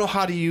 If you don't know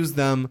how to use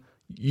them,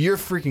 you're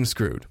freaking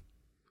screwed.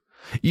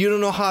 You don't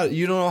know how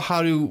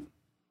to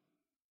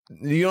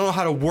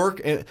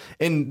work,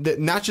 and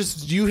not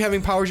just you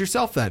having powers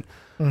yourself. Then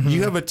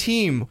you have a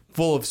team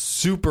full of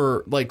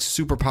super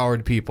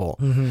powered people,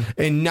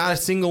 and not a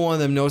single one of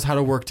them knows how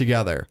to work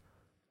together.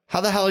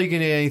 How the hell are you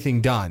going to get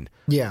anything done?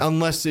 Yeah.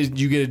 Unless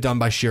you get it done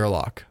by sheer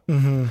luck.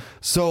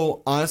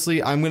 So,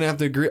 honestly, I'm going to have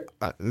to agree.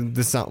 I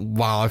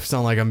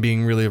sound like I'm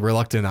being really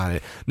reluctant on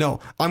it. No,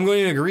 I'm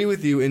going to agree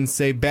with you and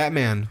say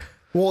Batman.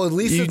 Well, at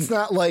least it's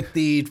not like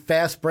the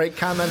fast break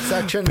comment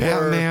section.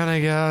 Batman,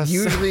 I guess.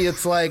 Usually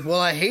it's like, well,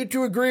 I hate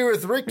to agree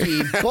with Ricky,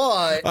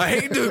 but... I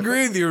hate to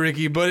agree with you,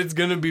 Ricky, but it's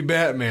going to be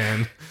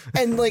Batman.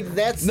 And, like,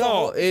 that's...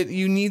 No,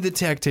 you need the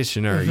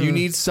tacticianer. You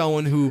need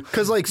someone who...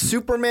 Because, like,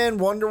 Superman,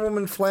 Wonder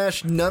Woman,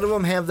 Flash, none of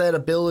them have that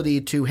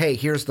ability to, hey,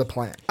 here's the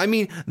plan. I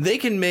mean, they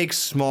can make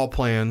small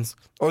plans,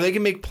 or they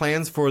can make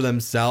plans for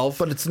themselves.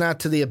 But it's not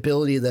to the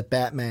ability that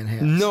Batman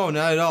has. No,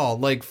 not at all.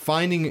 Like,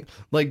 finding...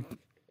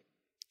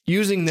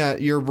 using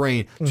your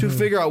brain to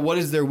figure out what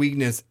is their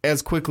weakness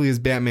as quickly as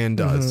Batman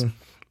does.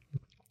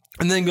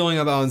 And then going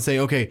about and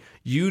saying, okay,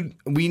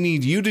 we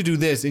need you to do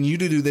this, and you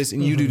to do this,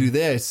 and you to do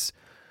this.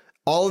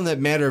 All in that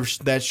matter of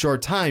that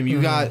short time.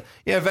 You got,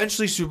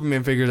 eventually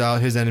Superman figured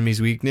out his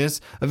enemy's weakness.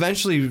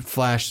 Eventually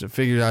Flash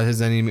figured out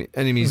his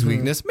enemy's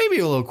weakness. Maybe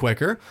a little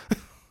quicker.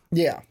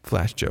 Yeah.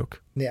 Flash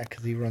joke. Yeah,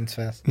 because he runs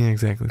fast. Yeah,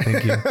 exactly.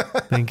 Thank you.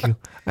 Thank you.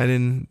 I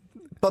didn't...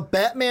 But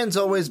Batman's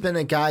always been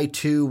a guy,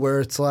 too,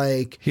 where it's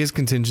like... He has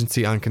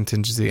contingency on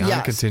contingency on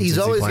contingency he's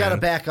always plan. got a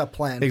backup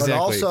plan. Exactly.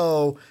 But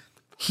also,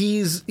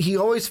 he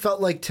always felt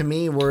like, to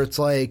me, where it's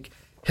like,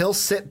 he'll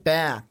sit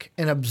back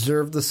and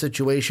observe the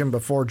situation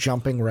before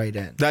jumping right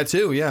in. That,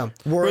 too, yeah.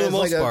 Whereas for the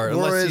most part.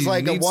 Whereas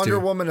like a Wonder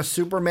Woman, a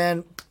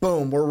Superman,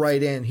 boom, we're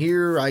right in.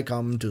 Here I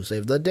come to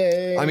save the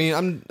day. I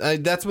mean,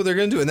 that's what they're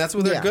going to do, and that's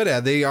what they're good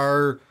at. They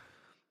are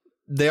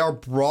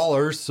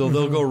brawlers, so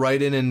they'll go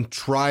right in and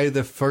try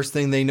the first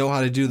thing they know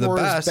how to do the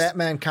best.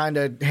 Batman kind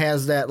of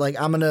has that,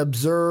 like, I'm going to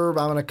observe,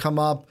 I'm going to come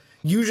up.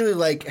 Usually,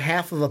 like,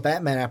 half of a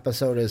Batman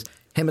episode is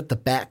him at the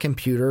Bat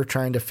computer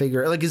trying to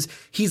figure, like,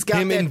 he's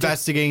got him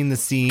investigating the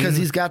scene. Because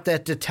he's got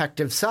that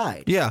detective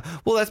side. Yeah.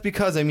 Well, that's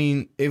because, I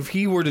mean, if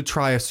he were to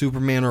try a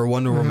Superman or a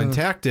Wonder Woman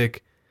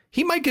tactic,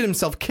 he might get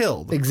himself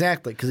killed.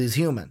 Exactly, because he's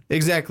human.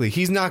 Exactly.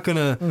 He's not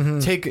gonna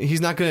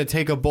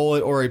take a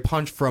bullet or a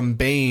punch from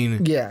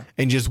Bane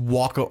and just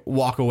walk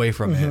away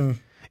from it.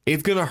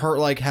 It's gonna hurt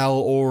like hell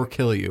or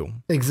kill you.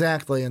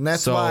 Exactly, and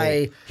that's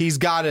why he's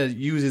got to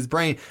use his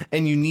brain,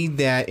 and you need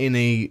that in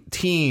a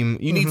team.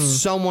 You need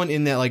someone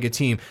in that, like a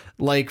team.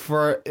 Like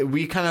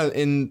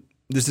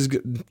this is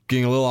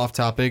getting a little off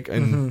topic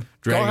and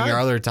dragging our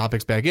other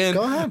topics back in.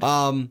 Go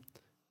ahead.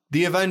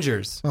 The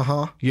Avengers.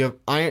 You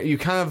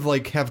kind of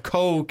like have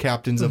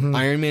co-captains of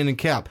Iron Man and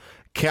Cap.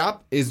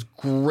 Cap is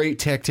great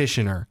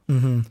tacticianer.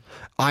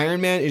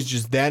 Iron Man is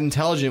just that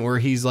intelligent where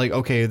he's like,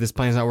 okay, this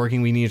plan's not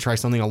working. We need to try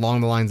something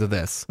along the lines of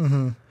this.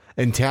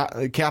 And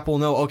Cap will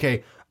know,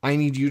 okay, I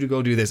need you to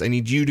go do this. I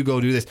need you to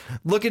go do this.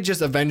 Look at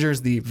just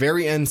Avengers, the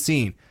very end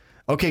scene.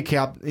 Okay,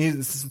 Cap.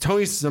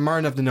 Tony's smart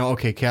enough to know,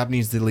 okay, Cap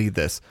needs to lead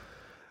this.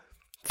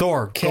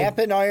 Thor. Cap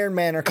and Iron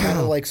Man are kind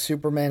of like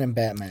Superman and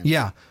Batman.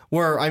 Yeah.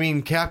 Where, I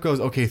mean, Cap goes,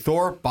 okay,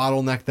 Thor,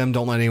 bottleneck them,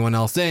 don't let anyone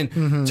else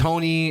in.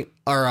 Tony,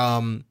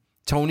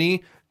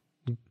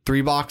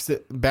 3 blocks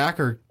back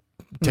or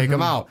take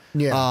them out.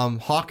 Yeah.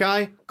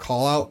 Hawkeye,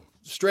 call out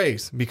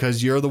strays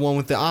because you're the one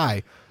with the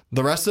eye.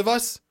 The rest of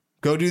us,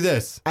 go do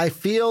this. I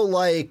feel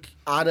like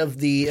out of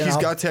the... He's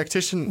got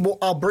tactician. Well,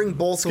 I'll bring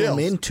both of them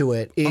into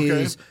it.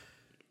 Is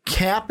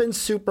Cap and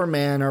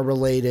Superman are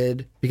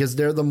related because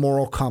they're the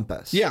moral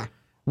compass. Yeah.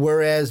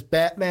 Whereas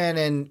Batman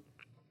and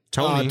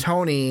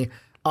Tony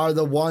are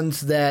the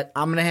ones that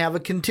I'm going to have a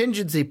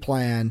contingency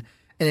plan,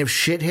 and if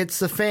shit hits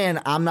the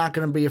fan, I'm not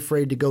going to be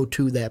afraid to go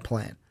to that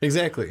plan.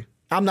 Exactly.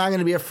 I'm not going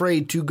to be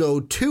afraid to go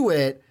to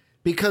it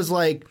because,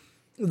 like,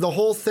 the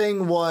whole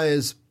thing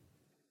was,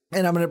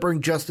 and I'm going to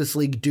bring Justice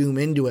League Doom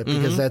into it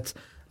because that's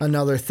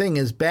another thing,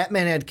 is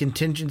Batman had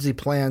contingency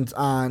plans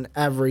on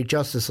every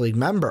Justice League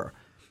member.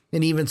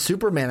 And even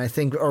Superman, I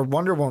think, or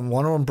Wonder Woman,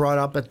 one of them brought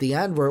up at the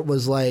end where it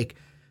was like,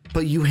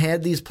 but you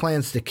had these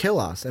plans to kill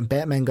us. And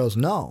Batman goes,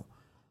 no,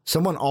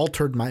 someone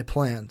altered my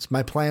plans.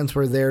 My plans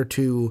were there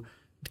to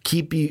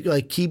keep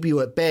you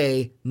at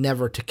bay,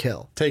 never to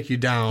kill. Take you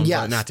down,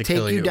 but not to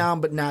kill you. Take you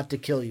down, but not to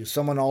kill you.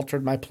 Someone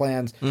altered my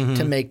plans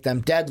to make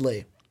them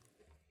deadly.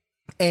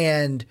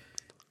 And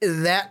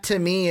that to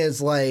me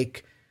is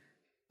like,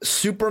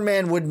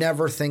 Superman would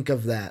never think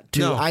of that.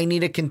 No. I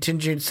need a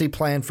contingency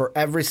plan for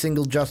every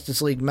single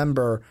Justice League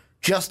member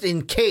just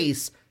in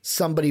case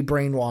somebody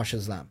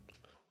brainwashes them.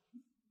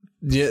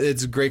 Yeah,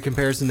 it's a great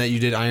comparison that you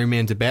did Iron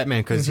Man to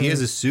Batman because he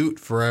has a suit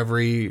for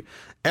every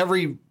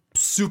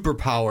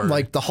superpower.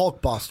 Like the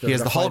Hulkbuster. He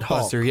has the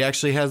Hulkbuster. He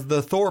actually has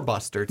the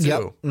Thorbuster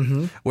too.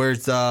 Yep. Where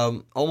it's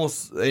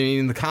almost,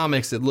 in the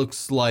comics, it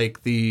looks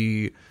like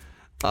the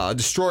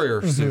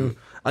Destroyer suit.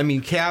 I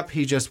mean, Cap,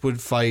 he just would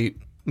fight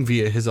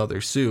via his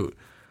other suit,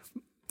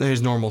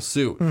 his normal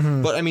suit.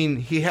 But I mean,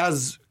 he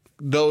has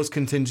those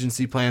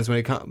contingency plans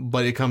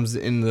but it comes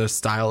in the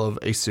style of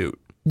a suit.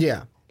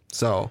 Yeah.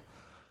 So.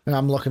 And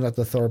I'm looking at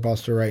the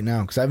Thorbuster right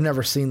now because I've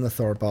never seen the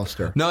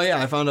Thorbuster. No,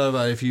 yeah, I found out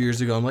about it a few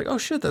years ago. I'm like, oh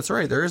shit, that's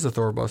right, there is a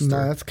Thorbuster.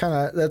 No,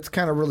 that's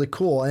kind of really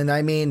cool. And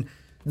I mean,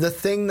 the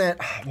thing that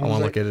I want to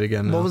look at it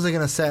again. What was I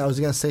going to say? I was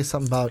going to say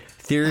something about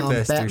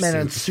Batman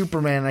and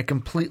Superman. I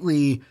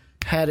completely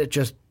had it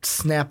just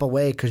snap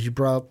away because you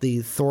brought up the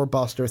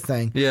Thorbuster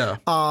thing. Yeah.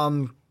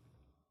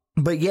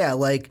 But yeah,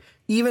 like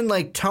even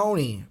like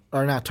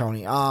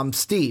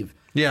Steve.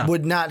 Yeah.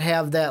 Would not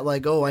have that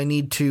like, oh, I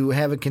need to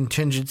have a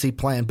contingency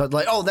plan. But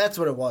like, oh, that's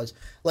what it was.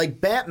 Like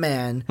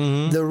Batman,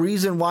 the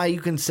reason why you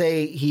can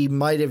say he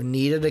might have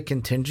needed a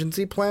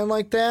contingency plan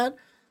like that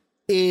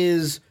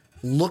is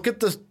look at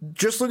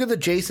the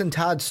Jason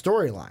Todd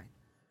storyline.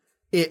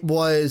 It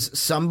was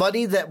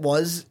somebody that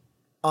was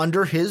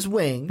under his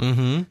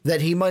wing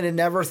that he might have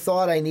never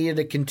thought I needed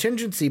a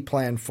contingency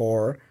plan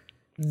for.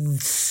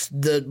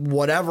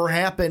 Whatever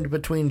happened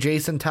between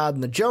Jason Todd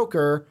and the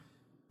Joker,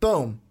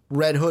 boom,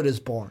 Red Hood is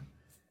born.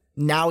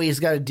 Now he's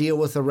got to deal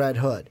with the Red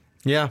Hood.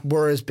 Yeah.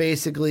 Whereas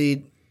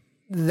basically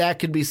that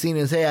could be seen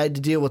as, hey, I had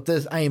to deal with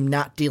this. I am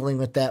not dealing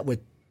with that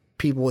with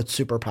people with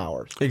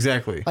superpowers.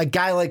 Exactly. A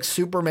guy like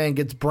Superman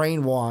gets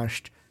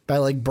brainwashed by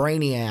like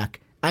Brainiac.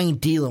 I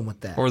ain't dealing with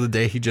that. Or the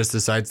day he just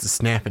decides to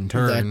snap and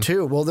turn. That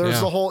too. Well,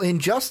 there's the whole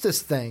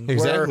Injustice thing.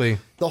 Exactly.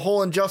 Where the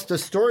whole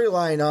Injustice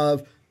storyline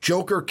of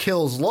Joker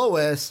kills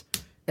Lois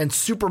and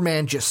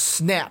Superman just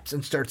snaps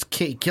and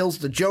kills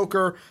the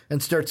Joker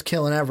and starts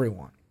killing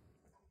everyone.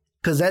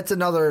 Because that's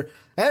an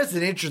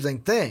interesting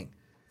thing.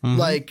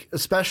 Like,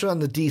 especially on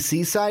the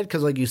DC side,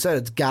 because like you said,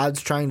 it's gods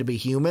trying to be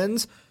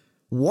humans.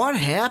 What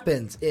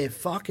happens if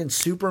fucking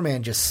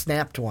Superman just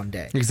snapped one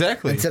day?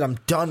 Exactly. And said, I'm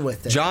done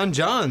with it. John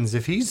Johns,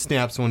 if he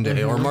snaps one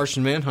day, or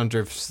Martian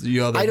Manhunter, if the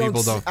other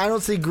people don't. I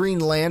don't see Green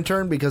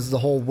Lantern because of the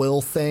whole will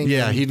thing.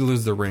 Yeah, he'd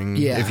lose the ring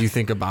if you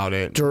think about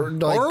it.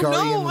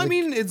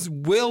 It's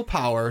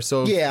willpower.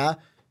 So yeah,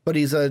 but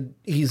he's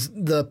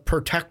the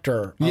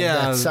protector of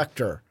that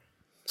sector.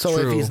 So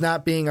if he's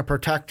not being a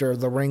protector,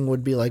 the ring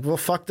would be like, well,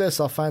 fuck this,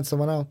 I'll find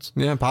someone else.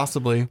 Yeah,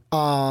 possibly.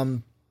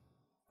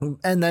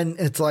 And then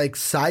it's like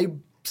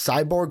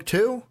Cyborg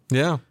too.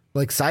 Yeah.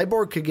 Like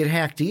Cyborg could get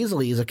hacked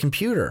easily. He's a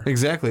computer.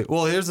 Exactly.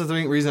 Well, here's the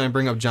reason I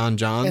bring up John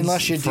Johns.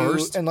 Unless you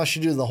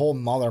do the whole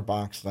mother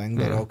box thing,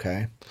 but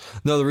okay.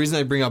 No, the reason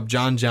I bring up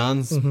John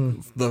Johns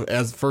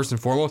as first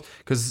and foremost,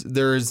 because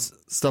there is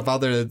stuff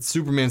out there that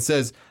Superman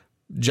says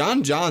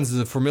John Johns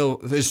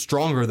is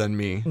stronger than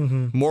me,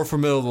 more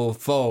formidable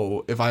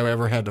foe if I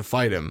ever had to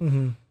fight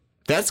him.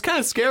 That's kind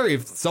of scary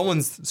if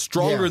someone's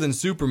stronger than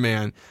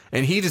Superman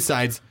and he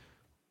decides,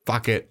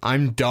 fuck it,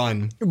 I'm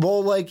done.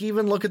 Well, like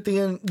even look at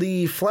the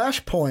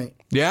Flashpoint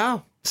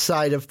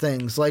side of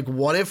things. Like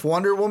what if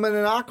Wonder Woman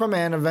and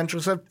Aquaman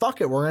eventually said,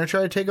 fuck it, we're going to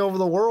try to take over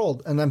the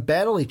world and then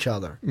battle each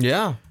other.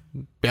 Yeah.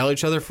 Battle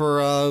each other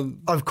for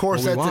of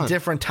course, that's a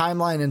different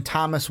timeline, and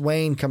Thomas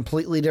Wayne,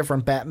 completely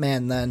different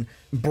Batman than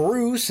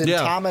Bruce, and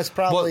Thomas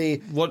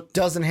probably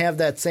doesn't have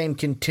that same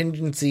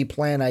contingency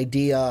plan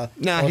idea.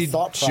 Nah, he'd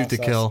shoot to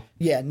kill.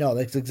 Yeah, no,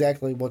 that's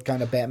exactly what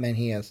kind of Batman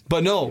he is.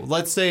 But no,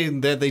 let's say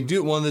that they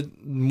do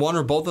one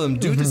or both of them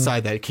do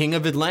decide that King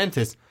of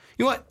Atlantis.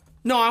 You know what?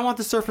 No, I want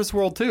the surface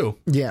world too.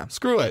 Yeah,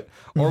 screw it.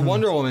 Or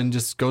Wonder Woman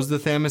just goes to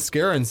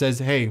Themyscira and says,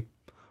 "Hey,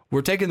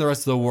 we're taking the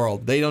rest of the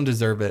world. They don't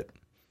deserve it."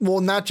 Well,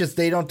 not just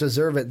they don't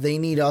deserve it. They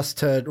need us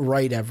to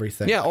right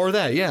everything. Yeah, or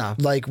that, yeah.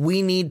 Like,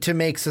 we need to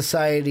make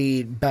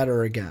society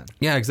better again.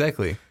 Yeah,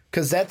 exactly.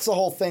 Because that's the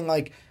whole thing.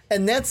 Like,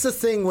 and that's the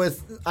thing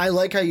with, I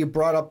like how you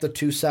brought up the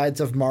two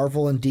sides of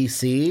Marvel and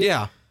DC.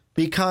 Yeah.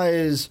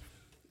 Because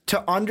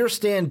to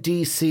understand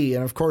DC,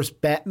 and of course,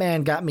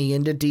 Batman got me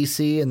into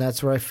DC, and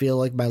that's where I feel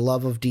like my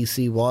love of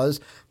DC was.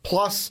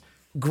 Plus,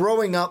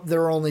 growing up,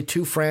 there were only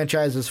two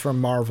franchises from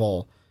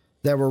Marvel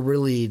that were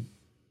really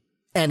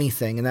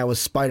anything, and that was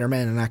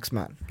Spider-Man and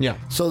X-Men. Yeah.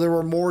 So there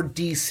were more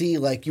DC,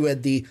 like you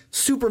had the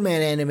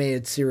Superman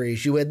animated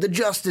series, you had the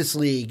Justice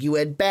League, you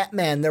had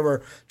Batman. There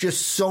were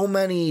just so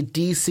many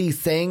DC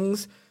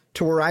things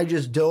to where I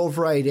just dove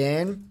right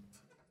in.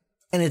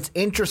 And it's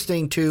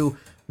interesting to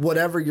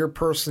whatever your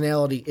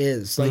personality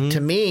is. Like,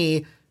 to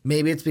me,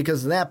 maybe it's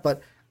because of that,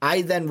 but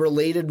I then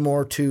related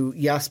more to,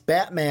 yes,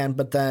 Batman,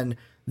 but then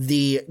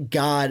the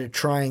God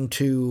trying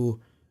to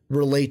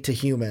relate to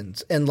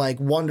humans. And like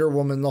Wonder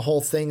Woman, the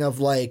whole thing of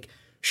like,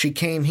 she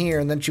came here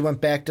and then she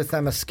went back to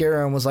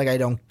Themyscira and was like, I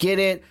don't get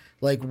it.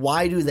 Like,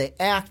 why do they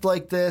act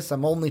like this?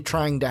 I'm only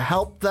trying to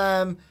help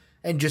them.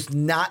 And just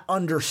not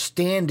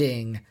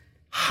understanding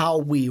how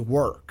we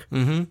work.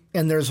 And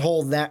there's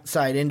whole that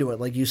side into it.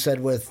 Like you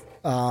said with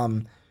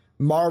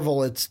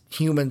Marvel, it's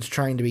humans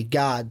trying to be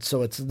God.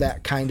 So it's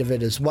that kind of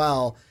it as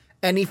well.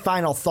 Any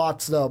final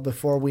thoughts, though,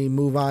 before we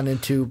move on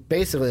into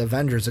basically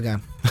Avengers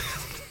again?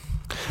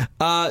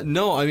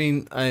 No, I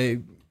mean,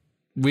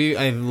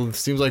 it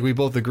seems like we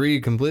both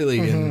agree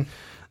completely. And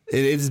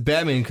it's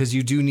Batman because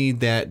you do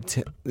need that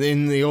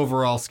in the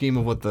overall scheme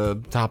of what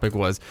the topic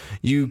was.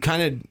 You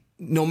kind of,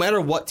 no matter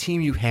what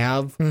team you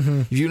have,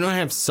 if you don't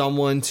have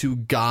someone to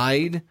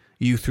guide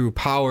you through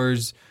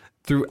powers,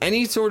 through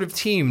any sort of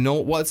team, no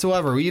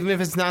whatsoever, even if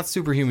it's not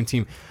superhuman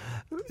team,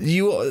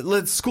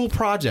 school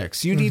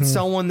projects. You need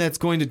someone that's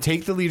going to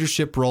take the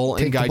leadership role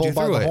and guide you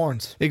through it.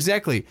 Horns.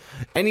 Exactly.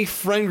 Any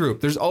friend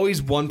group, there's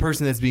always one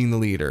person that's being the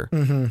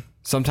leader.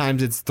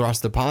 Sometimes it's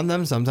thrust upon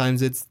them.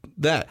 Sometimes it's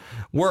that.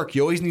 Work,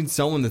 you always need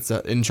someone that's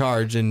in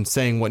charge and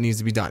saying what needs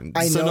to be done.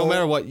 So no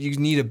matter what, you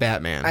need a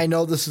Batman. I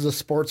know this is a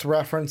sports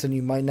reference and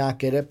you might not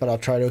get it, but I'll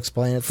try to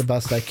explain it the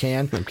best I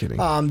can. I'm kidding.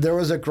 There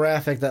was a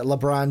graphic that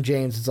LeBron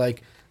James is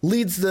like,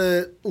 leads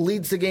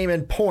the game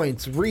in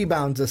points,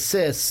 rebounds,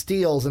 assists,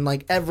 steals, and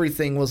like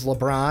everything was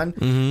LeBron.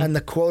 And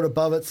the quote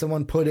above it,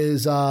 someone put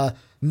is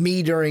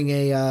me during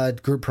a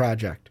group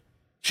project.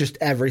 Just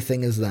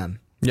everything is them.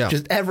 Yeah.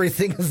 Just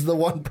everything is the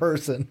one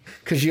person.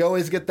 Because you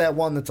always get that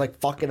one that's like,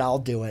 fuck it, I'll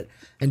do it.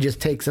 And just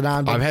takes it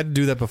on. I've had to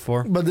do that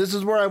before. But this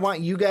is where I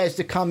want you guys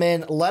to come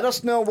in. Let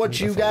us know what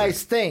you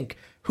guys think.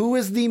 Who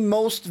is the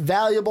most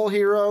valuable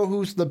hero?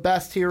 Who's the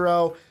best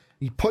hero?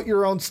 You put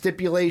your own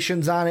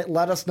stipulations on it.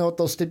 Let us know what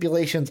those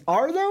stipulations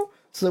are, though,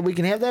 so that we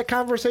can have that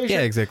conversation.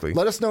 Yeah, exactly.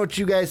 Let us know what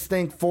you guys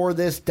think for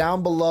this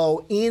down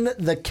below in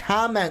the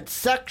comment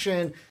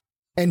section.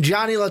 And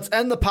Johnny, let's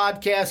end the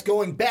podcast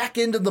going back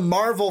into the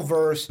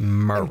Marvel-verse.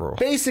 And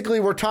basically,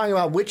 we're talking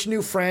about which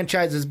new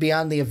franchises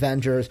beyond the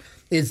Avengers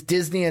is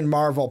Disney and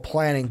Marvel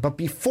planning. But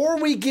before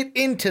we get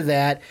into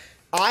that,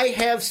 I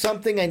have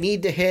something I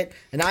need to hit,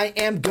 and I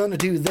am going to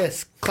do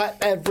this.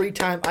 Clap every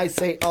time I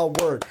say a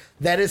word.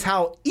 That is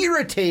how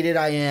irritated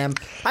I am.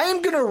 I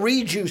am going to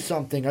read you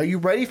something. Are you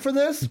ready for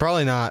this?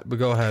 Probably not, but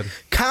go ahead.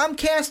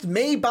 Comcast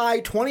may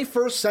buy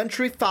 21st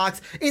Century Fox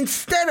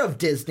instead of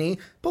Disney,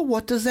 but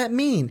what does that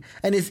mean?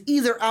 And is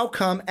either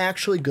outcome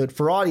actually good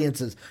for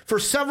audiences? For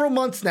several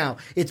months now,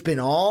 it's been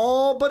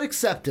all but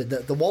accepted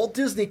that the Walt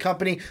Disney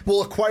Company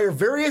will acquire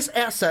various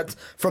assets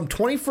from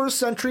 21st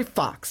Century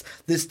Fox.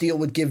 This deal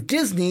would give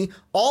Disney,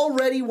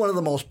 already one of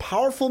the most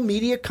powerful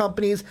media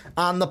companies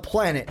on the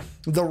planet,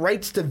 the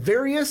rights to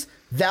various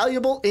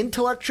valuable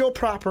intellectual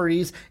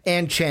properties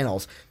and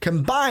channels.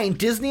 Combined,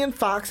 Disney and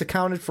Fox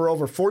accounted for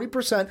over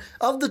 40%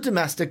 of the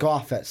domestic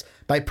office.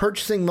 By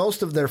purchasing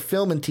most of their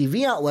film and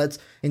TV outlets,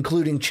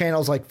 including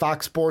channels like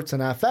Fox Sports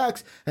and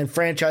FX, and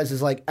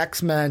franchises like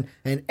X-Men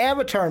and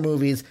Avatar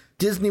movies,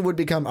 Disney would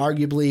become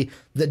arguably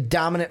the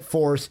dominant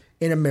force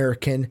in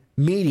American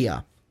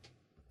media.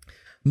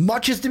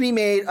 Much is to be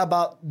made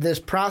about this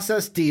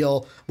process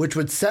deal, which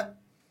would set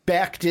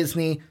back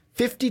Disney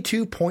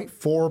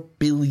 $52.4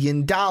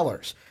 billion.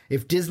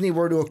 If Disney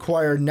were to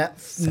acquire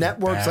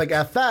networks like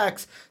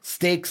FX,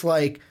 stakes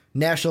like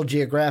National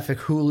Geographic,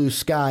 Hulu,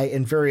 Sky,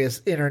 and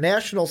various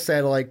international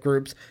satellite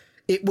groups,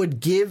 it would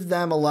give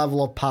them a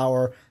level of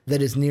power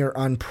that is near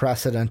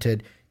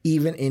unprecedented,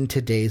 even in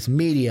today's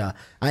media.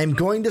 I'm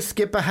going to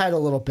skip ahead a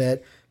little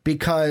bit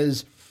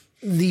because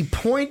the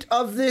point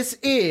of this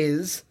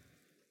is,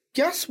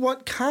 guess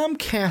what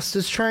Comcast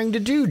is trying to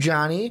do,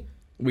 Johnny?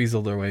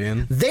 Weasel their way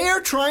in. They're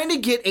trying to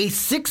get a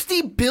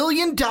 $60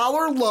 billion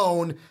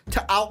loan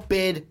to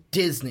outbid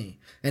Disney.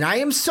 And I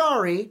am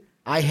sorry,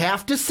 I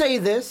have to say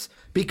this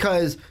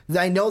because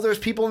I know there's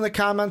people in the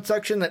comment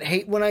section that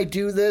hate when I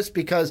do this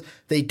because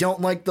they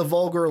don't like the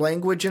vulgar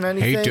language and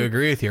anything. Hate to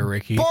agree with you,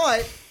 Ricky.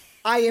 But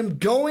I am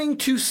going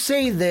to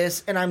say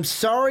this, and I'm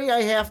sorry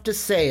I have to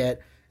say it,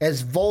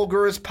 as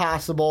vulgar as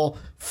possible.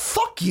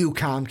 Fuck you,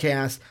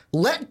 Comcast.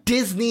 Let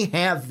Disney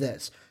have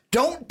this.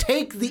 Don't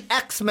take the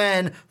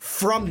X-Men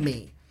from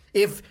me.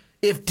 If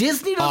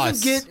Disney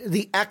doesn't get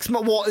the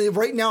X-Men, well,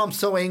 right now I'm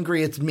so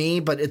angry it's me,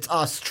 but it's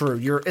us,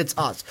 true. It's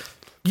us.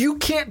 You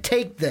can't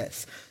take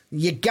this.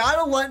 You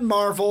gotta let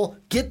Marvel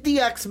get the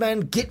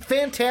X-Men, get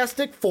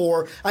Fantastic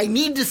Four. I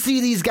need to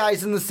see these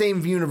guys in the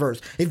same universe.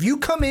 If you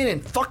come in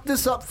and fuck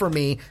this up for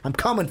me, I'm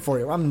coming for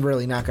you. I'm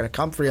really not gonna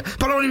come for you,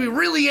 but I'm gonna be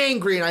really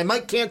angry and I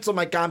might cancel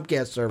my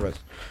Comcast service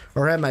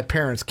or have my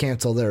parents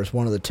cancel theirs,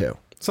 one of the two.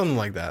 Something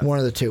like that. One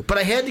of the two. But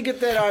I had to get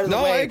that out of the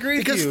way. No, I agree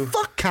with because you.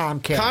 fuck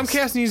Comcast.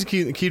 Comcast needs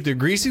to keep their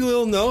greasy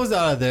little nose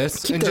out of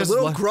this. Keep their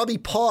little grubby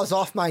paws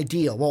off my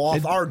deal. Well,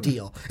 off our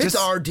deal. It's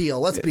our deal.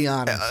 Let's be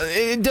honest.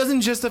 It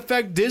doesn't just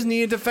affect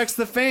Disney. It affects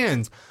the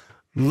fans.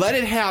 Let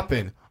it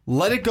happen.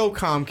 Let it go,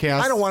 Comcast.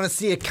 I don't want to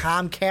see a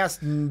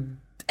Comcast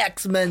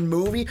X-Men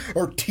movie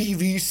or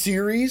TV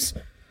series.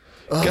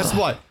 Guess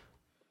what?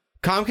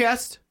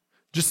 Comcast,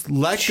 just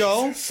let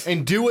go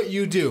and do what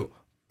you do.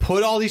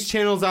 Put all these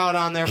channels out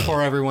on there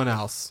for everyone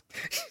else.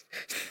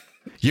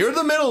 You're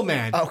the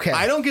middleman. Okay.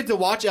 I don't get to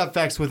watch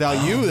FX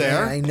without you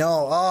there. Man, I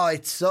know. Oh,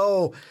 it's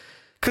so...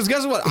 Because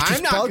guess what?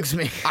 bugs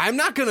me. I'm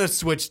not going to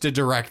switch to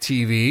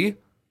DirecTV.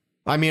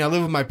 I mean, I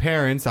live with my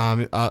parents.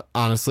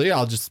 Honestly,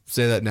 I'll just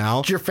say that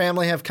now. Does your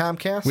family have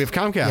Comcast? We have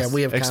Comcast. Yeah,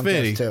 we have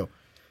Xfinity. Comcast too.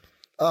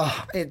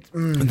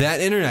 That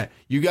internet.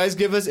 You guys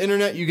give us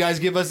internet. You guys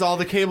give us all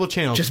the cable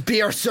channels. Just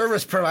be our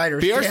service provider.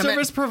 Be our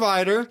service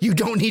provider. You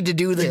don't need to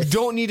do this. You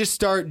don't need to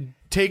start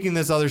taking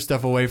this other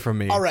stuff away from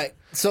me. All right.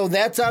 So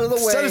that's out of the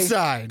way. Set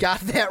aside. Got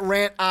that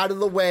rant out of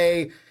the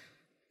way.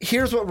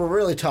 Here's what we're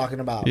really talking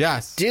about.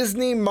 Yes.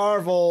 Disney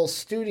Marvel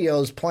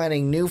Studios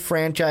planning new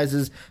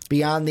franchises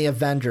beyond the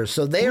Avengers.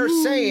 So they are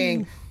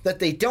saying that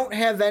they don't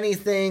have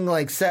anything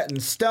like set in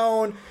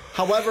stone.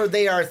 However,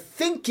 they are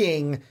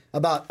thinking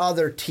about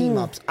other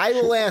team-ups. I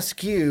will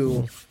ask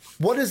you,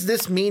 what does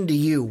this mean to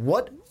you?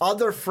 What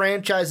other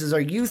franchises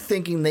are you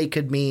thinking they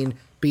could mean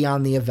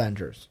beyond the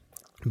Avengers?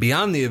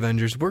 Beyond the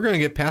Avengers, we're going to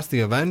get past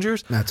the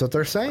Avengers. That's what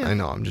they're saying. I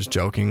know, I'm just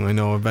joking. I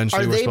know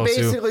eventually Are we're they supposed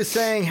to. basically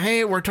saying,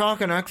 hey, we're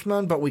talking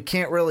X-Men, but we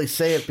can't really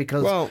say it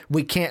because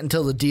we can't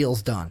until the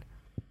deal's done?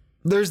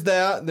 There's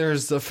that.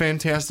 There's a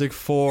Fantastic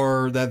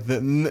Four.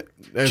 Do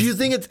you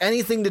think it's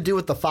anything to do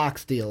with the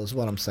Fox deal is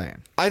what I'm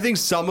saying? I think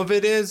some of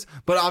it is,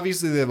 but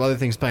obviously they have other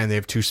things planned. They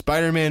have 2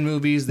 Spider-Man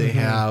movies. They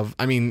have,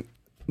 I mean,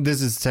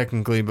 this is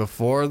technically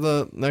before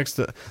the next.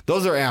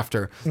 Those are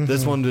after.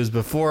 This one is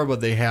before, but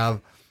they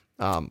have,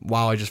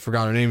 wow, I just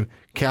forgot her name.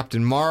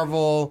 Captain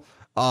Marvel.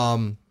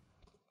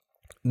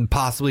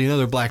 Possibly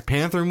another Black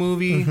Panther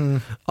movie.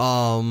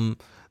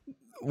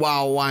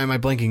 Wow, why am I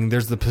blanking?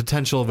 There's the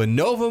potential of a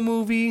Nova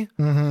movie.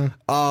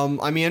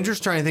 I mean, I'm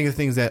just trying to think of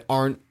things that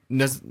aren't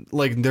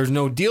like there's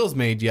no deals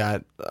made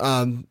yet,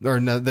 or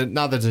not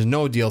that there's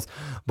no deals,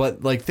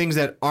 but like things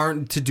that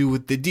aren't to do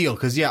with the deal.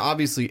 Because yeah,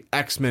 obviously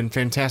X-Men,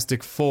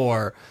 Fantastic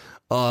Four,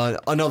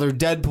 another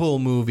Deadpool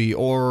movie,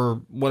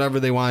 or whatever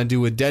they want to do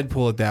with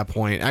Deadpool at that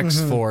point,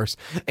 X-Force,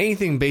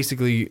 anything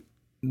basically.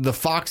 The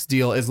Fox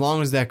deal, as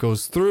long as that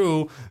goes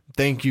through,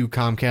 thank you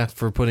Comcast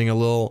for putting a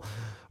little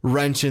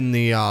wrench in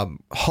the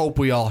hope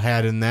we all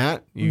had in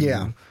that.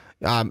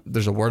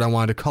 There's a word I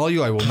wanted to call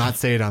you. I will not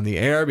say it on the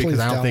air because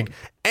I don't think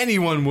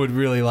anyone would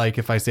really like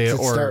if I say it.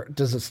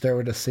 Does it start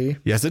with a C?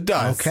 Yes, it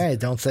does. Okay,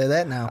 don't say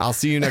that now. I'll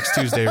see you next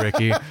Tuesday,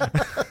 Ricky.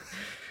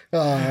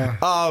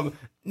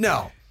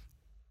 No.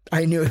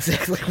 I knew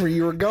exactly where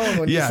you were going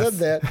when you said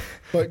that,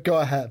 but go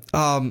ahead.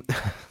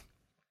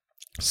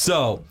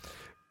 So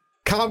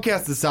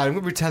Comcast decided I'm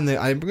going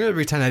to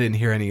pretend I didn't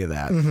hear any of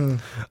that.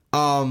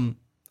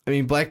 I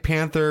mean, Black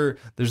Panther,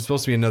 there's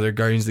supposed to be another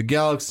Guardians of the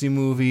Galaxy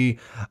movie.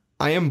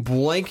 I am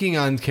blanking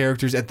on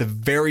characters at the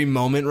very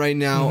moment right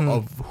now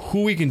of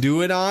who we can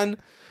do it on.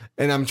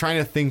 And I'm trying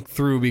to think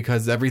through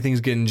because everything's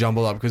getting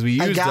jumbled up because we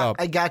used up.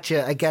 I got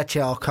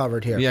you all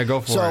covered here. Yeah,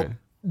 go for it.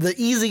 The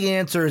easy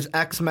answer is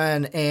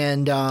X-Men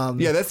and...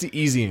 yeah, that's the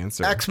easy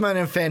answer. X-Men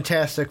and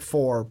Fantastic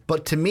Four.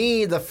 But to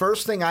me, the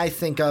first thing I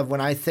think of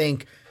when I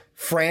think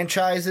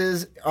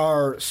franchises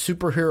are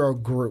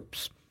superhero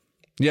groups.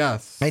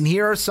 Yes. And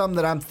here are some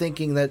that I'm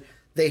thinking that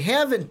they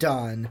haven't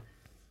done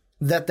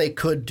that they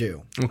could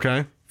do.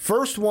 Okay.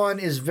 First one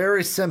is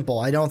very simple.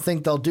 I don't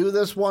think they'll do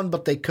this one,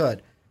 but they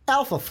could.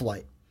 Alpha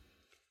Flight.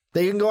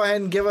 They can go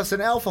ahead and give us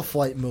an Alpha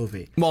Flight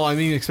movie. Well, I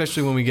mean,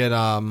 especially when we get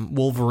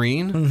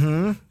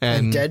Wolverine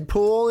and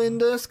Deadpool in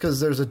this, because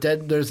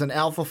there's an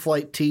Alpha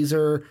Flight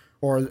teaser,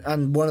 or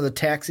on one of the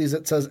taxis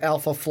it says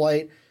Alpha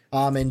Flight.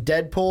 In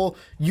Deadpool,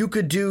 you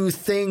could do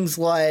things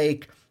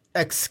like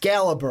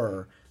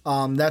Excalibur.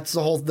 That's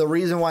the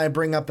reason why I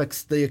bring up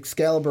the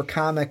Excalibur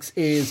comics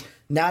is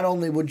not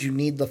only would you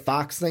need the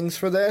Fox things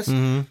for this,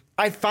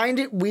 I find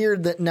it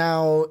weird that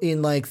now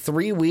in like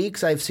 3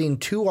 weeks I've seen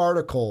 2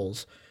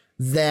 articles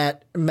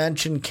that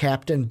mention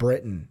Captain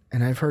Britain,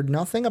 and I've heard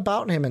nothing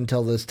about him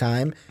until this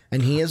time,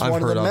 and he is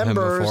one of the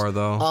members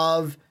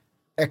of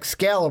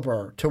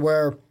Excalibur, to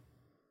where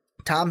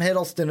Tom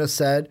Hiddleston has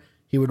said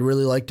he would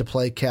really like to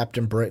play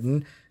Captain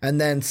Britain,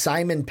 and then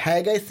Simon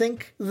Pegg, I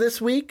think,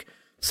 this week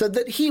said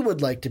that he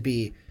would like to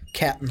be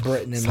Captain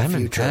Britain in the future.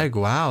 Simon Pegg,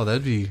 wow,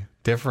 that'd be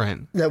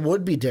different. That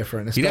would be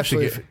different,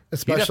 especially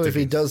if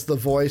he does the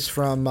voice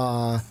from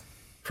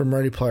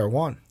Ready Player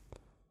One.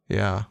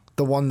 Yeah.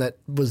 The one that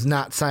was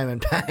not Simon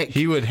Pegg.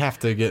 He would have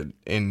to get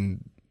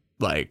in,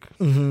 like,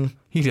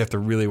 he'd have to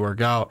really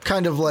work out.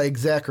 Kind of like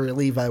Zachary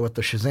Levi with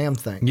the Shazam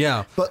thing.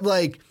 Yeah. But,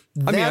 like...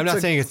 I mean, I'm not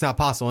saying it's not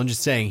possible. I'm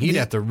just saying he'd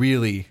have to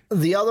really...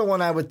 The other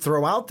one I would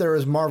throw out there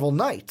is Marvel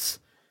Knights.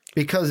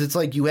 Because it's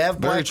like you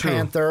have Black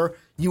Panther,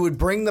 you would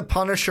bring the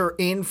Punisher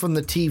in from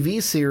the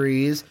TV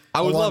series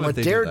I would along love with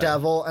if they did that.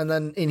 Daredevil and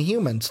then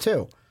Inhumans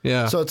too.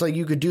 Yeah. So it's like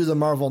you could do the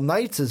Marvel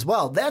Knights as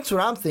well. That's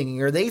what I'm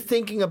thinking. Are they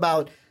thinking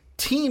about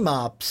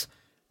team-ups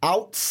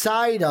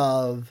outside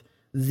of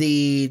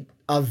the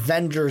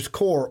Avengers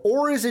core?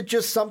 Or is it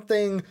just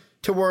something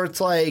to where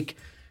it's like,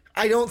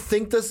 I don't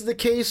think this is the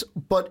case,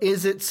 but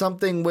is it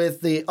something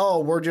with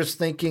we're just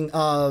thinking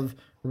of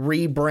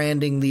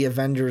rebranding the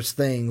Avengers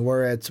thing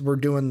where we're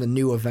doing the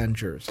new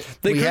Avengers.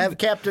 We have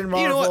Captain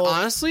Marvel. You know what,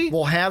 honestly?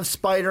 We'll have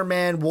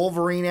Spider-Man,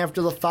 Wolverine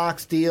after the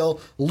Fox deal,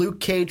 Luke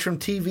Cage from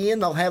TV,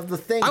 and they'll have the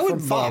thing from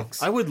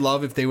Fox. I would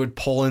love if they would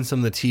pull in some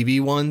of the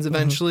TV ones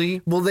eventually.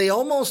 Mm-hmm. Well, they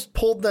almost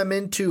pulled them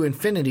into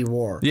Infinity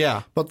War.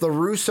 Yeah. But the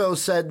Russo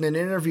said in an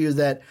interview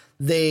that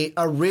they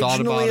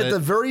originally, at the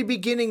very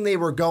beginning, they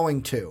were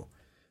going to.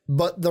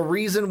 But the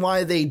reason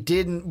why they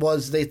didn't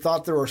was they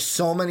thought there were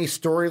so many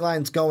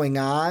storylines going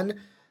on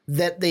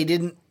that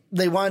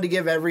they wanted to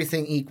give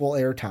everything equal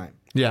airtime.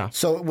 Yeah.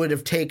 So it would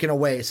have taken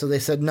away. So they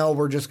said, no,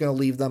 we're just going to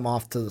leave them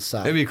off to the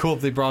side. It'd be cool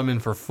if they brought them in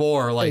for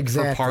 4,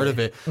 for part of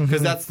it.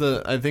 Because that's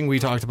I think we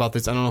talked about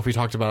this. I don't know if we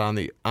talked about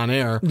it on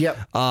air. Yep.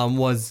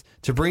 Was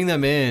to bring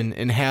them in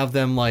and have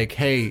them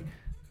hey,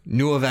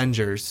 new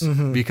Avengers.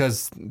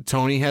 Because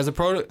Tony has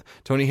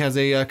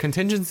a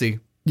contingency.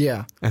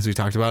 Yeah. As we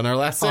talked about in our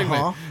last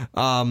segment.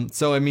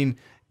 So, I mean,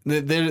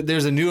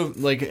 there's a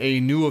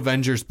new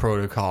Avengers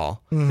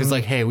protocol. It's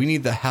hey, we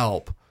need the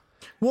help.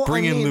 Well,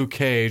 bring in Luke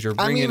Cage or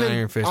bring in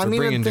Iron Fist or bring in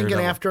Daredevil. I'm even thinking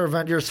after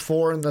Avengers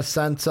 4 in the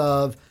sense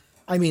of,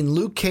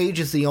 Luke Cage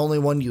is the only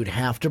one you'd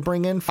have to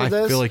bring in for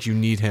this. I feel like you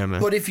need him.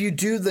 But if you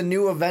do the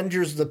new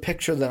Avengers, the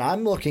picture that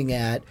I'm looking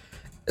at,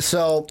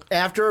 so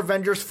after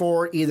Avengers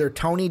 4, either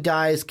Tony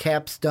dies,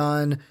 Cap's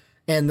done,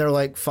 and they're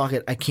like, fuck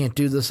it, I can't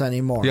do this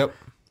anymore. Yep.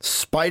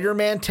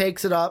 Spider-Man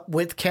takes it up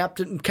with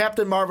Captain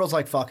Marvel's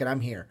like, fuck it,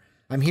 I'm here.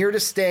 I'm here to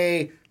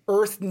stay.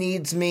 Earth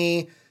needs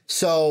me.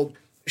 So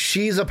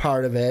she's a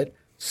part of it.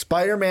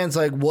 Spider-Man's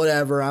like,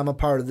 whatever, I'm a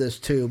part of this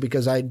too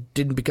because I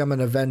didn't become an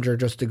Avenger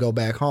just to go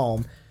back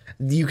home.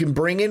 You can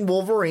bring in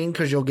Wolverine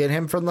because you'll get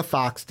him from the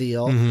Fox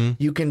deal.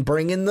 You can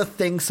bring in the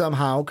Thing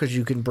somehow because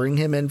you can bring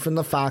him in from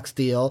the Fox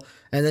deal.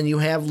 And then you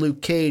have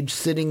Luke Cage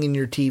sitting in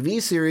your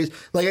TV series.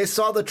 Like I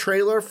saw the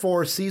trailer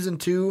for season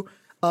 2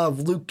 of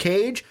Luke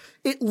Cage.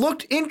 It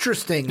looked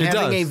interesting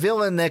having a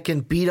villain that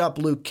can beat up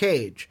Luke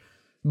Cage.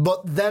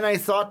 But then I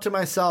thought to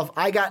myself,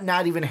 I got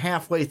not even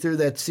halfway through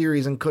that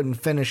series and couldn't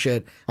finish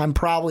it. I'm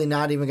probably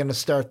not even going to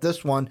start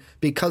this one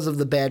because of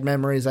the bad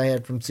memories I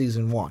had from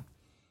season 1.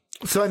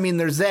 So,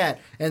 there's that.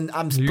 And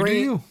I'm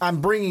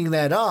bringing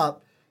that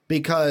up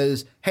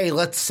because, hey,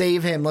 let's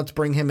save him. Let's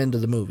bring him into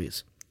the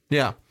movies.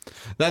 Yeah,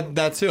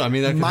 that too. That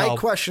could My help.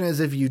 question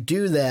is, if you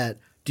do that,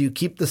 do you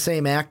keep the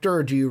same actor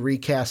or do you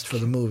recast for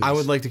the movies? I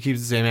would like to keep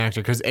the same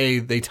actor because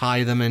they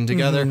tie them in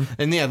together,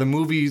 and the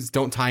movies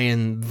don't tie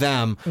in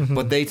them,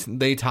 but they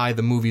tie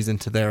the movies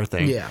into their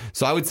thing. Yeah.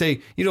 So I would say,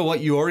 you know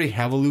what, you already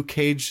have a Luke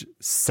Cage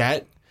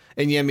set,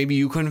 and maybe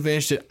you couldn't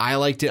finish it. I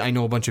liked it. I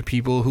know a bunch of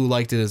people who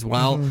liked it as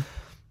well.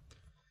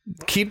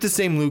 Keep the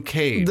same Luke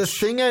Cage. The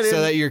thing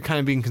so that you're kind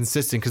of being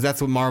consistent, because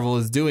that's what Marvel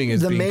is doing,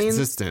 is being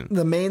consistent.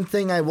 The main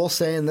thing I will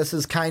say, and this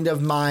is kind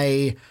of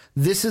my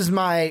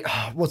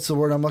what's the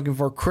word I'm looking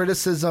for?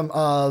 Criticism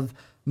of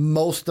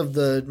most of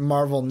the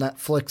Marvel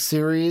Netflix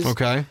series.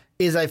 Okay.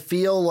 Is I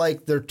feel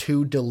like they're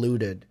too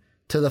diluted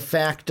to the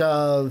fact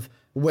of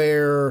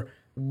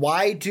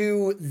why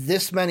do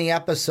this many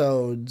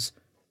episodes?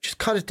 Just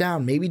cut it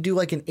down. Maybe do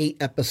an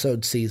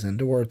 8-episode season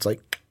to where it's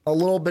a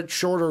little bit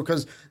shorter,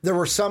 because there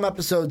were some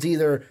episodes,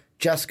 either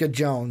Jessica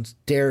Jones,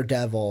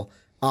 Daredevil,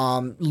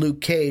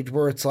 Luke Cage,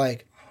 where it's oh my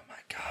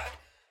God,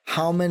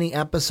 how many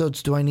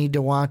episodes do I need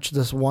to watch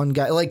this one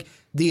guy?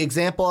 The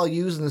example I'll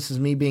use, and this is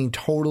me being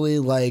totally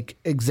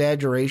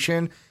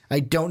exaggeration, I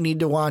don't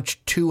need to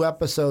watch 2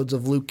 episodes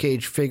of Luke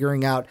Cage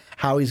figuring out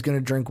how he's going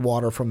to drink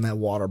water from that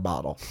water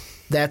bottle.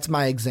 That's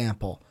my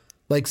example.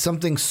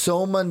 Something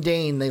so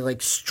mundane, they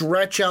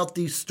stretch out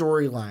these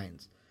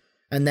storylines.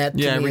 And that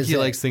to me Ricky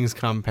likes things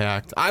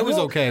compact. I was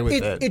okay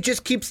with it. It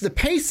just keeps the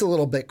pace a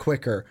little bit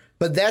quicker.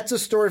 But that's a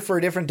story for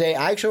a different day.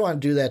 I actually want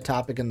to do that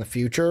topic in the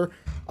future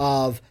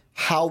of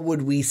how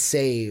would we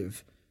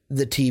save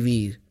the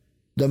TV,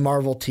 the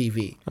Marvel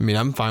TV.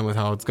 I'm fine with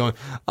how it's going.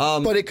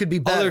 But it could be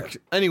better.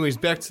 Anyways,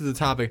 back to the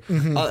topic.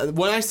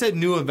 When I said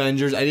New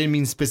Avengers, I didn't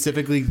mean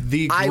specifically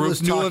the group I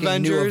was New talking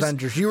Avengers. New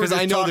Avengers. You were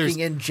just talking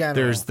in general.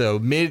 There's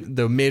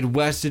the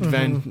Midwest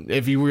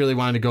if you really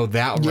wanted to go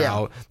that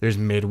route. There's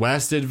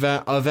Midwest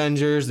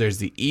Avengers. There's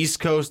the East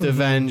Coast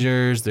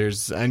Avengers.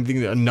 There's I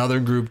think another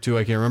group too.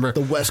 I can't remember.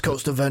 The West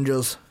Coast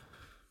Avengers.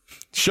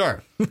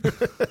 Sure. No,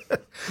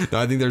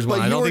 I think there's one.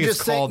 But I don't think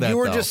it's called that. You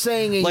were though. just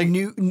saying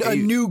a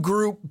new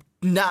group.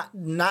 Not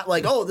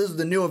this is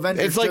the New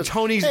Avengers. It's like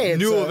Tony's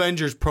New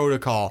Avengers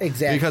protocol.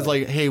 Exactly.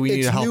 Because hey, we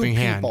need a helping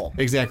hand.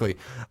 Exactly.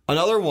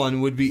 Another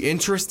one would be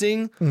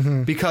interesting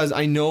because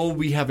I know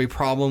we have a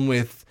problem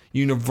with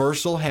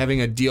Universal having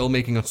a deal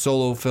making a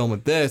solo film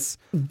with this.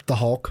 The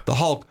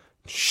Hulk.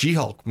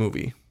 She-Hulk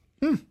movie.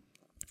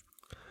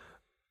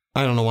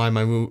 I don't know why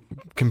my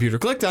computer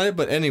clicked on it,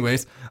 but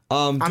anyways.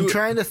 I'm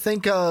trying to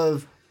think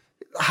of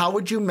how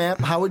would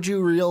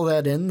you reel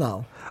that in,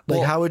 though? Like,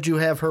 Well, how would you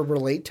have her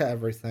relate to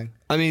everything?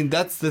 I mean,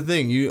 that's the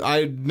thing.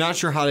 I'm not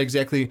sure how to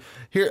exactly...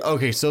 Here,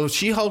 okay, so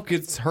She-Hulk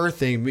gets her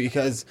thing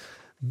because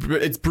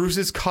it's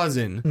Bruce's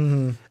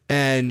cousin,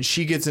 and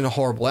she gets in a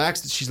horrible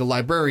accident. She's a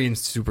librarian,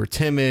 super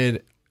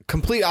timid,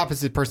 complete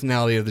opposite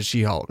personality of the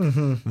She-Hulk.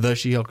 The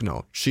She-Hulk?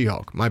 No,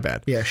 She-Hulk. My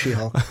bad. Yeah,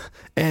 She-Hulk.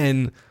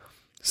 And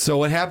so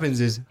what happens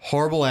is,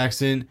 horrible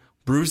accident,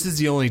 Bruce is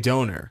the only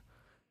donor.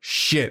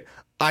 Shit,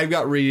 I've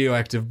got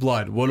radioactive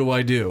blood.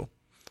 What do?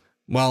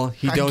 Well,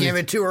 he I give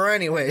it to her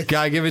anyways.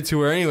 Gotta give it to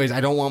her anyways. I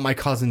don't want my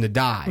cousin to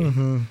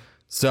die.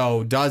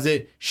 So does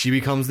it. She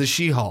becomes the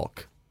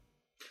She-Hulk.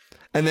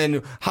 And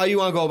then how you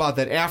want to go about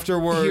that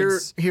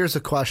afterwards? Here's a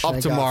question.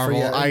 Up to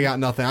Marvel. I got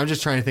nothing. I'm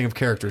just trying to think of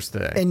characters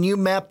today. And you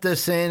mapped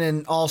this in,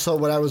 and also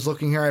what I was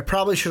looking here, I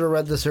probably should have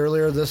read this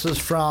earlier. This is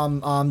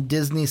from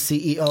Disney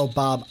CEO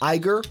Bob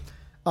Iger.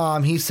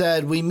 He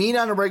said, "We meet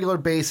on a regular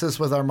basis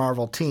with our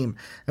Marvel team,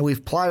 and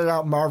we've plotted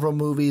out Marvel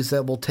movies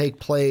that will take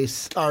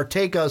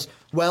us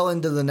well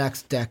into the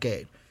next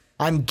decade.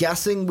 I'm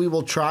guessing we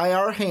will try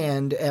our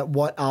hand at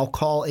what I'll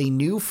call a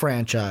new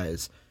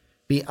franchise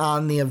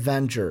beyond the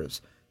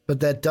Avengers, but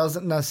that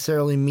doesn't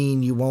necessarily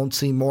mean you won't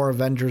see more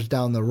Avengers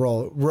down the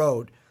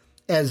road,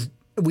 as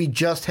we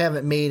just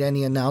haven't made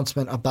any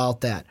announcement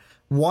about that.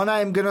 One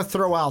I'm going to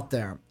throw out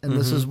there, and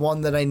this is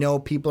one that I know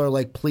people are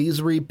like, please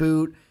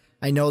reboot.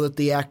 I know that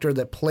the actor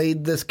that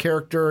played this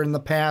character in the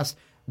past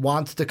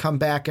wants to come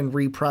back and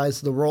reprise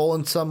the role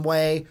in some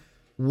way.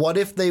 What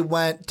if they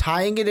went,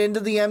 tying it into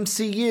the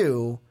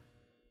MCU,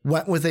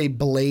 went with a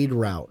Blade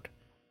route?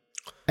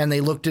 And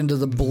they looked into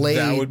the Blade,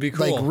 that would be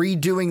cool. Like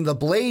redoing the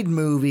Blade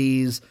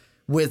movies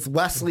with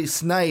Wesley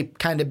Snipes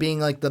kind of being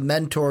like the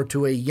mentor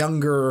to a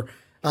younger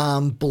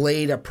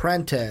Blade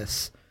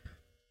apprentice.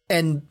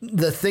 And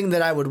the thing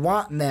that I would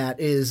want in that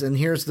is, and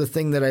here's the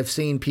thing that I've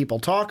seen people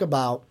talk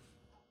about,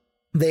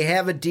 they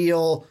have a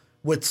deal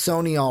with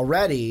Sony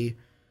already.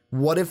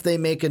 What if they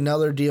make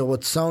another deal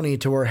with Sony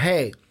to where,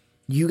 hey,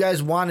 you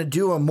guys want to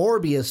do a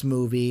Morbius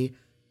movie,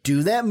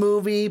 do that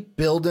movie,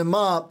 build him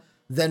up,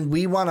 then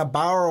we want to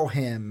borrow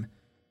him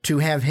to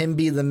have him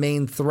be the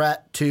main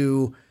threat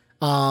to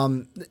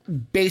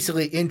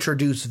basically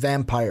introduce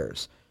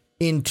vampires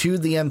into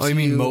the MCU. Oh, you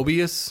mean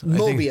Mobius?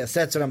 Mobius,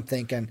 that's what I'm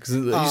thinking.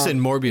 You said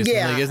Morbius.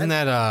 Yeah, like, isn't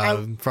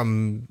that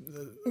from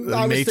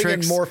I was Matrix?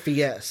 thinking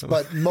Morpheus,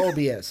 but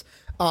Mobius.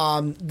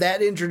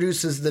 That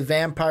introduces the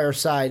vampire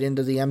side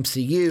into the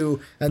MCU,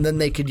 and then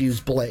they could use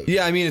Blade.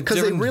 Yeah, I mean, it's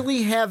because they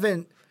really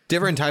haven't.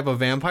 Different type of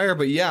vampire,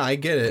 but yeah, I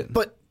get it.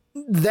 But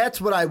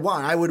that's what I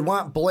want. I would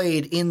want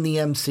Blade in the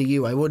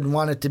MCU. I wouldn't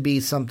want it to be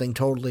something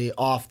totally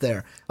off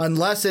there.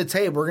 Unless it's,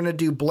 hey, we're going to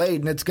do Blade,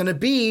 and it's going to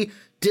be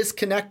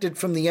disconnected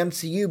from the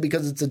MCU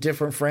because it's a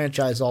different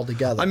franchise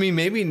altogether. I mean,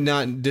 maybe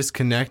not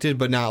disconnected,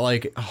 but not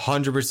like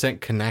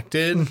 100%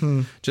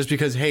 connected. Just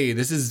because, hey,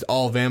 this is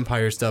all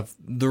vampire stuff.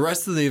 The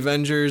rest of the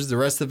Avengers, the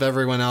rest of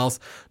everyone else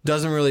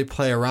doesn't really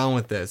play around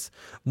with this.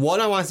 What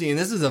I want to see, and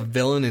this is a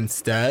villain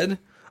instead,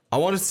 I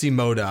want to see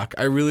MODOK.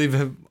 I really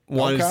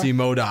wanted to see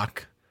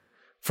MODOK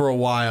for a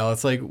while.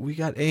 It's like, we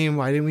got AIM.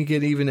 Why didn't we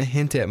get even a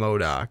hint at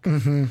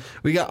MODOK?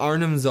 We got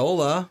Arnim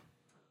Zola.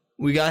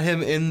 We got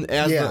him in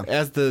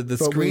as the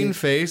screen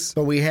face.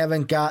 But we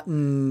haven't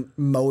gotten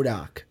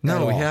MODOK.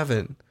 No, we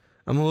haven't.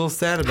 I'm a little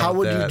sad about that. How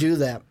would you do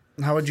that?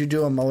 How would you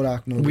do a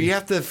MODOK movie? We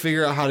have to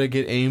figure out how to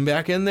get AIM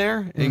back in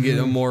there and get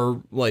a more,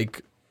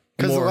 like...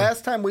 Because the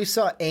last time we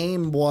saw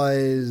AIM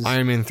was...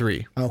 Iron Man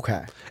 3.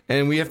 Okay.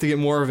 And we have to get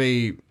more of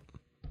a...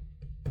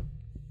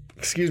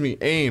 Excuse me,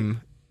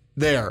 AIM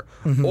there.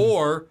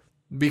 Or,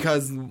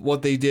 because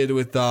what they did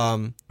with...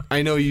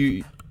 I know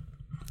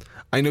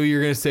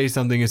you're going to say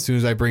something as soon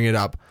as I bring it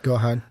up. Go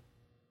ahead.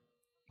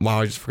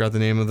 Wow, I just forgot the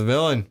name of the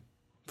villain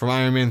from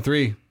Iron Man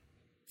 3.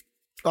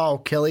 Oh,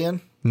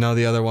 Killian? No,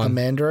 the other one.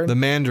 The Mandarin? The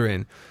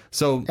Mandarin.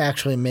 So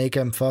actually make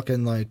him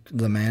fucking like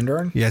the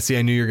Mandarin? Yeah, see,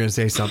 I knew you were going to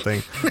say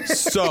something.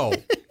 So,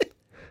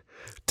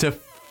 to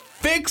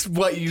fix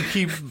what you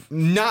keep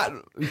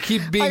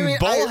being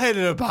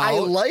bullheaded about. I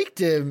liked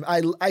him.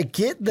 I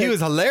get that. He was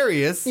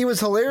hilarious. He was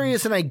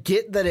hilarious, and I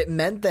get that it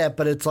meant that,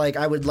 but it's like,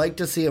 I would like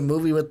to see a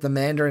movie with the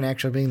Mandarin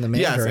actually being the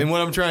Mandarin. Yes, and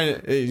what I'm trying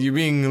to... You're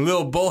being a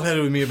little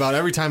bullheaded with me about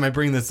every time I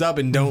bring this up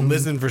and don't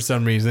listen for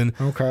some reason.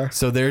 Okay.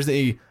 So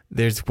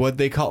there's what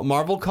they call...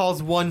 Marvel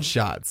calls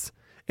one-shots.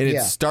 And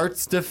it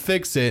starts to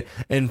fix it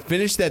and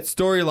finish that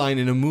storyline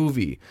in a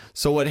movie.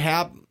 So what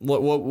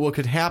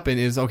could happen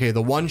is, okay,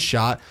 the one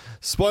shot.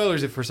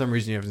 Spoilers if for some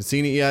reason you haven't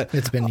seen it yet.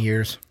 It's been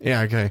years.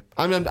 Yeah, okay.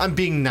 I'm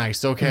being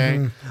nice,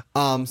 okay.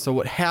 So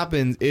what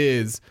happens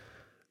is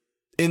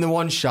in the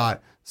one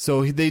shot.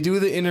 So they do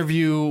the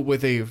interview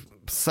with a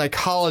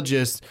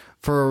psychologist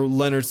for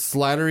Leonard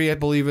Slattery, I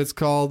believe it's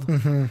called,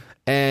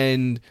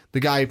 and the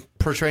guy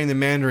portraying the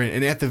Mandarin.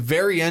 And at the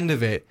very end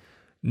of it,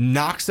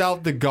 knocks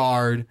out the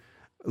guard.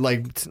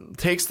 Like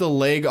takes the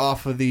leg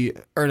off of he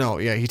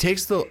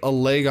takes a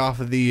leg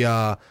off of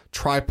the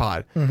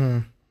tripod,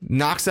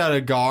 knocks out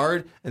a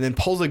guard, and then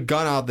pulls a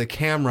gun out of the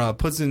camera,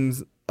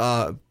 points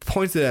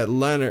it at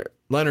Leonard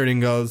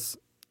and goes,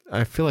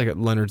 I feel like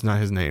Leonard's not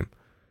his name.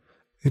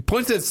 He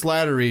points at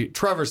Slattery,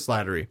 Trevor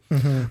Slattery,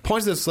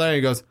 points at Slattery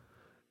and goes,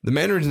 the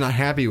Mandarin's not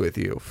happy with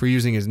you for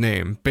using his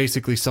name.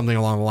 Basically something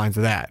along the lines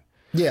of that.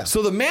 Yeah.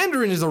 So the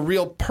Mandarin is a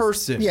real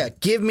person. Yeah,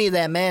 give me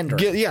that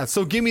Mandarin.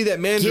 So give me that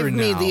Mandarin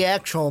Give me now. the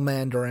actual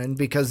Mandarin,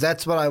 because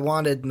that's what I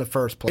wanted in the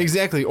first place.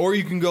 Exactly. Or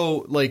you can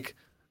go, like,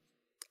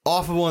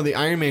 off of one of the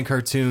Iron Man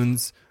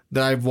cartoons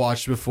that I've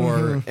watched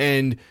before,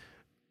 and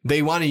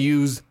they want to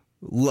use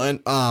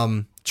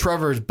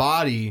Trevor's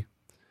body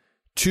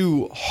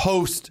to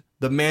host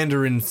the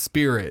Mandarin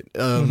spirit.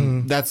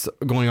 That's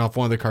going off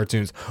one of the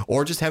cartoons.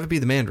 Or just have it be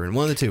the Mandarin.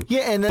 One of the two.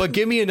 Yeah, and then, but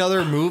give me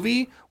another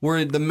movie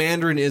where the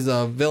Mandarin is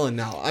a villain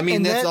now. I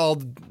mean, that's all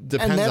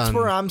depends on... And that's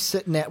where I'm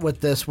sitting at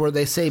with this, where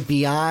they say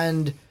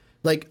beyond,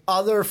 like,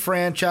 other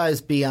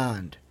franchise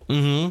beyond.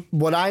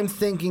 What I'm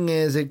thinking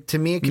is, to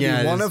me, it could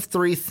be one of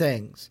three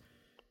things.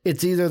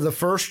 It's either the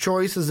first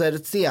choice is that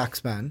it's the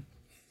X-Men.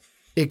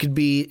 It could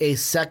be a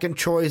second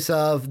choice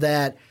of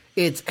that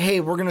it's,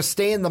 hey, we're going to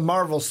stay in the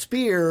Marvel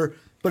sphere,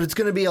 but it's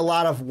going to be a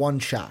lot of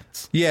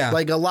one-shots. Yeah.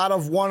 Like a lot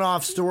of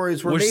one-off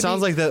stories. Which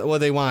sounds like what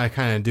they want to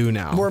kind of do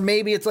now. Where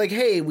maybe it's like,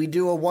 hey, we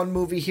do a one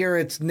movie here,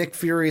 it's Nick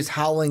Fury's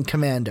Howling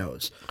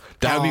Commandos.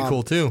 That would be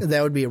cool, too.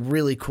 That would be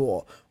really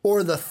cool.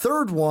 Or the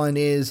third one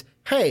is,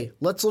 hey,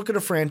 let's look at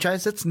a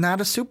franchise that's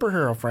not a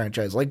superhero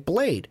franchise, like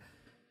Blade.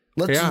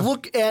 Let's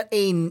look at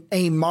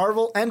a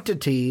Marvel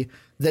entity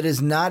that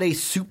is not a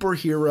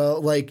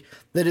superhero, like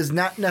that is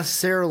not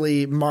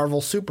necessarily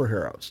Marvel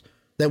superheroes,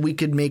 that we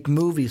could make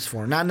movies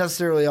for. Not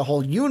necessarily a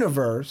whole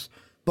universe,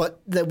 but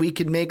that we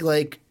could make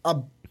like a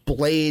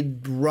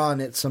Blade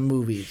run at some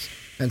movies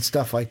and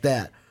stuff like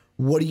that.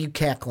 What are you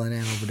cackling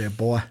at over there,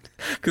 boy?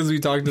 Because we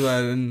talked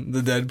about it in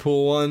the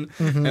Deadpool one,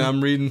 and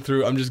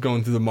I'm just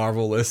going through the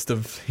Marvel list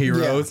of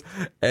heroes,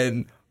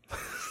 and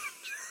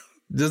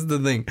just the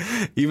thing,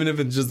 even if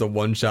it's just a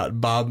one-shot,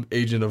 Bob,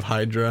 Agent of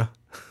Hydra.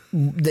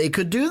 They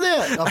could do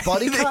that. A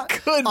buddy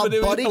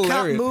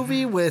cop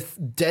movie with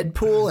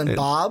Deadpool and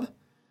Bob.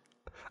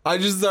 I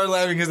just started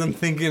laughing because I'm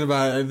thinking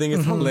about it. I think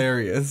it's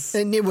hilarious.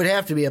 And it would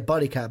have to be a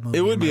buddy cop movie.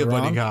 It would be a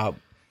buddy cop.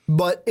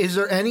 But is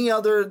there any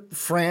other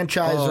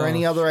franchise or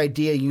any other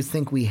idea you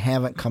think we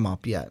haven't come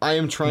up yet? I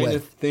am trying to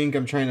think.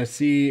 I'm trying to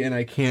see, and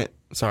I can't.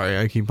 Sorry,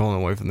 I keep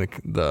pulling away from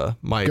the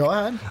mic. Go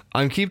ahead.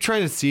 I keep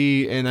trying to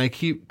see, and I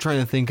keep trying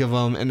to think of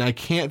them, and I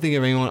can't think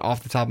of anyone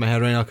off the top of my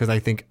head right now because I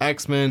think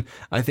X-Men,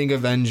 I think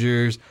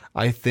Avengers,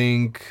 I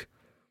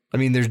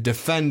mean, there's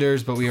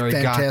Defenders, but we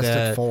already got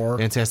that.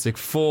 Fantastic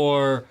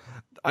Four.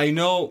 I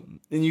know,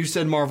 and you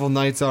said Marvel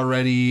Knights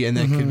already, and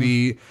that could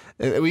be...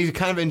 We've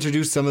kind of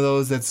introduced some of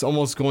those. That's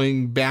almost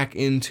going back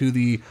into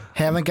the...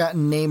 Haven't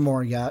gotten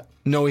Namor yet.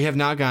 No, we have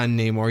not gotten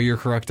Namor. You're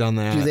correct on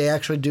that. Do they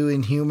actually do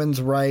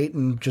Inhumans right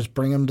and just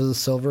bring them to the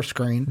silver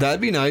screen?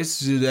 That'd be nice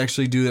to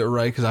actually do that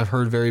right, because I've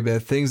heard very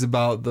bad things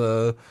about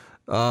the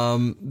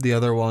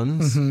other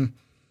ones.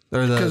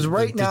 Or the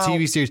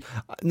TV series.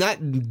 Not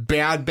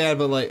bad,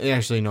 but like,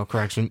 actually, no,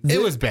 correction.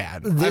 It was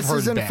bad. This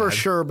isn't for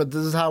sure, but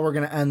this is how we're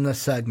going to end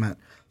this segment.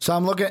 So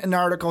I'm looking at an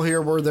article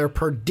here where they're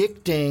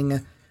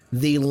predicting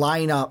the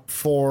lineup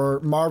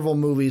for Marvel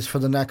movies for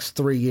the next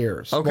 3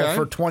 years. Okay. Well,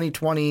 for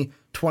 2020,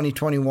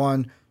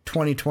 2021,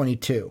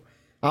 2022.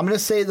 I'm going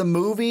to say the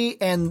movie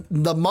and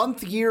the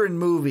month, year, and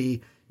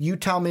movie. You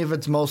tell me if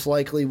it's most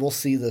likely we'll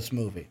see this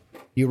movie.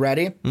 You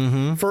ready?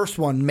 First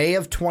one, May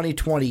of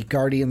 2020,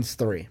 Guardians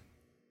 3.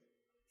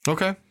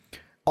 Okay.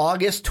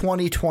 August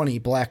 2020,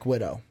 Black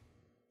Widow.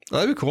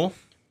 That'd be cool.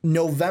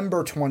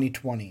 November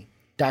 2020,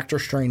 Doctor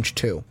Strange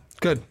 2.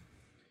 Good.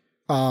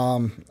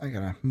 I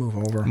gotta move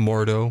over.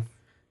 Mordo.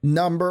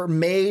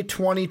 May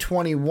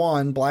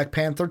 2021, Black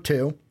Panther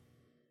 2.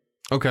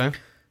 Okay.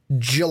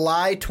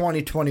 July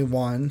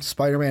 2021,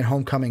 Spider-Man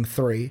Homecoming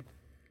 3.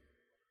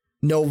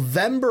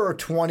 November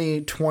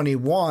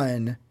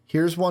 2021,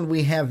 here's one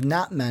we have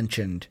not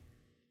mentioned,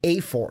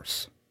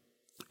 A-Force.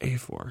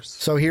 A-Force.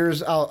 So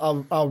here's,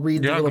 I'll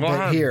read a little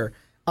bit here.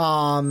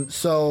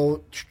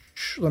 So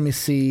let me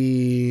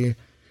see.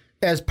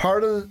 As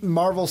part of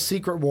Marvel's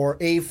Secret War,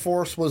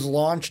 A-Force was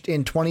launched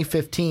in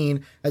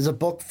 2015 as a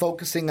book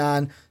focusing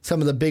on some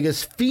of the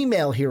biggest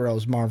female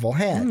heroes Marvel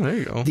had. There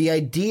you go. The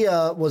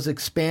idea was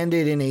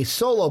expanded in a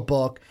solo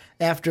book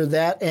after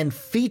that and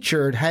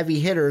featured heavy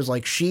hitters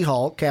like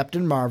She-Hulk,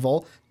 Captain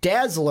Marvel,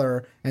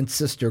 Dazzler, and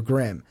Sister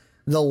Grimm.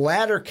 The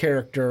latter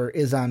character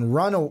is on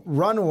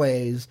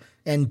Runaways,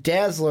 and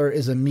Dazzler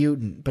is a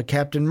mutant, but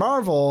Captain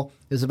Marvel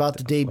is about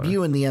to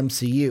debut in the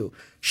MCU.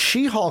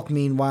 She-Hulk,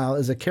 meanwhile,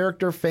 is a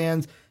character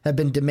fans have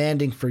been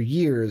demanding for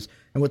years,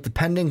 and with the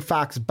pending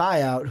Fox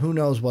buyout, who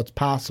knows what's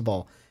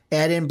possible.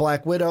 Add in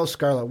Black Widow,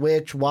 Scarlet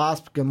Witch,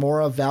 Wasp,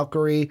 Gamora,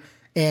 Valkyrie,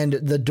 and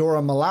the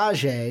Dora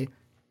Milaje,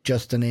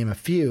 just to name a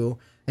few,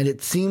 and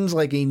it seems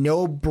like a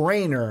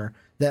no-brainer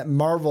that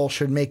Marvel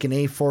should make an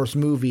A-Force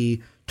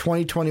movie.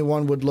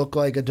 2021 would look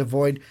like a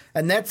devoid,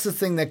 and that's the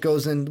thing that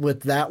goes in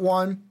with that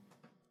one,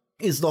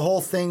 is the whole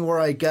thing where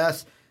I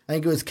guess, I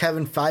think it was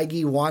Kevin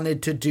Feige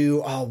wanted to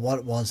do,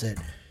 what was it?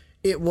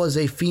 It was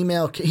a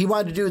female, he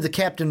wanted to do the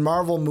Captain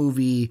Marvel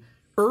movie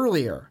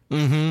earlier.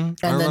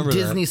 Mm-hmm. And then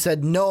Disney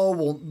said, no,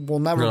 we'll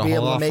never be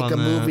able to make a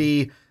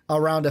movie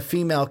around a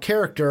female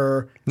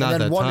character. Not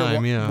and then that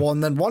time, yeah. Well,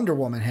 and then Wonder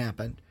Woman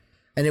happened.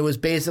 And it was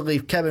basically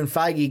Kevin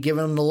Feige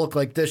giving him the look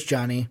like this,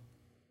 Johnny.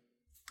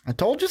 I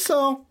told you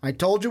so. I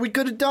told you we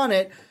could have done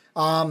it.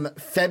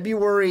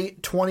 February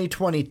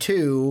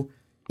 2022,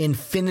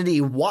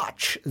 Infinity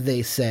Watch,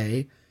 they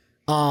say.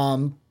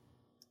 And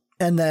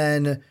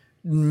then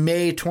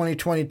May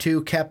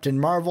 2022, Captain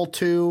Marvel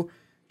 2.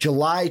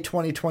 July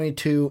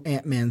 2022,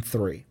 Ant-Man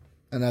 3.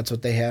 And that's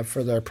what they have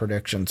for their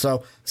prediction.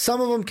 So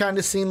some of them kind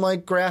of seem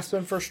like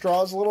grasping for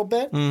straws a little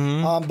bit.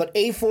 Mm-hmm. But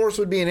A-Force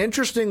would be an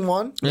interesting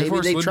one.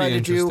 Maybe they try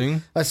to do,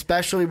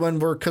 especially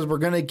because we're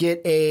going to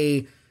get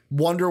a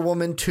Wonder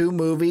Woman 2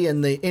 movie.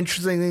 And the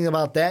interesting thing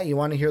about that, you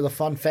want to hear the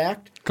fun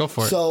fact? Go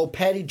for it. So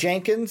Patty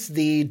Jenkins,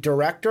 the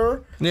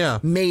director,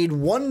 made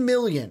 $1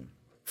 million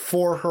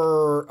for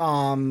her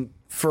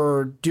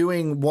for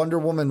doing Wonder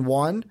Woman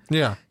 1.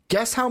 Yeah.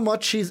 Guess how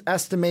much she's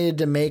estimated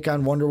to make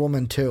on Wonder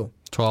Woman 2?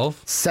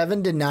 12?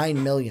 7 to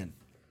 9 million.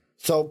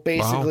 So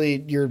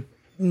basically, you're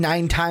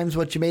 9 times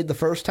what you made the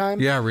first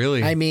time. Yeah,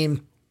 really. I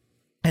mean,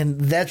 and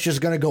that's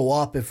just going to go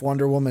up if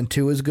Wonder Woman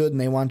 2 is good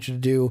and they want you to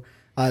do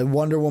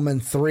Wonder Woman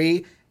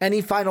 3.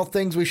 Any final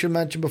things we should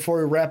mention before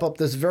we wrap up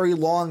this very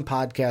long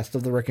podcast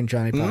of the Rick and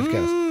Johnny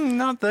podcast?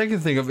 Not that I can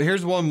think of.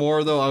 Here's one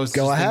more, though. I was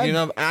thinking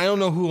of. I don't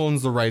know who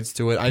owns the rights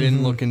to it. I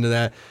didn't look into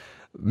that.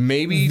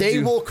 Maybe they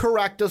will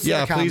correct us in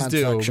the comment section.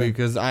 Yeah, please do,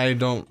 because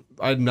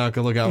I'm not going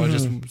to look out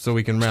just so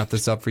we can wrap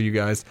this up for you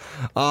guys.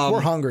 We're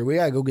hungry. We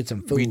got to go get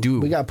some food. We do.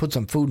 We got to put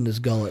some food in this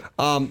gullet.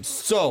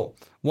 So,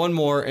 one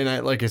more,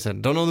 and like I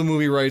said, don't know the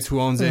movie rights,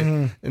 who owns it.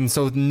 And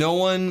so no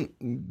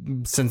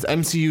one, since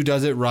MCU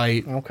does it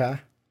right. Okay.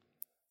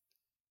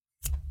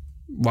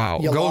 Wow.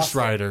 Ghost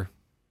Rider.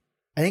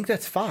 I think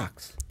that's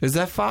Fox. Is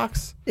that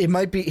Fox? It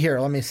might be. Here,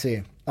 let me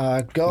see.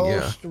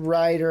 Ghost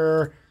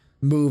Rider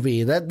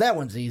movie. That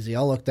one's easy.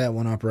 I'll look that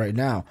one up right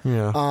now.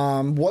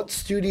 Yeah. What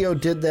studio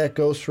did that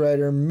Ghost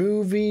Rider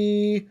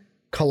movie?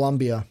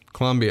 Columbia.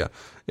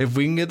 If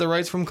we can get the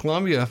rights from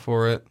Columbia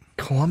for it.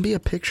 Columbia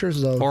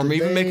Pictures, though. Or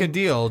maybe make a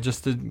deal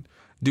just to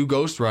do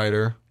Ghost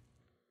Rider.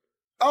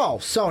 Oh,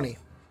 Sony.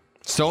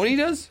 Sony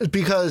does?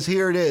 Because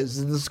here it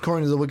is. This is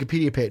according to the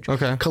Wikipedia page.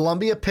 Okay.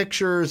 Columbia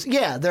Pictures.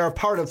 Yeah, they're a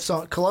part of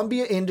Sony.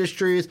 Columbia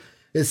Industries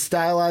is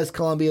stylized.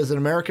 Columbia is an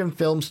American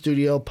film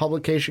studio,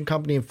 publication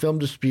company, and film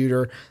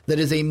distributor that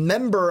is a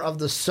member of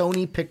the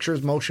Sony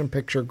Pictures Motion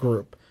Picture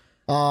Group,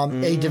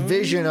 a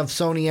division of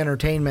Sony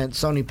Entertainment,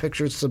 Sony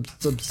Pictures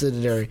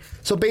subsidiary.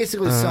 So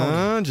basically,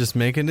 Sony. Just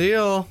make a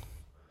deal.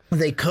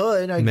 They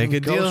could make a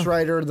Ghost deal.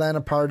 Rider then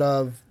a part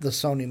of the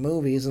Sony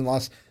movies,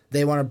 unless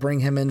they want to bring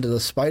him into the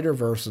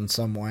Spider-Verse in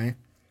some way.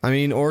 I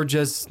mean, or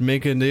just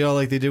make a deal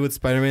like they did with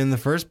Spider-Man in the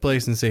first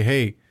place and say,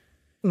 hey,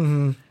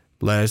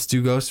 let's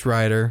do Ghost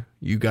Rider.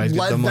 You guys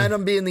get the money. Let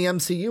Venom be in the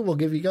MCU. We'll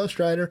give you Ghost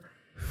Rider.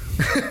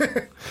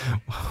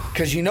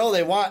 Because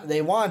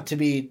they want to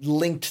be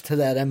linked to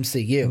that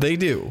MCU. They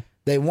do.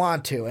 They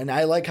want to. And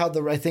I like how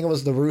I think it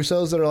was the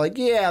Russos that are like,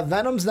 yeah,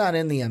 Venom's not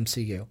in the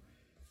MCU.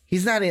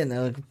 He's not in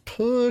there. Like,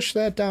 push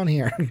that down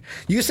here.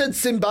 You said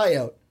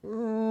symbiote.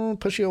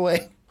 Push you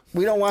away.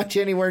 We don't want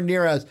you anywhere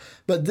near us.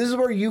 But this is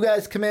where you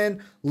guys come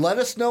in. Let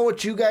us know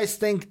what you guys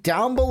think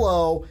down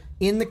below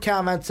in the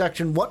comment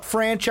section. What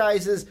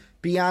franchises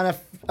beyond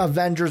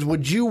Avengers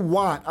would you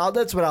want?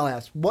 That's what I'll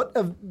ask. What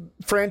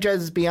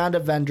franchises beyond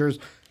Avengers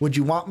would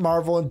you want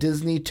Marvel and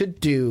Disney to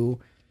do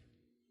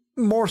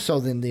more so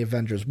than the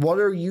Avengers? What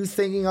are you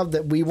thinking of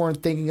that we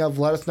weren't thinking of?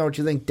 Let us know what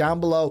you think down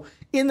below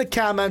in the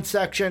comment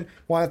section.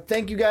 Want to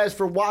thank you guys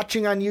for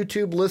watching on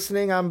YouTube,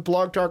 listening on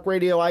Blog Talk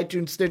Radio,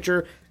 iTunes,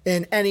 Stitcher,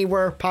 and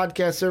anywhere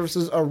podcast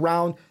services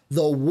around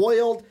the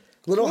world.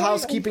 Little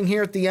housekeeping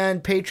here at the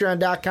end.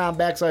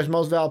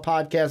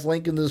 Patreon.com/MostValuedPodcast.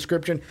 Link in the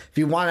description. If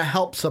you want to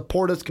help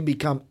support us, can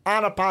become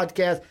on a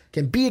podcast,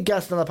 can be a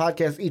guest on the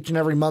podcast each and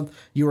every month.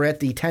 You are at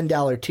the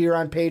 $10 tier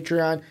on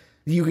Patreon.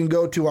 You can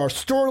go to our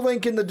store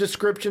link in the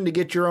description to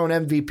get your own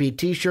MVP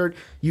t-shirt.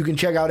 You can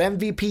check out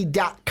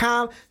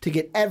MVP.com to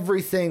get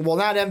everything. Well,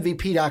 not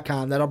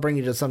MVP.com. That'll bring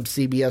you to some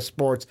CBS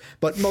Sports.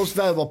 But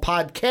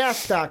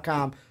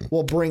MostValuablePodcast.com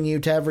will bring you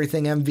to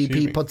everything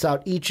MVP puts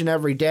out each and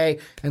every day.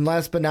 And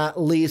last but not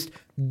least,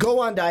 go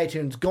on to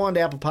iTunes, go on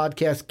to Apple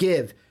Podcasts,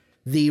 give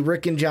the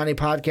Rick and Johnny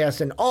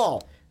podcast and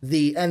all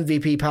the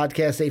MVP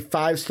podcasts a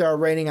 5-star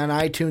rating on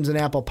iTunes and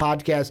Apple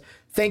Podcasts.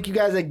 Thank you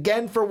guys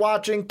again for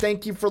watching.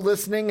 Thank you for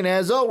listening. And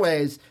as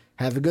always,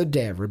 have a good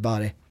day,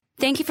 everybody.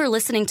 Thank you for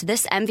listening to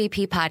this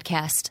MVP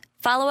podcast.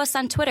 Follow us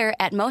on Twitter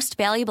at Most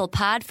Valuable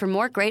Pod for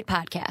more great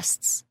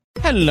podcasts.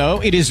 Hello,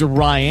 it is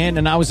Ryan,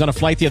 and I was on a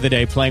flight the other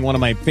day playing one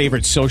of my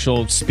favorite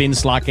social spin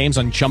slot games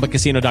on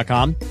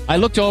ChumbaCasino.com. I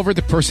looked over at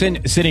the person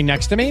sitting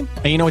next to me,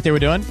 and you know what they were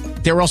doing?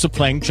 They were also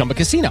playing Chumba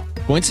Casino.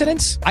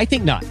 Coincidence? I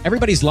think not.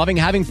 Everybody's loving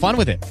having fun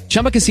with it.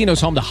 Chumba Casino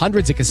is home to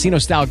hundreds of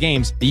casino-style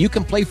games that you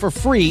can play for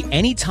free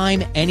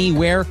anytime,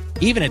 anywhere,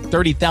 even at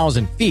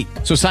 30,000 feet.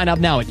 So sign up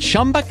now at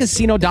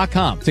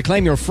ChumbaCasino.com to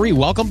claim your free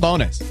welcome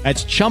bonus.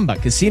 That's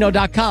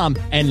ChumbaCasino.com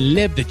and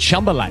live the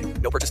Chumba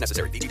life. No purchase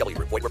necessary. VGW.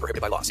 Void where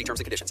prohibited by law. See terms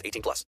and conditions. 18+.